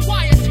number on a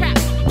wiretap.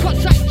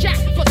 Cause I jack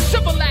for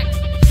Similac.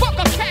 Fuck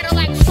a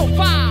Cadillac, so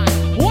fine.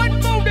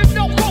 One motive,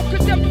 no hope,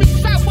 cause every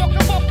sidewalk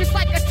I walk is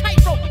like a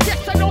tightrope.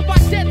 Yes, I know my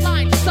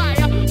deadline,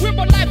 sire. Where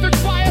my life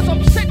expires,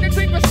 I'm sending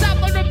me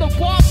resemblance of the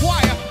barbed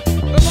wire.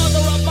 The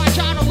mother of my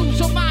child, I lose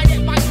her mind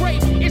at my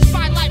grave. It's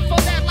my life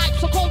for their life,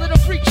 so call it a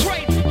free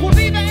trade. Well,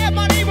 neither am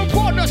I even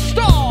born to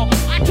stall.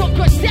 I took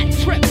a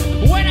death trip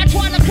when I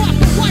tried to cross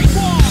the white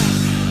wall.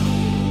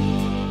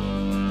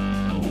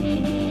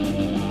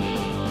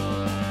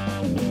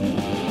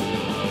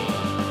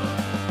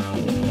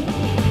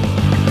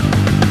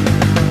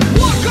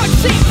 One could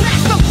see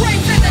past the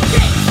graves and the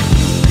gates.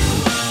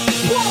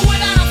 War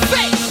without a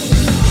face.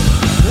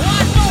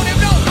 One motive,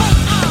 no hope.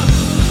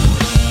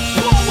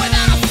 War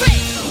without a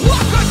face.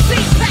 One could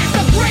see past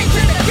the graves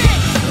and the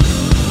gates.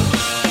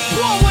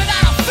 War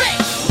without a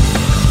face.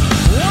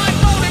 One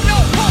motive, no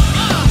hope.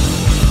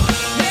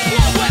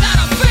 War without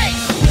a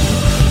face.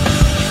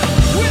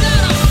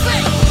 Without a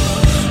face.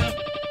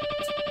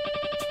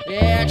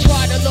 Yeah, I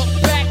tried to look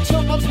back to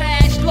my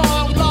past,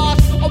 long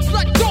lost. A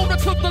blood donor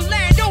to the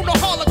land on the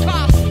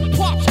Holocaust.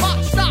 Pop's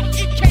heart stopped,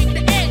 it came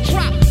to air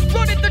drop.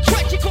 Flooded the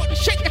trench, he couldn't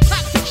shake the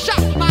toxic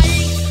shock. My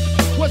ease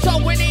was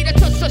all we needed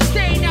to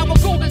sustain our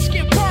golden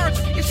skin birds.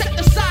 It set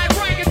the side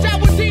ring and down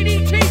with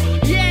DDT.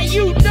 Yeah,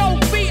 you know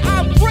me,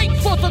 I'm great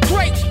for the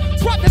grapes.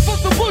 Profit from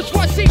the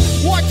bourgeoisie,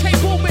 war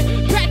tape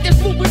movement, practice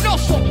moving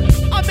also.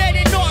 I'm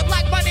heading north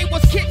like my name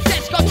was Kid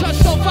Sesko to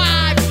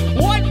survive.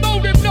 One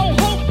motive, no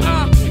hope.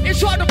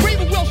 It's hard to breathe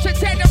with Wilson's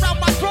hand around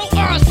my throat.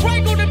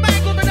 Strangled and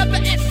mangled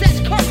another SS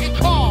curtain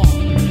call.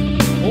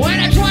 When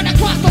I try to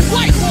cross the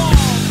white wall.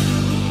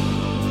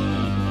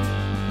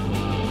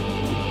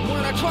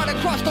 When I try to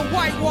cross the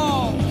white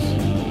walls.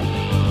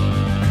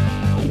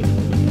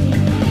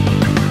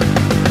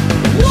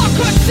 One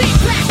could see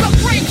past the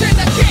frames in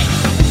the gates.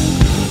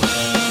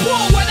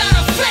 War without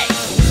a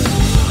face.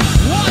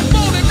 One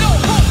motive, no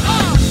hope.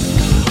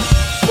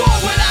 War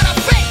without a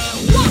face.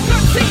 One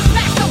could see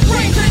past the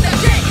frames in the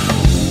gates.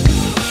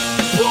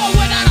 War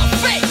without a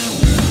face.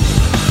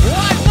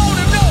 One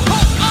motive, no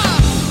hope.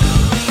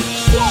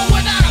 War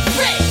without a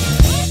face.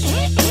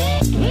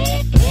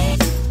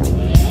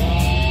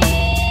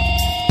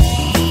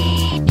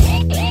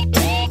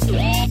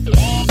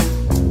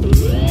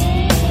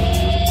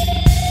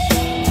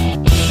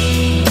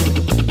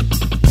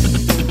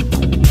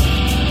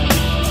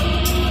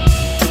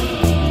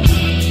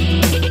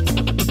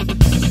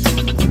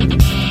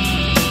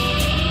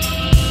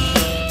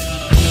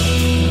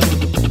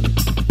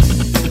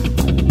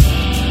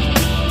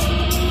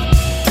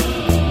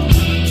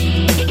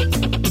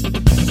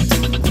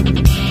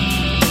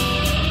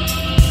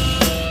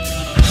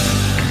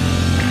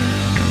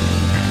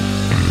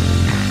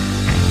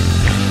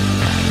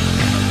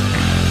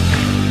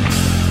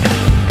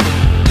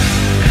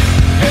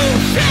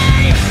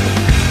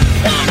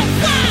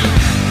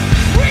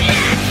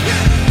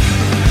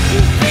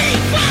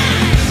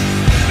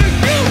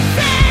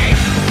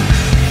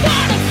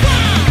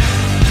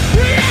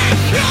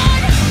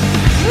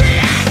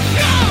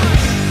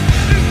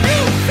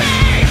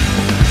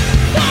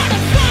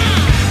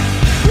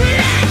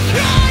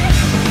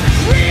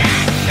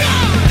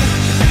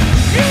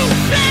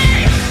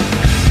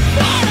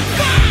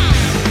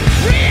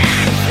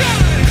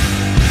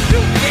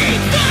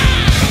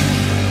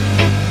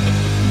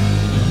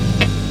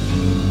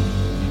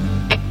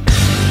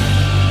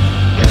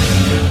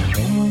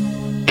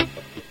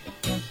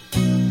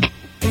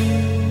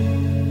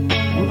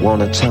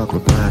 Wanna talk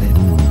about it.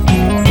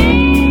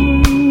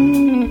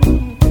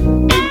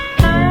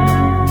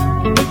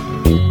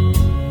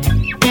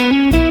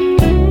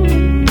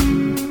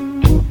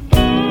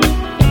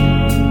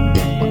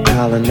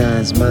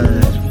 Colonized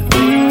mind.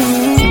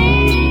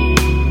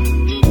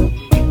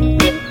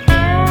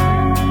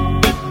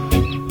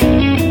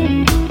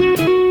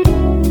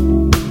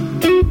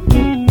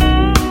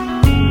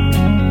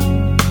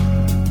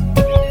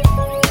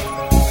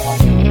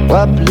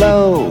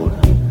 Upload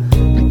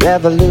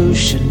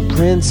revolution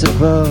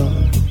principle.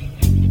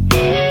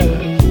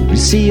 You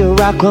see a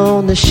rock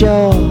on the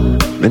shore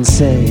and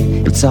say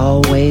it's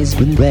always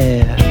been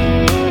there.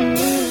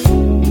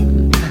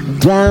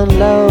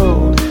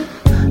 Download,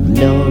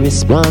 no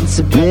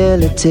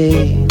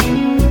responsibility.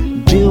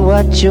 Do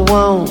what you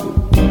want,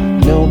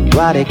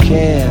 nobody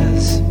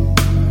cares.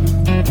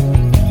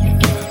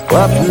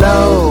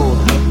 Upload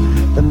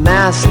the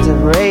master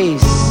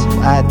race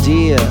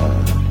idea.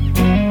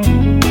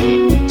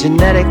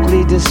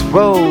 Genetically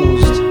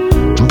disposed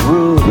to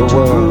rule the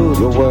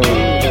world.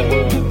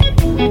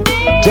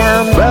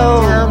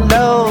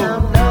 Download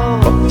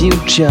a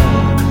future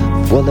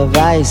full of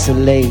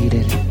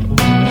isolated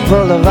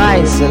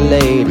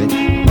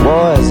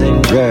boys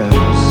and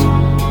girls.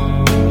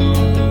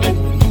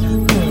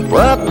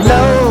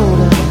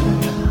 Upload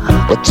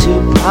a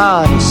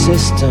two-party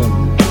system.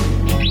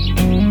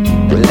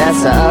 The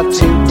lesser of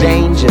two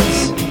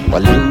dangers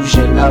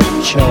illusion of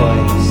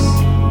choice.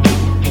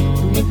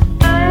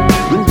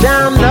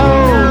 Down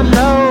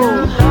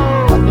low,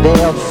 a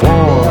veiled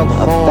form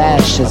of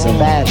fascism.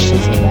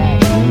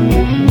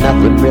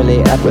 Nothing really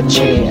ever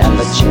changed.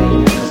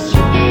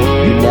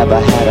 You never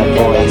had a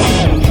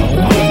voice.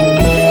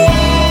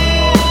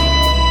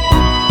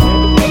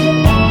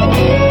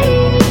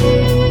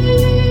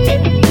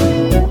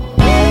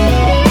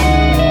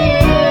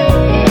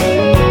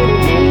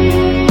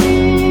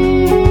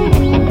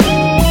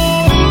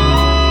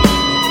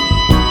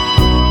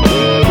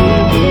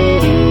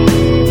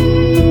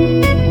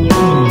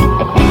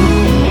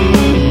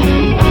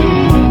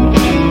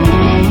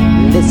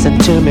 Listen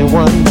to me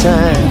one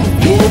time.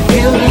 If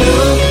you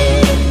look,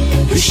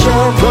 you're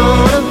sure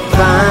gonna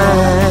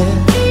find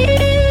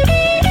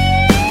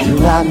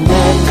throughout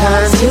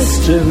mankind's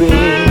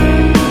history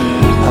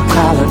a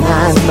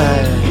colonized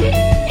mind.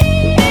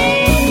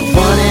 The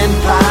one in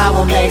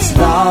power makes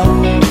law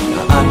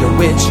under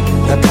which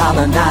the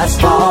colonized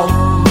fall.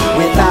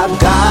 Without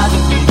God,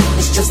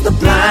 it's just the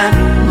blind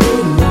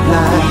leading the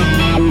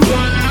blind.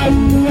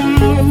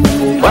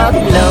 Well,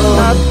 no,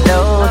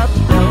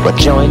 a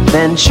joint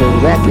venture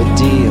record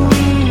deal.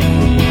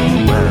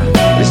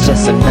 It's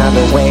just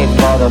another way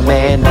for the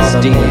man to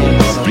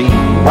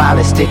steal while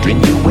he's sticking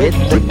you with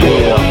the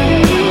bill.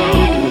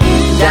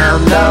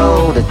 Down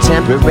low, the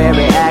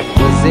temporary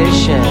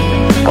acquisition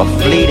of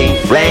fleeting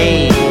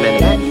fame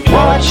and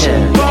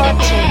fortune.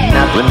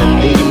 Nothing to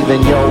leave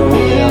in your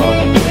will.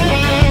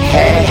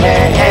 Hey,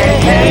 hey, hey,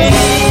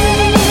 hey.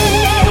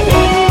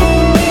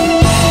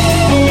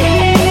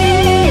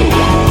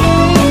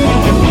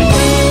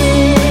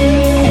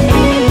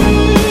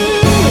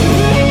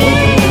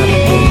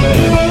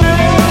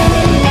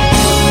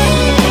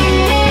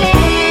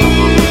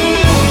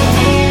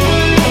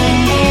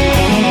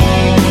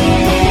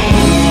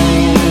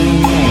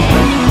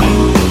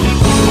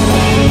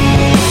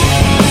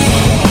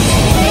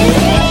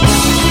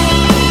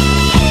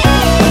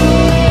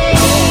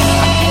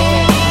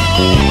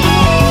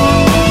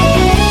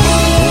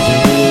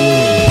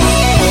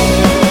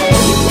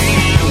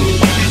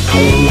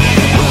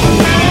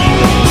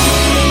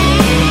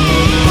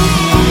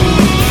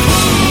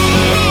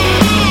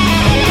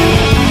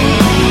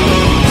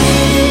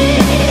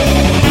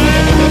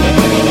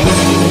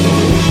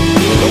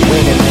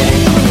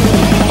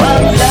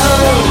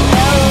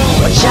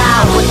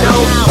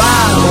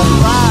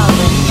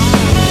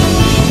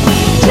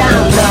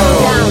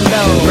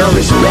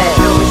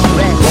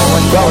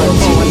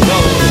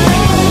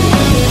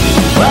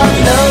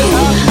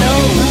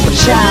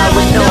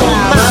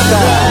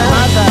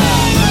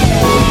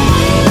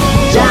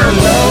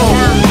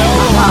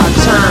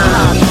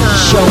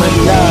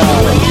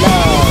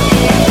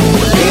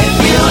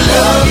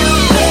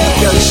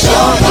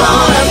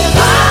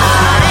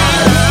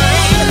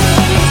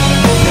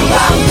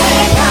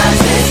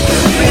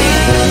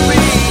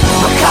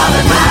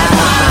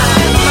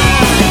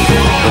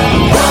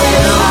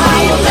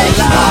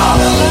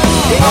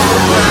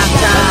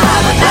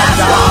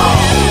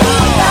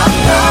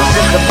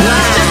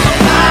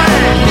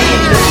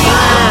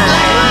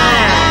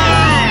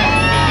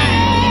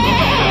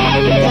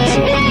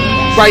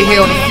 Right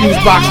here on the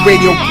Fusebox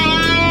Radio.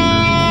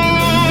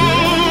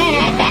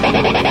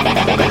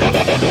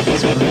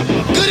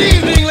 Good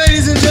evening,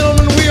 ladies and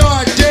gentlemen. We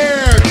are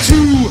Dare to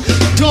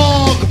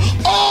Dog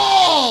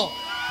All.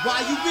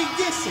 Why you be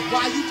dissing?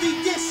 Why you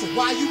be dissing?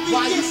 Why you be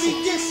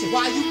dissing?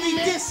 Why you be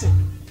dissing?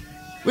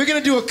 We're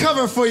gonna do a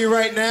cover for you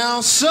right now.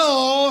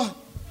 So,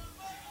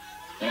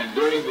 and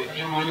during the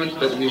few moments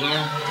that we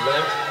have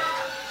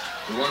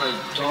left, we want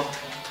to talk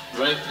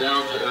right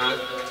down to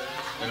earth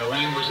in a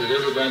language that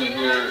everybody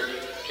here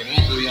can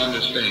easily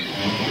understand.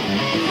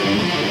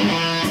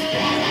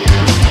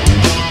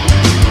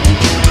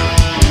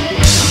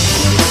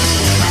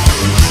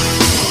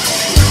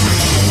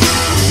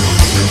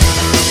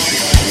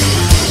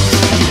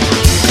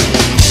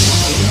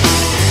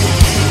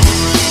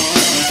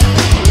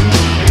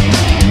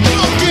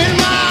 look in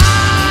my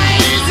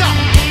eyes.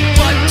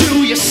 What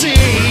do you see?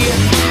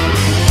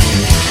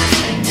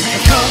 A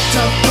cult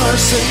of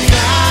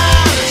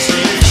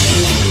personality.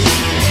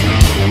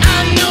 I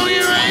know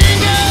your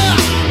anger.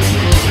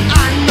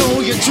 I know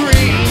your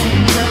dream.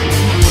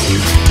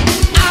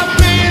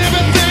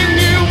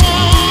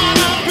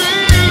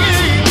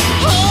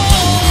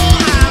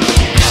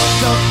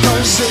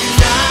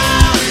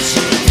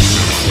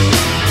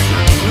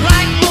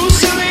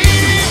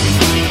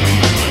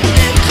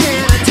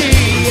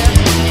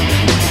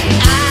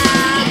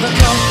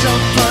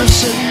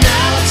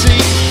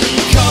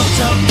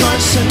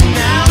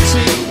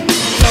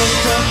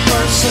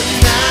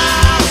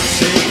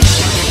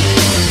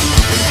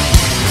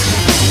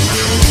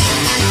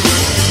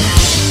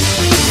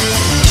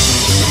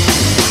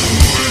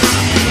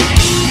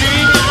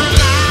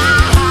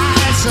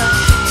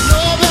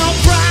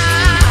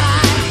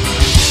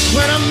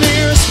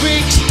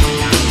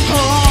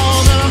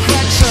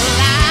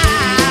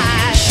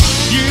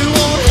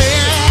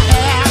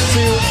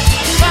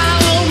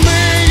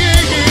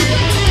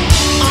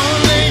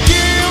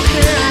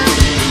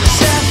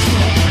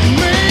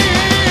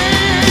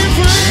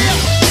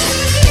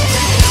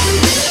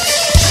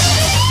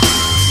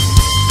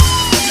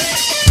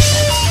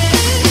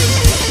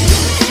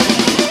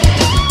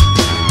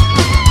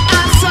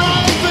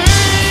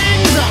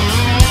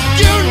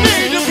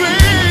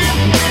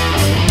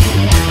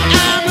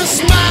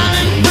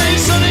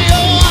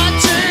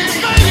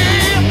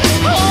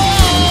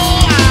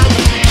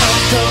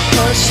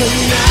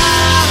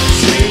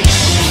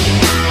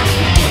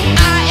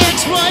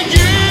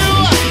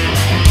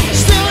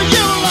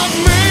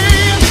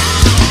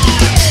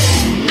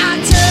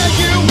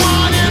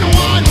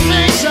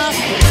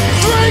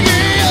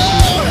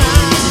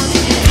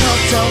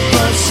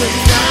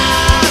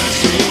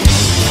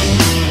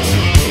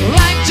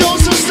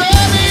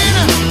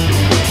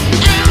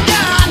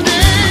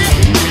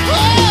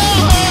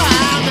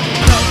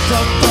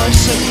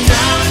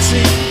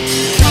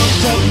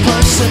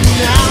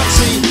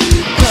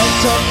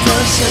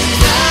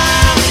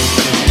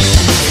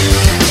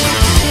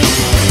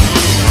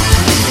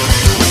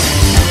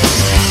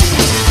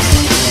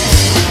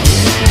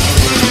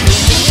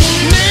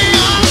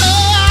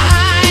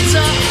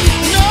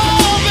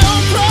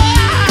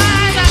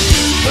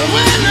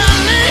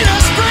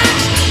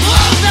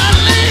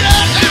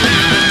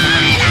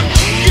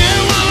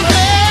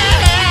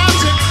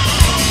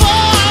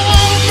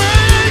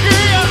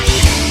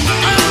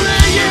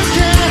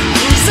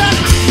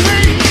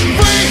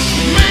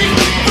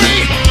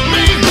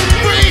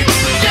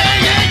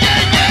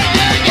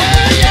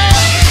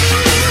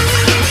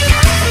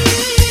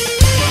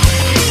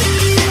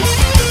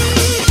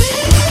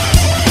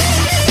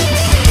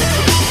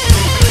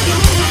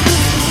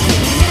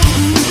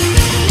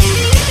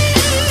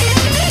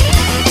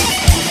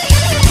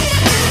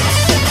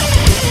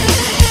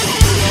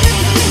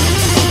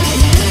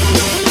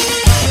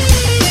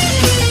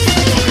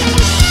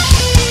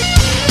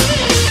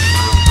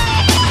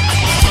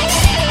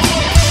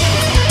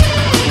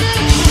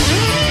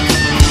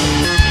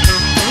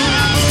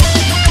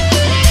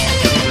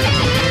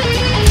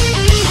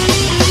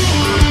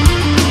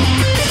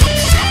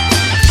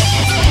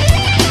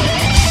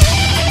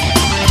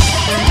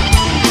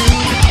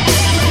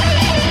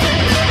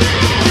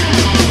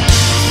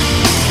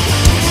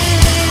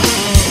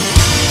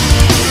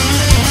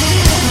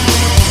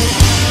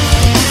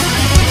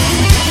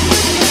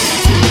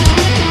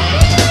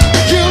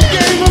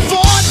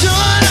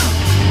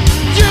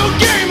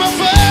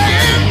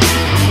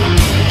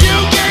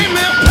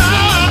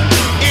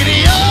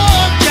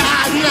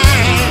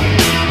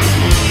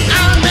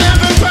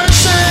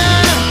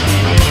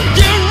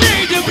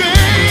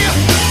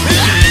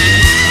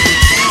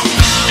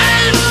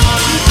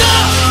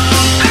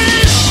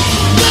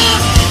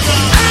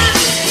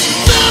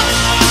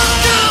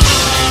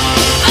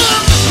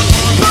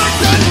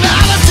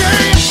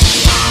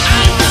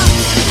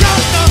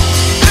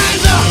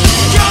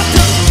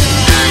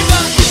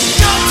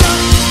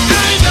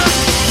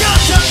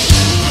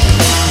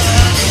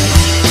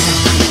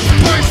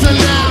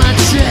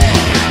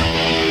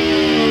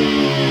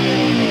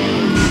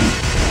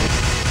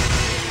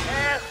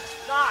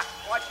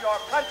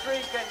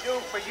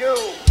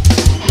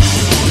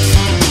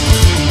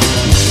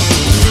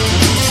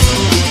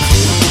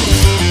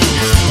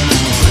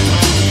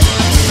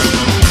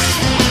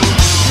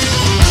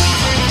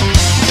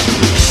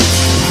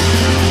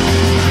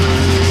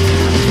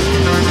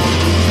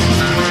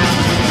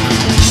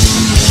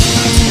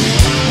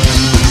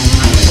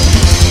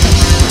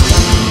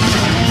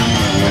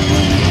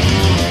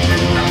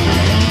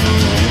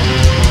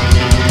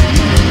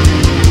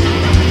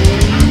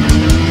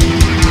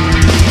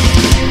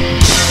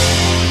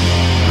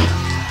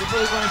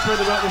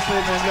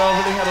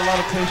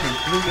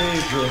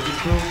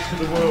 truth to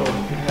the world in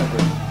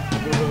heaven. A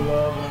little bit of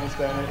love and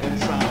understanding and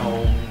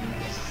sound.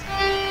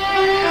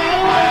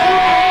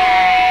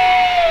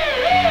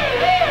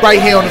 Right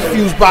here on the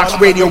Fusebox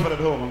Radio. At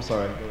home, I'm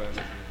sorry.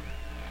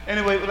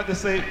 Anyway, we'd like to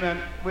say,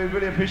 man, we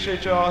really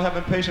appreciate y'all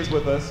having patience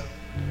with us.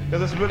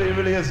 Because this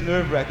really is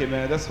nerve-wracking,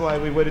 man. That's why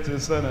we waited till the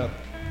sun up.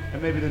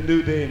 And maybe the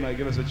new day might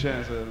give us a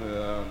chance. I don't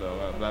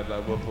know, blah,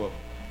 blah, whoop, whoop.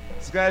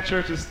 Sky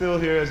Church is still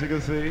here, as you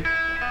can see.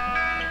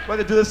 But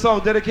to do this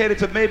song dedicated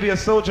to maybe a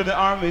soldier in the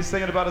army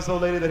singing about this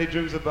old lady that he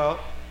dreams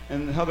about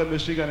and hugging a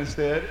machine gun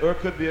instead. Or it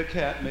could be a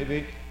cat,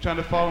 maybe, trying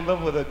to fall in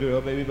love with a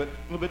girl, maybe, but a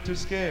little bit too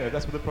scared.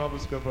 That's where the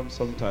problems come from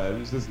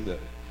sometimes, isn't it?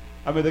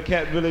 I mean, the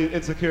cat really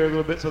insecure a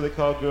little bit, so they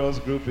call girls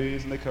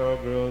groupies, and they call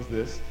girls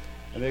this.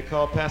 And they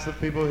call passive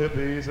people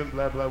hippies, and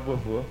blah, blah,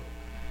 woof, woof,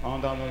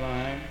 on down the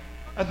line.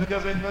 That's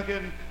because they're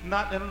fucking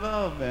not in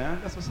love, man.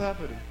 That's what's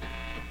happening.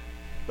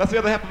 That's the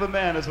other half of a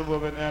man is a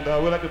woman, and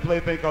we like to play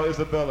a thing called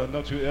Isabella.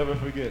 Don't you ever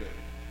forget it.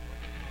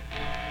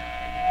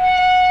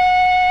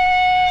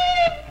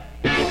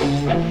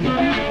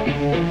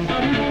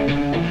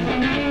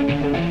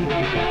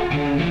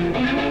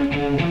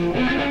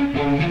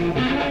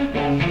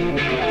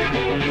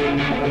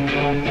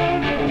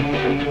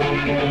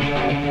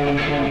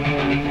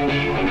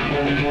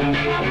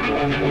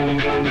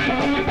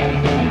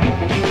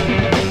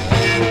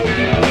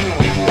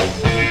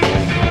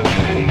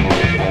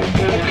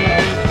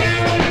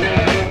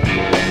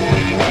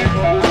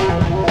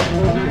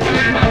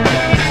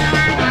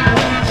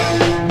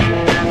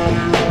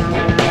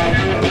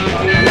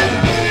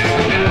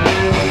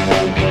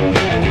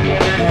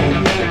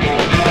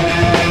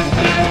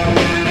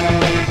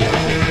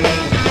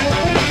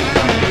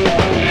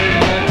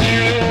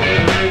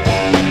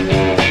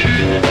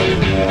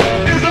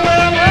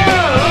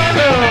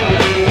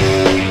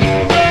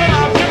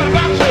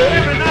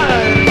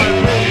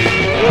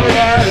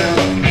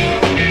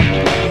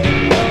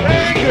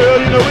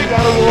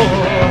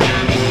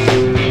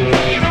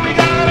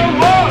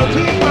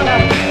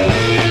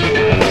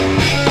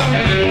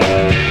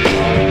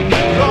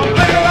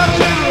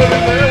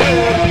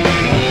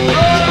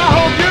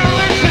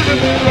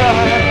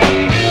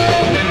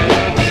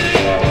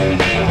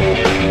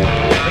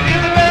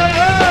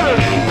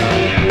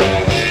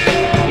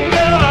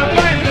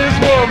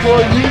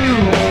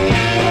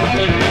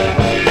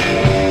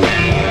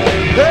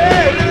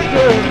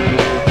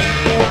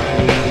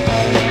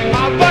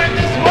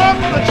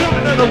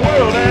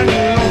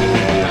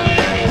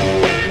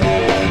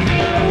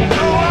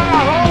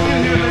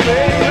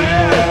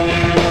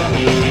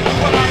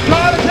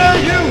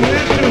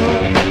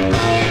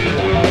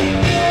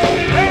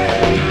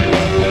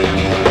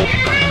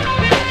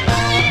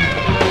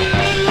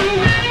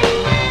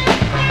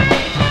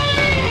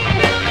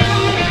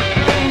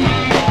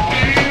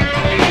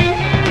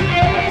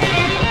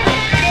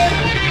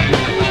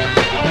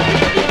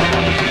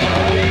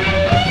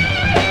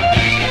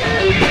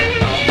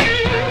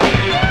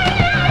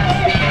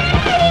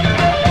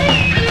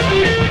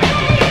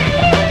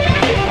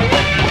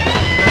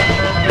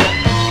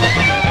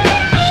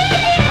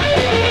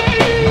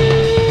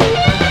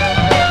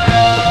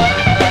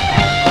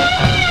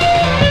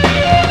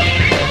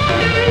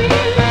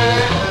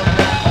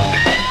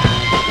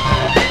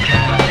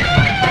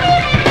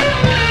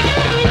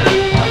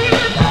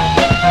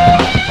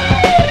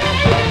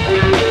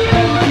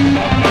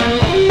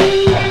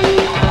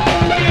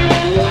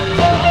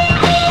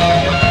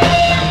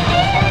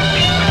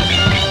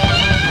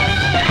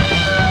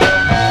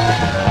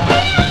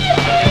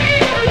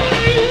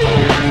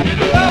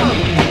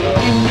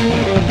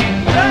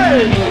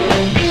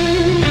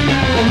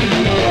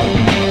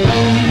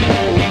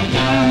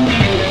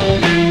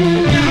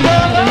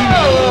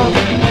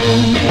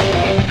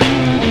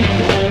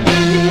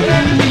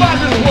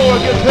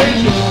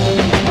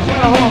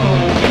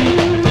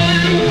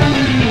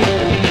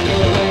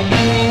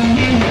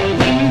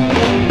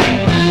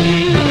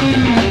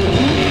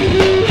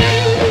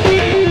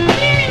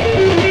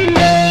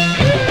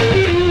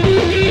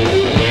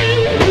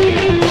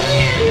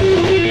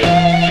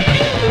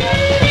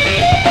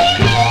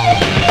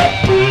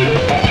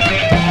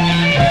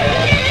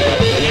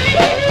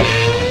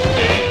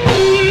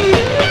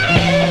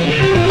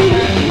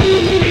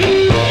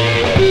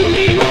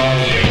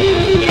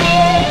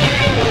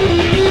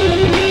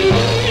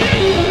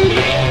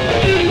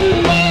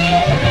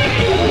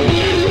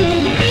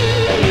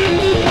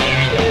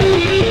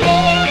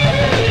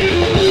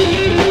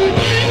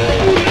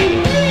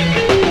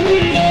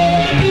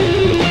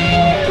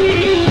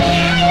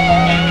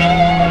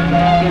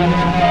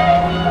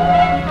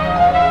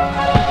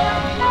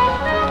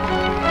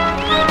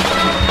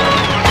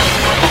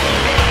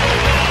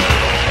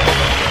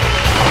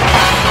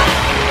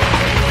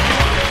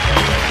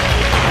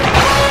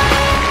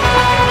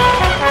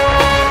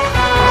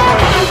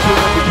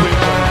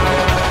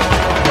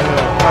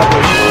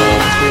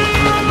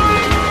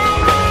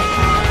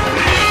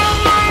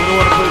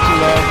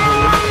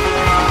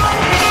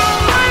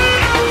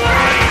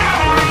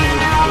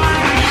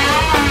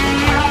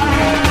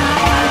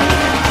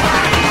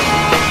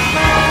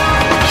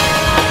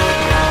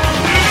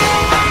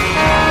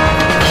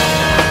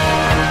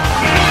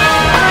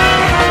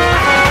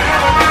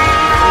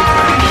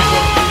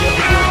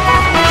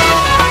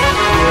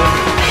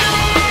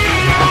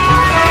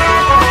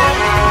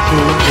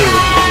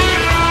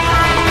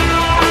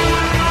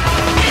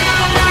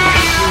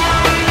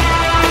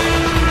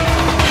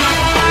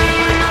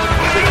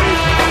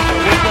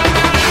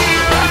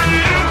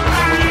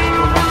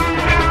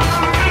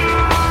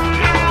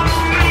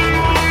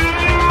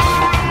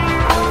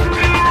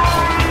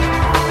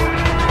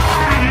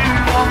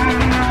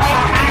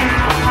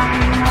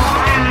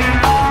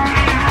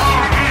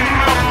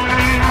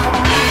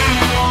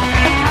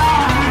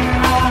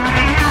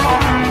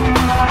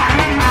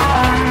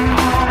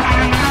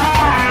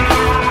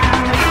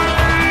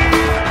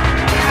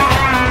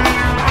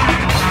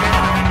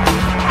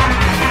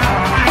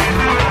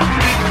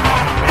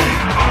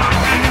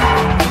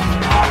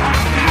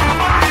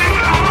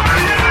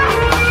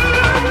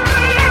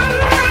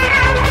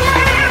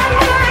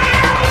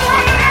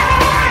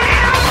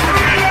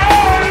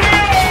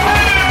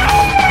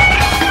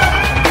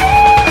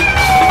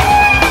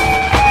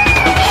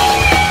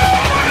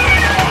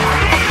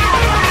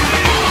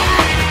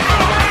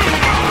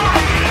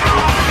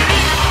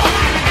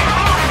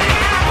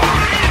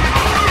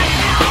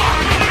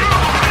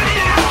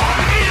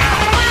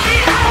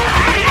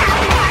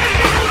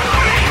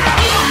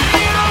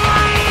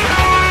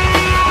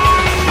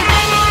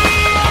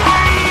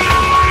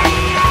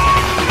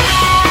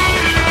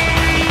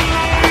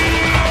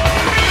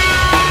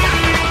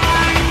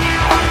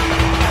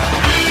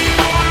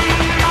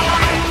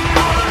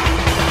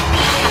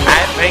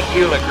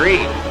 you'll agree,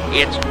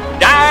 it's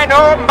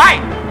dynamite.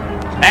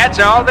 That's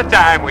all the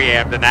time we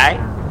have tonight.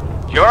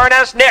 Join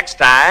us next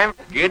time.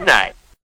 Good night.